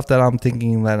all the stuff that I'm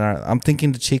thinking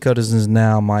the cheat coders is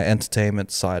now my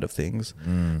entertainment side of things.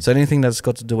 So anything that's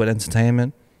got to do with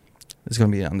entertainment is going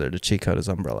to be under the cheat coders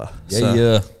umbrella.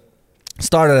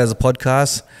 Started as a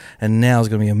podcast and now it's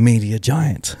going to be a media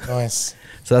giant. Nice.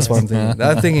 So that's what I'm thinking.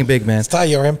 I'm thinking big, man. Start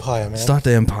your empire, man. Start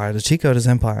the empire. The cheat coders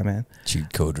empire, man. Cheat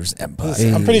coders empire.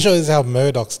 I'm pretty sure this is how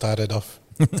Murdoch started off.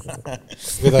 with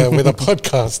a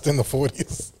podcast in the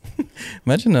 40s.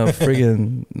 Imagine a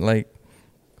friggin' like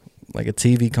a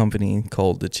TV company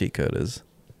called the Cheat Coders.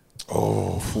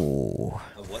 Oh.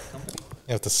 A what company?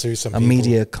 You have to sue some A people.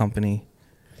 media company.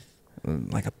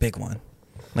 Like a big one.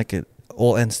 Like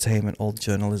all entertainment, all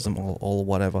journalism, all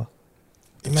whatever.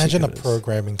 Imagine a Cheat Coders.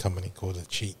 programming company called the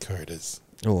Cheat Coders.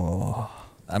 Oh.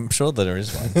 I'm sure that there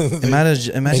is one.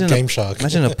 Imagine Game Shark.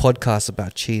 Imagine a podcast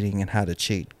about cheating and how to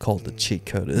cheat called the Cheat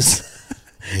Coders.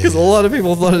 Because a lot of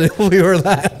people thought we were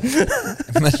that.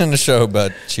 Imagine a show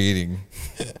about cheating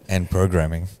and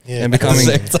programming. Yeah. And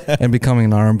becoming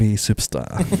an R&B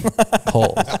superstar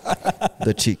called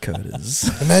the Cheat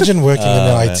Coders. Imagine working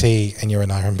in IT and you're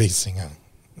an R&B singer.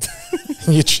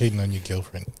 You're cheating on your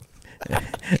girlfriend.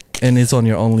 And it's on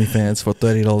your OnlyFans for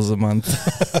 $30 a month.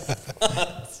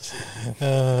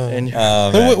 And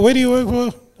where do you work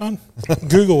for? On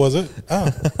Google, was it? Oh.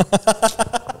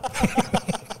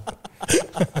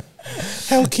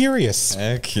 How curious.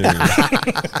 and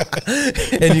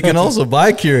you can also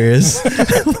buy Curious.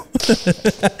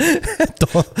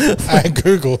 At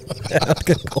Google.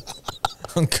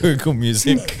 On Google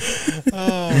Music.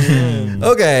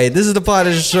 Okay, this is the part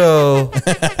of the show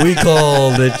we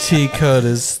call the Cheat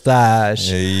Coders Stash.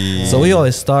 Hey. So we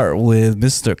always start with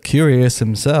Mr. Curious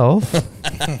himself.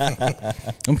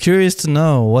 I'm curious to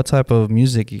know what type of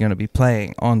music you're going to be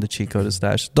playing on the Cheat Coders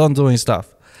Stash. Done doing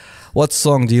stuff. What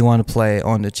song do you want to play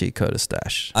on the Cheat Coders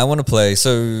Stash? I want to play.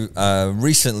 So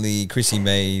recently, Chrissy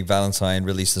May Valentine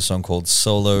released a song called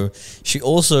Solo. She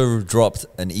also dropped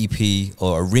an EP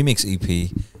or a remix EP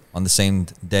on the same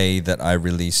day that I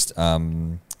released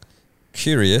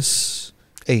Curious.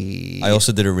 Hey. I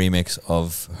also did a remix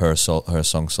of her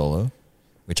song Solo,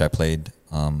 which I played.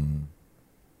 I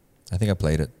think I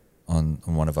played it on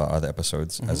one of our other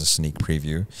episodes as a sneak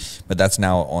preview. But that's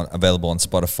now available on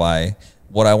Spotify.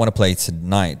 What I want to play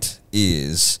tonight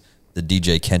is the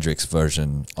DJ Kendrick's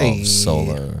version of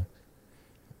Solo.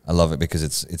 I love it because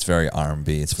it's very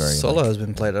R&B. It's very Solo has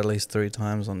been played at least 3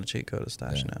 times on the Cheat Coders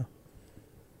Stash now.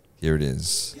 Here it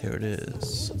is. Here it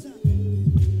is.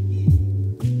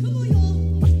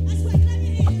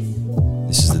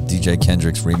 This is the DJ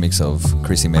Kendrick's remix of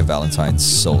Chrissy May Valentine's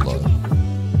Solo.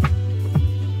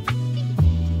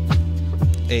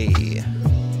 Hey.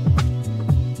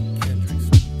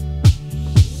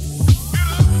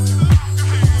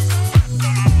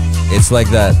 It's like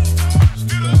that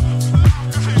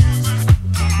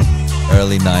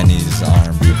early 90s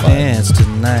R&B vibe. Dance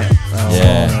tonight.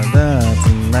 Yeah. Dance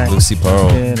tonight. Lucy Pearl.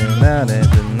 Get it out there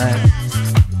tonight.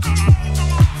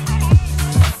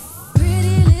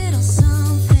 Pretty little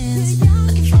somethings,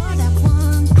 looking for that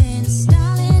one thing,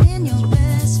 styling in your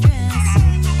best dress.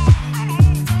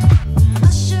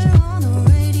 Usher on the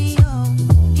radio,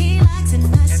 he likes it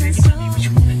nice and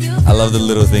slow. I love the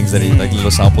little things that he, like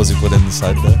little samples he put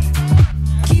inside there.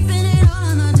 Keeping it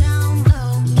on the down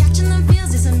low, catching the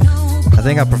feels is a no. I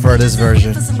think I prefer this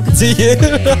version. See you?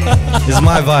 It's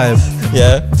my vibe.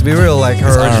 Yeah. To be real, like her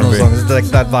It's original R&B. songs, like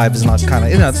that vibe is not kind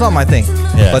of, it's not my thing.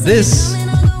 Yeah. But this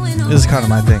is kind of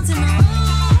my thing.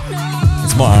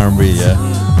 It's more R&B, yeah.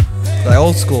 Like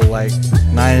old school, like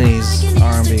 90s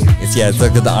R&B. It's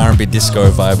like the R&B disco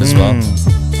vibe as well.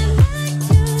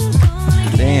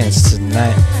 dance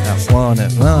tonight. I want it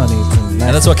tonight. And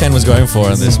that's what Ken was going for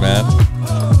on this, man.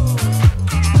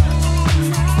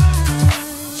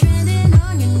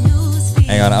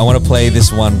 Hang on, I want to play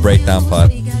this one breakdown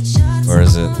part. Where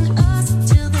is it?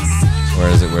 Where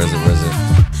is it? Where is it? Where is it?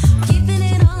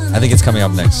 I think it's coming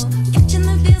up next.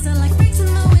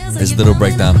 There's a little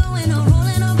breakdown.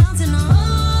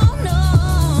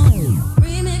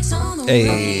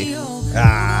 Hey.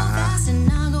 Ah.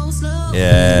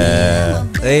 Yeah.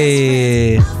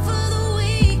 Hey.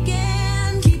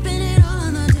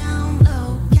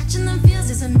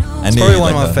 It's Probably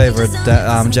one of my favorite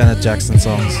Janet Jackson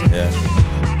songs. Yeah.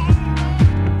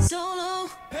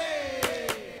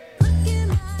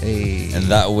 Hey. And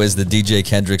that was the DJ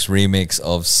Kendrick's remix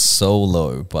of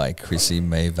Solo by Chrissy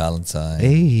May Valentine.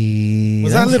 Hey.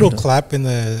 Was that little clap in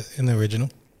the original?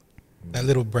 That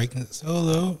little break in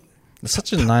solo? It's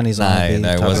such a 90s No, R&B. no,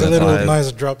 it type Was wasn't. a of little vibe.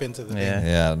 nice drop into the thing. Yeah.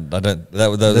 Yeah, I don't.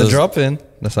 That The was, drop in.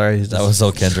 Sorry. that was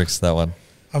all Kendrick's. That one.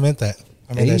 I meant that.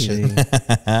 I meant that shit.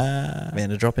 Man,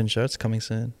 the drop in shirt's coming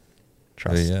soon.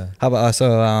 Trust. Yeah. How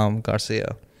about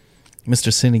Garcia?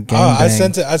 Mr. Sinigang. Oh, I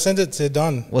sent it to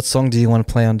Don. What song do you want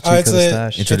to play on Chico it's the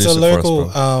Stash? Introduce it's a it for us, local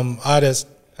bro. artist.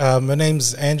 My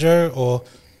name's Andrew or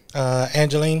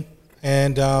Angeline,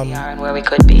 and And where we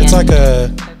could be. it's and like a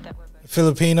hope that we're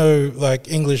Filipino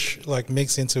like English like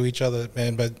mix into each other,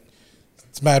 man. But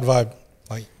it's mad vibe.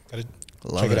 Like, gotta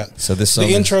Love check it it. out. So this song.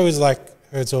 The is- intro is like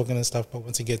her talking and stuff, but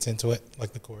once he gets into it,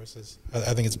 like the choruses,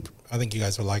 I think you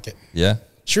guys will like it. Yeah.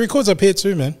 She records up here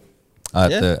too, man.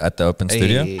 At the open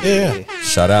studio. Yeah.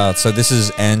 Shout out. So this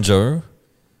is Anjo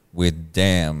with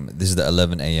Damn. This is the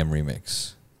 11 a.m.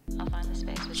 remix. I'll find the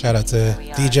space with Shout you out to where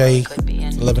we are, DJ where we could be,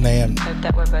 and 11 a.m. hope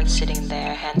that we're both sitting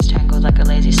there, hands tangled like a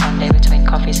lazy Sunday between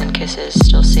coffees and kisses,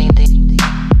 still seeing the.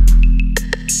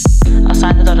 I'll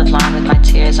sign the dotted line with my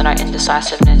tears and our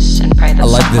indecisiveness, and pray that I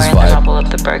like somewhere this in the vibe. rubble of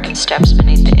the broken steps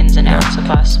beneath the ins and outs of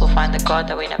us, we'll find the God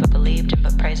that we never believed in,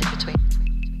 but praise it between.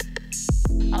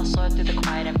 I'll sort through the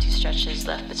quiet, empty stretches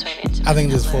left between intimate I think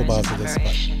there's 4 hellos bars and of this, but-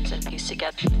 admirations and piece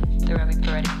together through every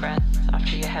poetic breath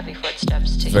after your heavy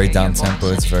footsteps to Very hear your down-tempo,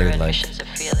 voice it's and very through like- admissions of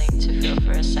feeling to feel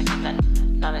for a second then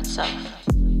none itself.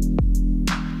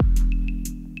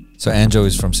 So Anjo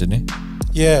is from Sydney.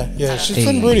 Yeah. She's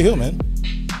from Rudy Hill, man.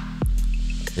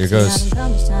 Here goes. Haven't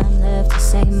got much time left to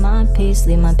say my piece.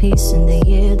 Leave my piece in the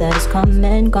year that is come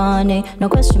and gone. Ain't no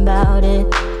question about it.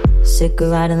 Sick of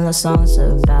writing the songs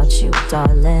about you,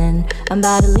 darling. I'm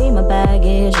about to leave my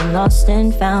baggage and lost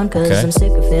and found. Cause Okay. I'm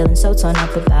sick of feeling so torn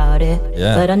up about it.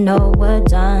 Yeah. But I know we're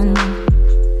done.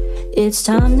 It's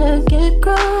time to get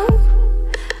grown.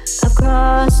 I've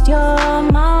crossed your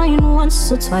mind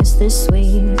once or twice this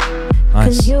week. Nice.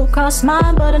 Cause you crossed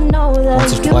mine, but I know that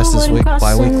Once or you twice this wouldn't week, cross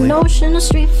bi-weekly. an ocean or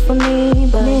street for me.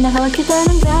 But may not like it that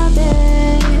I'm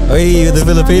grabbing. Oy, the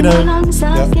Filipino. Walang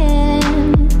sakin.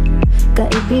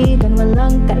 Kaibigan,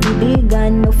 walang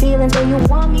kaibigan. No feelings, but you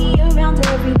want me around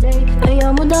every day.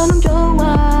 Ayaw mo daw ng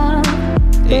jowa,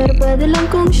 pero pwede lang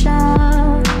kung siya.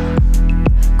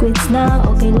 Quits na,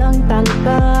 okay lang, talo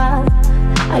ka.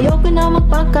 Ayoko na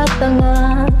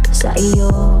magpakatanga sa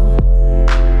iyo.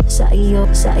 Sa iyo,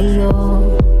 sa iyo.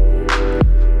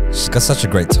 She's got such a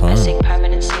great I tone. seek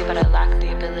permanency, but I lack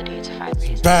the ability to find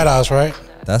reason. Badass, right?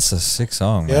 That's a sick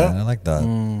song, Yeah. man. I like that.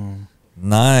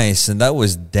 Nice. And that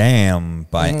was Damn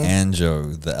by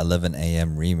Anjo, the 11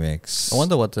 a.m. remix. I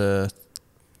wonder what the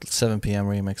 7 p.m.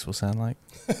 remix will sound like.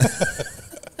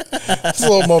 It's a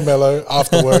little more mellow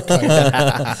after work. Kind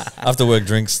of. After work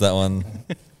drinks, that one.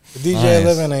 DJ Nice.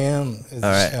 11 a.m. is,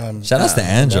 All right. Shout outs to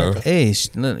Anjo. Hey,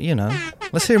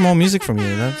 let's hear more music from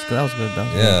you. That was good, though.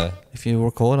 Yeah. If you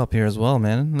record up here as well,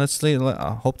 man,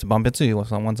 I hope to bump into you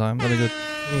one time. That'd be good.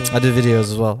 I do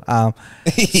videos as well.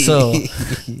 So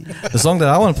the song that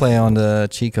I want to play on the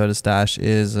Chico the Stash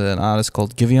is an artist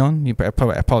called Giveon. You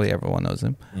probably everyone knows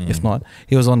him. If not,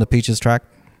 he was on the Peaches track.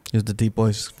 He was the deep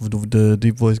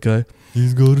voice guy.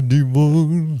 He's got a deep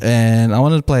voice. And I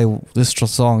wanted to play this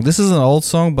song. This is an old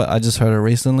song, but I just heard it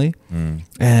recently.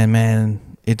 And man,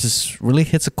 it just really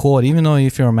hits a chord. Even though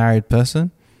if you're a married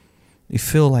person, you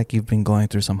feel like you've been going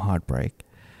through some heartbreak.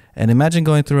 And imagine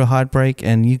going through a heartbreak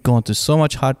and you've gone through so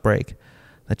much heartbreak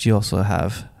that you also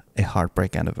have a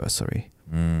heartbreak anniversary.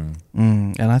 And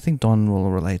I think Don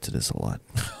will relate to this a lot.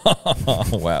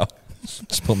 Wow.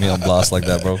 Just put me on blast like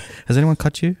that, bro. Has anyone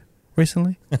cut you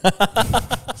recently?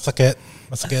 Suck it.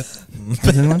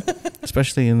 Has anyone?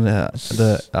 Especially in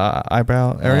the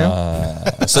eyebrow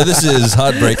area? So this is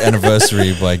Heartbreak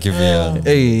Anniversary by Giveon.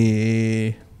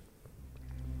 Hey.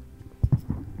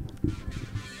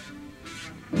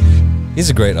 He's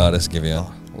a great artist,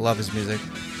 Giveon. Love his music.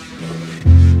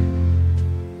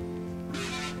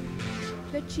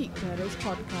 Cheek Brothers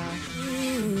Podcast.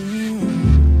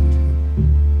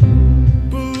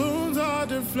 Balloons are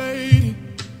deflating.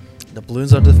 The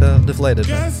balloons are deflated,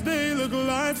 man. Guess they look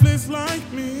lifeless like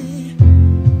me.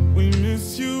 We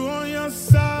miss you on your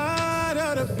side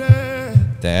of the bed.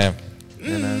 Damn.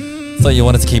 Yeah, man. So you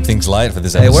wanted to keep things light for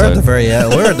this Hey, episode. we're at the very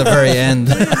end. We're at the very end.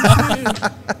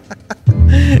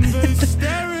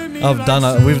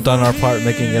 We've done our part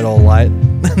making it all light.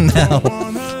 Now,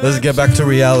 let's get back to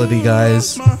reality,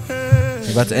 guys.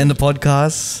 We're about to end the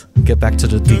podcast. Get back to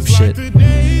the deep shit.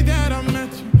 Hey.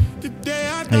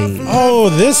 Oh,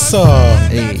 this song.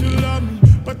 Hey.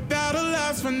 But that'll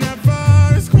last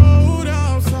forever. It's cold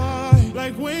outside.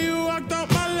 Like when you walked out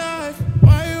my life.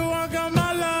 Why you walk out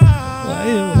my life? Why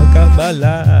you walk out my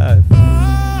life?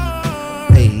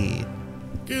 Hey.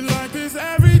 Get like this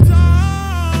every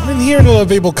time. I've been hearing a lot of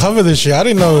people cover this shit. I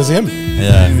didn't know it was him.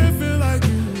 Yeah.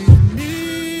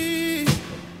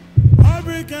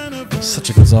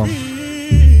 Such a good song. I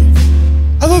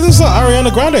thought this was an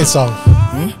Ariana Grande song.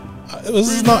 Was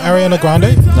this not Ariana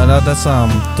Grande? No, that's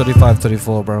 35,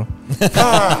 34, bro.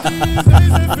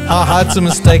 How hard to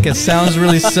mistake? It sounds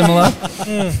really similar.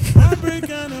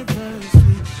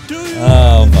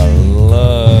 Oh my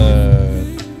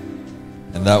lord.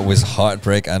 And that was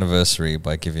Heartbreak Anniversary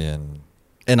by Givian.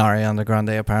 In Ariana Grande,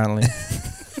 apparently.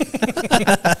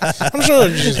 I'm sure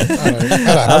she's. I've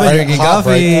been drinking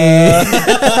coffee.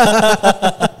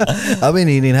 I've been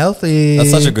eating healthy.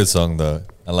 That's such a good song though.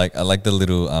 I like the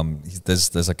little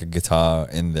there's like a guitar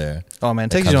in there. Oh man,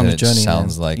 it that takes you comes on in, a it journey.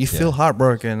 sounds Man. like You feel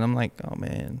heartbroken. I'm like, oh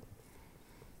man.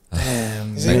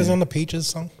 Damn. Is he was on the Peaches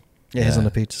song? Yeah, he's Yeah. on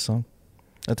the Peaches song.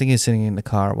 I think he's sitting in the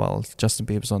car while Justin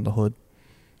Bieber's on the hood.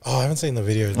 Oh, I haven't seen the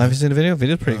video. Have you seen the video?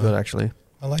 Video's pretty good actually.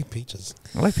 I like Peaches.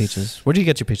 I like peaches. Where do you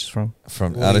get your peaches from?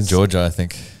 from out of Georgia, I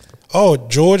think. Oh,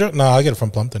 Georgia? No, I get it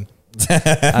from Plumpton.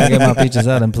 I get my peaches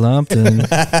out in Plumpton.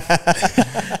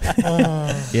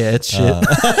 Yeah, it's shit.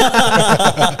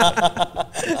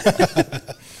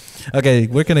 Okay,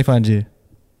 where can they find you?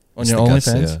 On your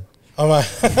OnlyFans? Oh my!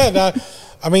 No,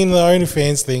 I mean the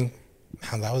OnlyFans thing.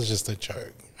 That was just a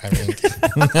joke. I mean,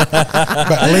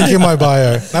 but link in my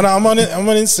bio. No, I'm on it. I'm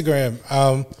on Instagram.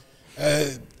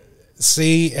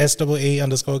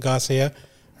 CSWE_Garcia. I don't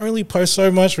really post so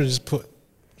much. I just put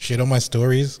shit on my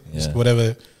stories. Just Yeah.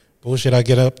 whatever bullshit I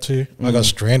get up to. I got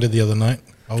stranded the other night.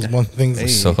 I was one of the things. Hey.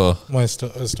 So My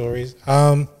stories.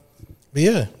 But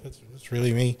yeah, that's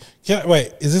really me.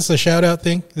 Wait, is this a shout out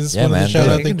thing? Is this Yeah, one man. of the shout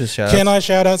Yeah, out you can things? do shout Can outs. I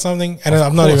shout out something? And Of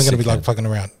I'm not even course going to you be like can. fucking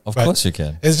around. of But course you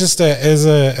can. it's just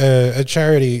a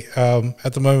charity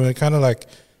at the moment, kind of like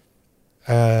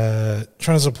trying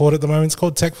to support at the moment. It's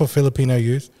called Tech for Filipino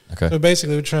Youth. Okay. So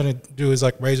basically, what we're trying to do is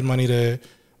like raise money to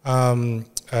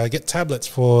get tablets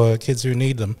for kids who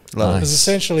need them. Nice. Because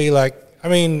essentially, like, I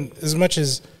mean, as much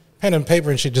as pen and paper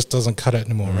and shit just doesn't cut it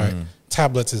anymore, right?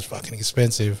 Tablets is fucking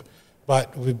expensive,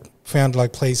 but we found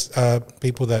like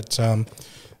people that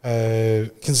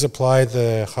can supply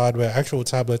the hardware, actual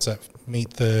tablets that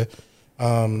meet the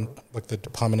like the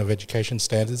Department of Education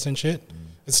standards and shit.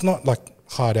 It's not like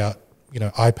hard out,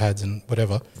 iPads and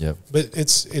whatever. Yep. But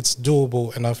it's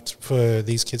doable enough for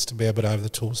these kids to be able to have the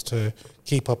tools to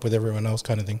keep up with everyone else,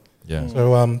 kind of thing. Yeah.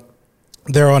 So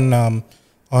they're on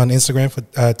Instagram for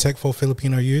Tech for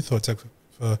Filipino Youth or Tech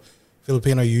for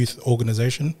Filipino Youth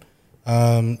Organization.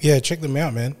 Yeah, check them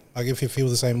out, man. Like if you feel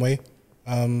the same way,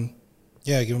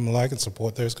 yeah, give them a like and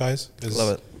support those guys. 'Cause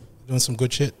Love it. they're doing some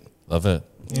good shit. Love it.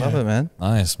 Love it, man.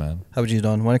 Nice, man. How about you,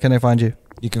 Don? Where can I find you?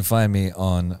 You can find me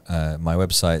on my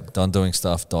website,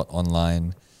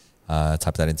 dondoingstuff.online.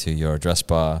 Type that into your address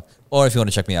bar. Or if you want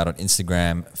to check me out on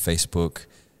Instagram, Facebook,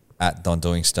 at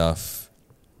dondoingstuff.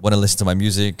 Want to listen to my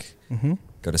music?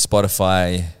 Go to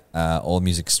Spotify, all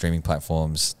music streaming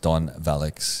platforms, Don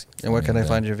Valix. And where can I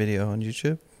find your video? On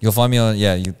YouTube? You'll find me on,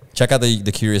 you check out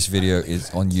the Curious video is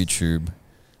on YouTube.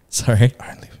 Sorry.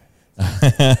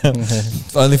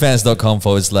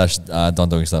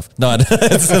 Onlyfans.com/dondoingstuff. No,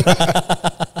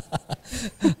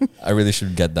 I really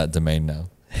should get that domain now.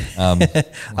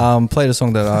 Play the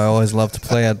song that I always love to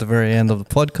play at the very end of the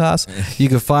podcast. You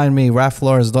can find me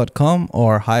raflores.com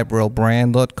or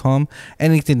hyperealbrand.com.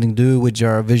 Anything to do with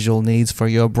your visual needs for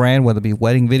your brand, whether it be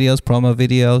wedding videos, promo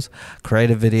videos,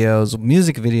 creative videos,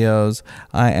 music videos.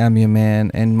 I am your man,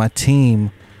 and my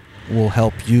team will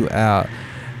help you out.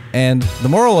 And the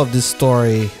moral of this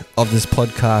story of this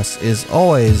podcast is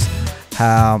always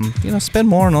spend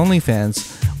more on OnlyFans.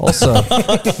 Also,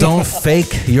 don't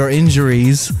fake your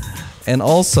injuries. And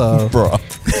also, Bro.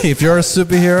 if you're a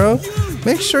superhero,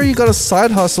 make sure you got a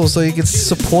side hustle so you can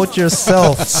support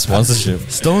yourself. Sponsorship.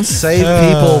 Don't save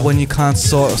people when you can't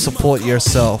support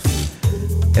yourself.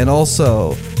 And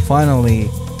also, finally,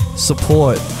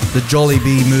 support the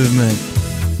Jollibee movement.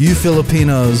 You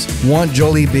Filipinos want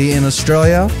Jollibee in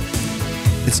Australia?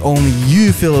 It's only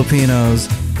you Filipinos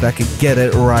that can get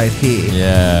it right here.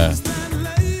 Yeah.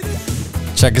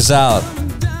 Check us out.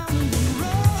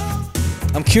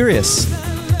 I'm curious.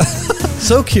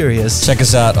 So curious. Check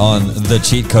us out on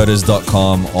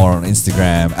thecheatcoders.com or on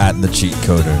Instagram at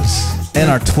thecheatcoders. And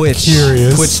our Twitch.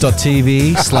 Curious.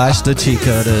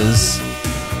 Twitch.tv/thecheatcoders.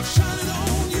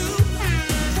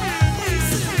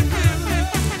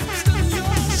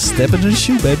 Step into the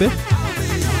shoe, baby.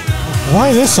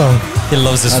 Why this song? He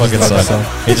loves this I just fucking love song. this song.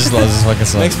 He just loves this fucking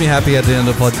song. Makes me happy at the end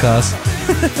of the podcast.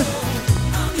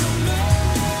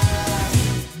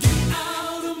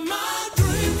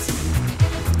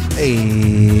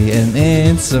 Hey, and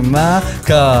into my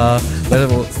car.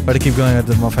 Better keep going.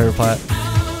 That's my favorite part.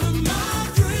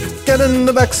 Get in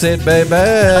the backseat,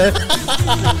 baby.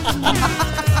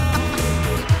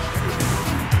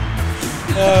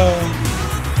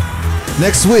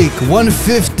 Next week,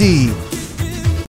 150.